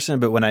mapping person,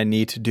 but when I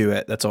need to do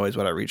it, that's always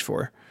what I reach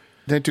for.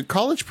 Now, do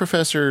college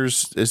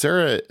professors, is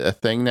there a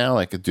thing now?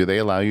 Like, do they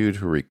allow you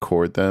to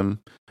record them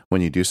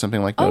when you do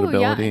something like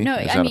Notability? Yeah. No,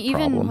 is I mean,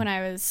 even when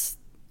I was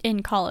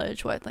in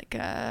college, 4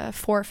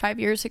 or 5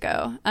 years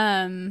ago,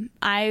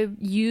 I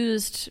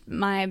used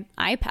my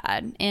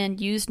iPad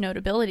and used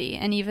Notability.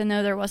 And even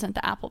though there wasn't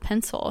the Apple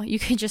Pencil, you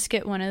could just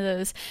get one of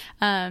those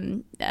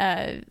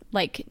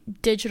like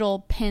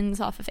digital pens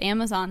off of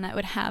Amazon that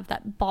would have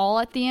that ball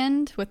at the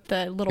end with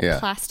the little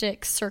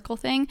plastic circle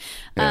thing.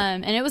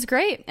 And it was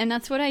great. And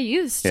that's what I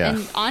used. Yeah.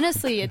 And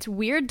honestly, it's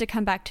weird to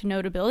come back to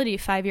Notability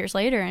 5 years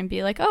later and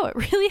be like, oh, it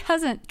really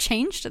hasn't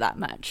changed that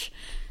much.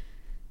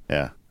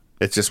 Yeah.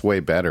 It's just way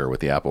better with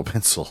the Apple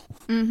Pencil.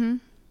 Mm-hmm.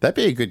 That'd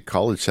be a good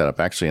college setup,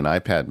 actually, an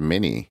iPad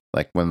mini,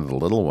 like one of the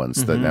little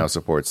ones that now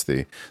supports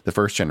the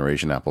first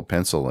generation Apple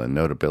Pencil and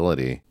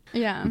Notability.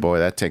 Yeah. Boy,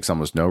 that takes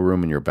almost no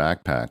room in your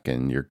backpack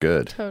and you're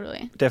good.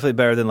 Totally. Definitely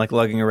better than like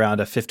lugging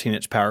around a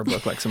 15-inch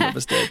PowerBook like some of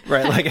us did,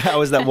 right? Like I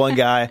was that one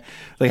guy,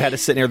 like had to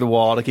sit near the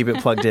wall to keep it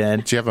plugged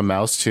in. Did you have a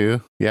mouse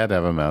too? You had to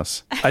have a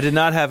mouse. I did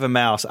not have a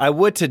mouse. I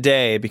would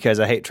today because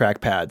I hate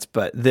trackpads,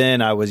 but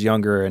then I was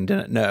younger and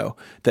didn't know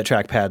that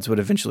trackpads would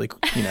eventually,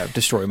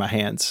 destroy my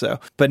hands.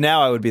 So, but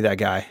now I would be that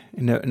guy.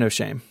 No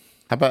shame.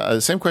 How about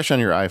the same question on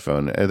your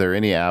iPhone? Are there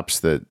any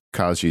apps that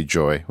cause you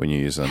joy when you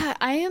use them? Yeah,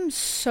 I am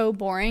so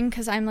boring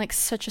because I'm like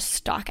such a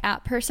stock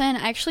app person.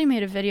 I actually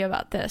made a video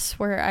about this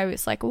where I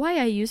was like, why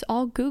I use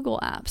all Google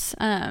apps.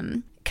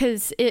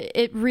 Because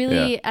it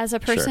really, as a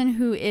person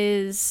who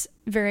is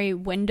very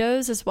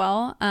Windows as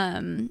well,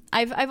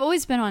 I've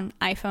always been on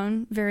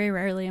iPhone. Very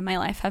rarely in my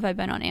life have I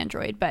been on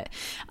Android, but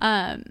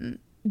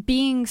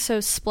being so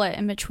split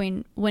in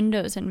between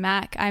Windows and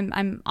Mac,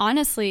 I'm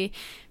honestly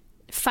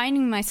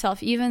finding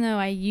myself, even though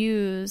I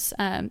use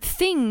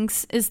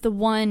Things is the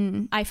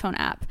one iPhone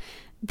app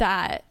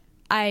that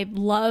I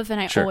love and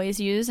I always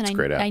use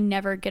and I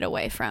never get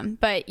away from.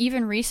 But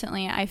even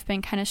recently, I've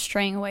been kind of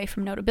straying away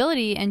from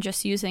Notability and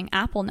just using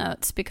Apple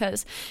Notes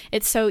because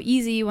it's so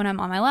easy when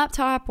I'm on my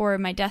laptop or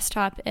my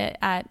desktop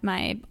at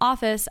my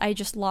office. I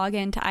just log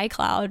into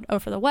iCloud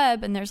over the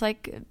web and there's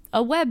like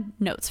a web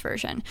notes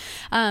version.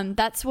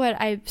 That's what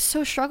I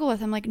so struggle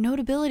with. I'm like,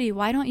 Notability,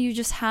 why don't you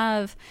just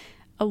have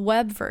a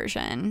web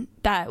version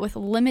that with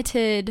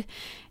limited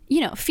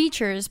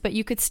features, but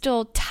you could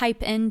still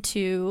type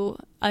into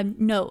a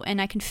note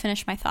and I can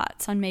finish my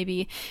thoughts on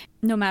maybe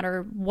no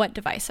matter what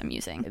device I'm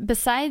using.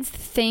 Besides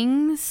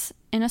things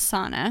in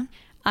Asana,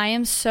 I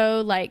am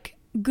so like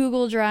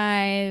Google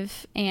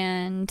Drive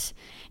and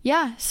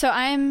so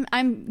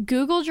I'm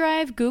Google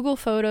Drive, Google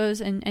Photos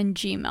and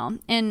Gmail.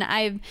 And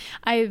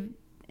I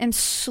am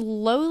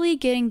slowly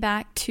getting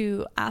back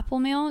to Apple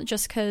Mail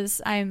just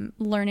because I'm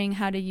learning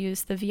how to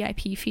use the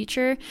VIP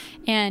feature.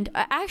 And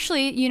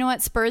actually, you know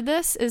what spurred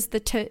this is the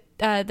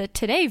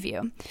Today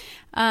view.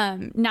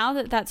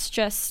 Now that's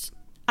just,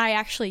 I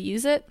actually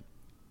use it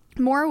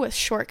more with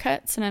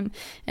shortcuts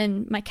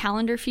and my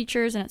calendar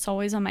features, and it's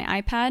always on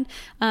my iPad.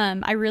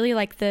 I really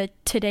like the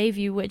Today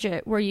View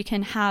widget where you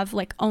can have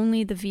like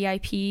only the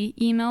VIP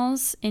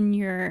emails in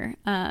your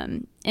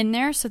in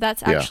there. So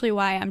that's actually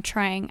why I'm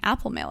trying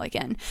Apple Mail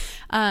again,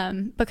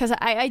 because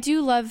I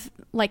do love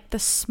like the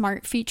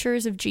smart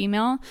features of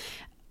Gmail.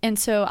 And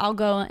so I'll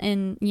go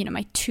in,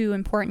 my 2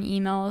 important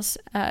emails,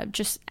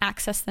 just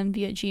access them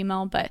via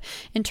Gmail. But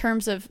in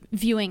terms of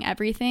viewing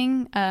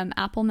everything,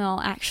 Apple Mail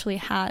actually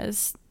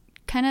has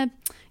kind of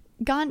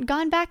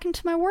gone back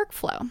into my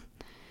workflow.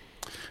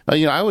 I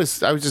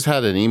just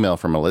had an email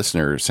from a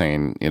listener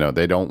saying,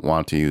 they don't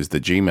want to use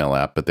the Gmail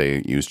app, but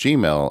they use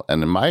Gmail.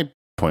 And then my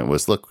point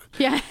was, look,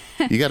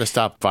 you got to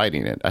stop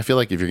fighting it. I feel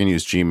like if you're going to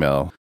use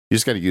Gmail, you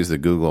just got to use the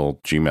Google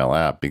Gmail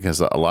app because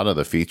a lot of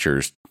the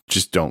features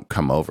just don't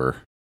come over.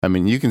 I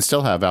mean, you can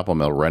still have Apple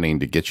Mail running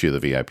to get you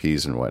the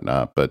VIPs and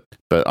whatnot, but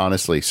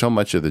honestly, so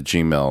much of the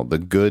Gmail, the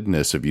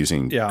goodness of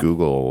using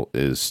Google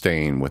is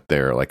staying with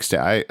their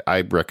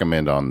I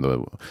recommend on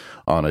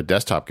a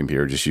desktop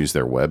computer just use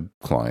their web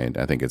client.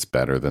 I think it's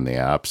better than the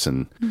apps,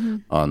 and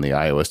on the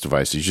iOS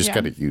device, you just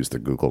got to use the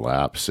Google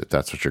apps if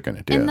that's what you're going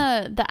to do.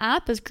 And the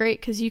app is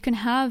great because you can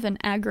have an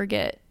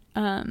aggregate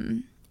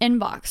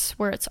inbox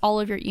where it's all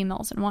of your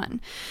emails in one.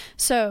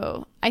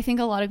 So I think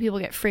a lot of people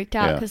get freaked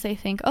out because they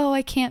think, oh,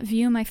 I can't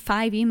view my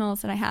 5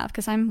 emails that I have,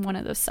 because I'm one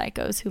of those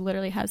psychos who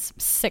literally has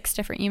 6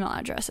 different email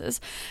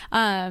addresses.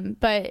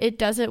 But it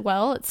does it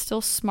well. It's still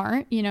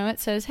smart. It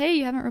says, hey,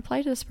 you haven't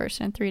replied to this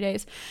person in 3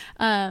 days,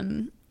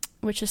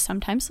 which is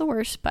sometimes the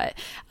worst. But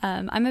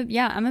I'm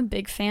a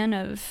big fan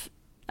of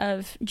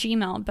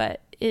Gmail, but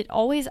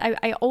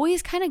I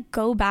always kind of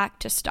go back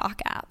to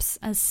stock apps,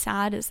 as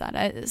sad as that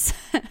is.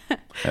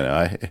 I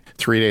know,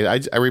 3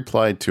 days. I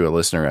replied to a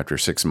listener after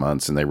 6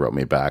 months, and they wrote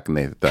me back, and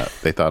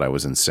they thought I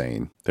was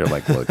insane. They're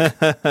like, "Look,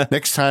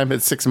 next time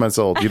it's 6 months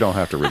old, you don't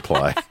have to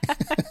reply."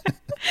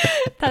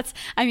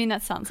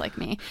 That sounds like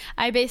me.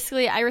 I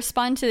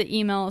respond to the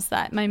emails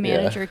that my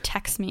manager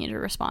texts me to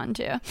respond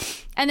to.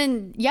 And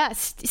then,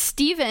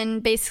 Steven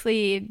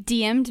basically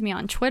DM'd me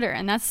on Twitter,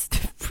 and that's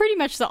pretty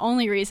much the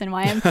only reason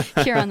why I'm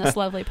here on this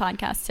lovely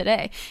podcast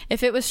today.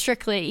 If it was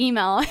strictly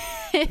email,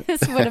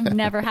 this would have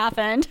never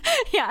happened.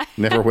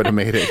 Never would have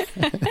made it.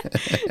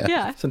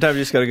 Sometimes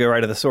you just got to go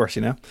right to the source,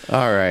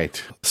 All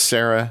right.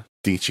 Sarah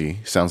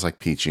Dietschy, sounds like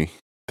Peachy.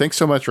 Thanks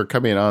so much for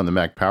coming on the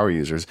Mac Power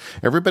Users.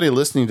 Everybody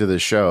listening to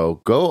this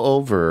show, go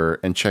over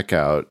and check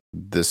out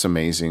this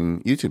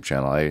amazing YouTube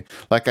channel.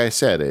 Like I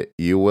said,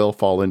 you will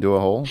fall into a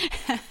hole.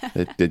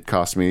 It did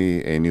cost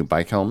me a new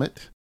bike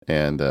helmet.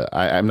 And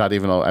I'm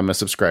a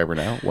subscriber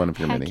now, one of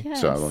your many.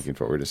 Yes. So I'm looking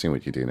forward to seeing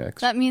what you do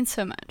next. That means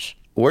so much.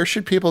 Where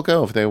should people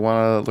go if they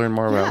want to learn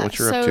more about what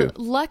you're up to?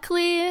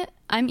 Luckily,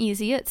 I'm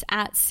easy. It's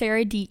at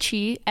Sarah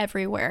Dietschy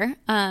everywhere,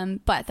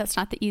 but that's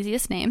not the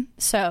easiest name.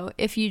 So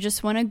if you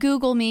just want to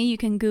Google me, you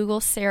can Google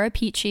Sarah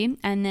Peachy,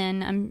 and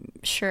then I'm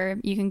sure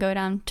you can go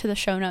down to the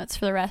show notes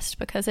for the rest,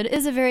 because it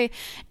is a very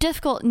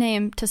difficult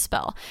name to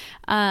spell.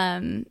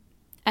 And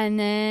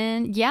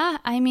then,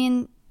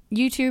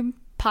 YouTube,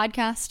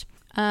 podcast.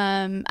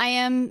 I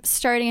am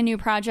starting a new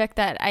project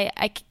that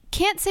I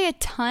can't say a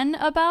ton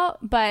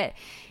about, but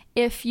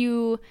if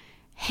you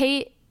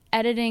hate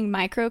editing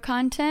micro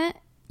content,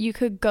 you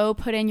could go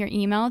put in your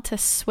email to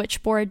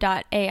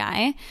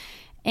switchboard.ai,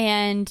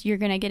 and you're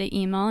going to get an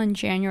email in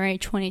January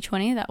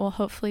 2020 that will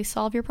hopefully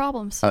solve your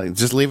problems.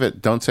 Just leave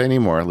it. Don't say any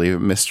more. Leave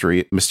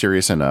it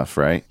mysterious enough,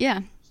 right?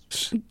 Yeah.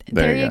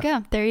 There you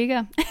go. There you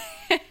go.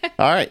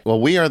 All right.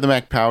 Well, we are the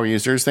Mac Power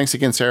Users. Thanks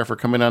again, Sarah, for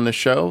coming on the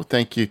show.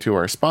 Thank you to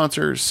our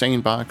sponsors,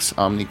 SaneBox,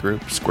 Omni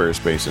Group,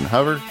 Squarespace, and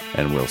Hover.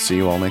 And we'll see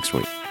you all next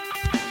week.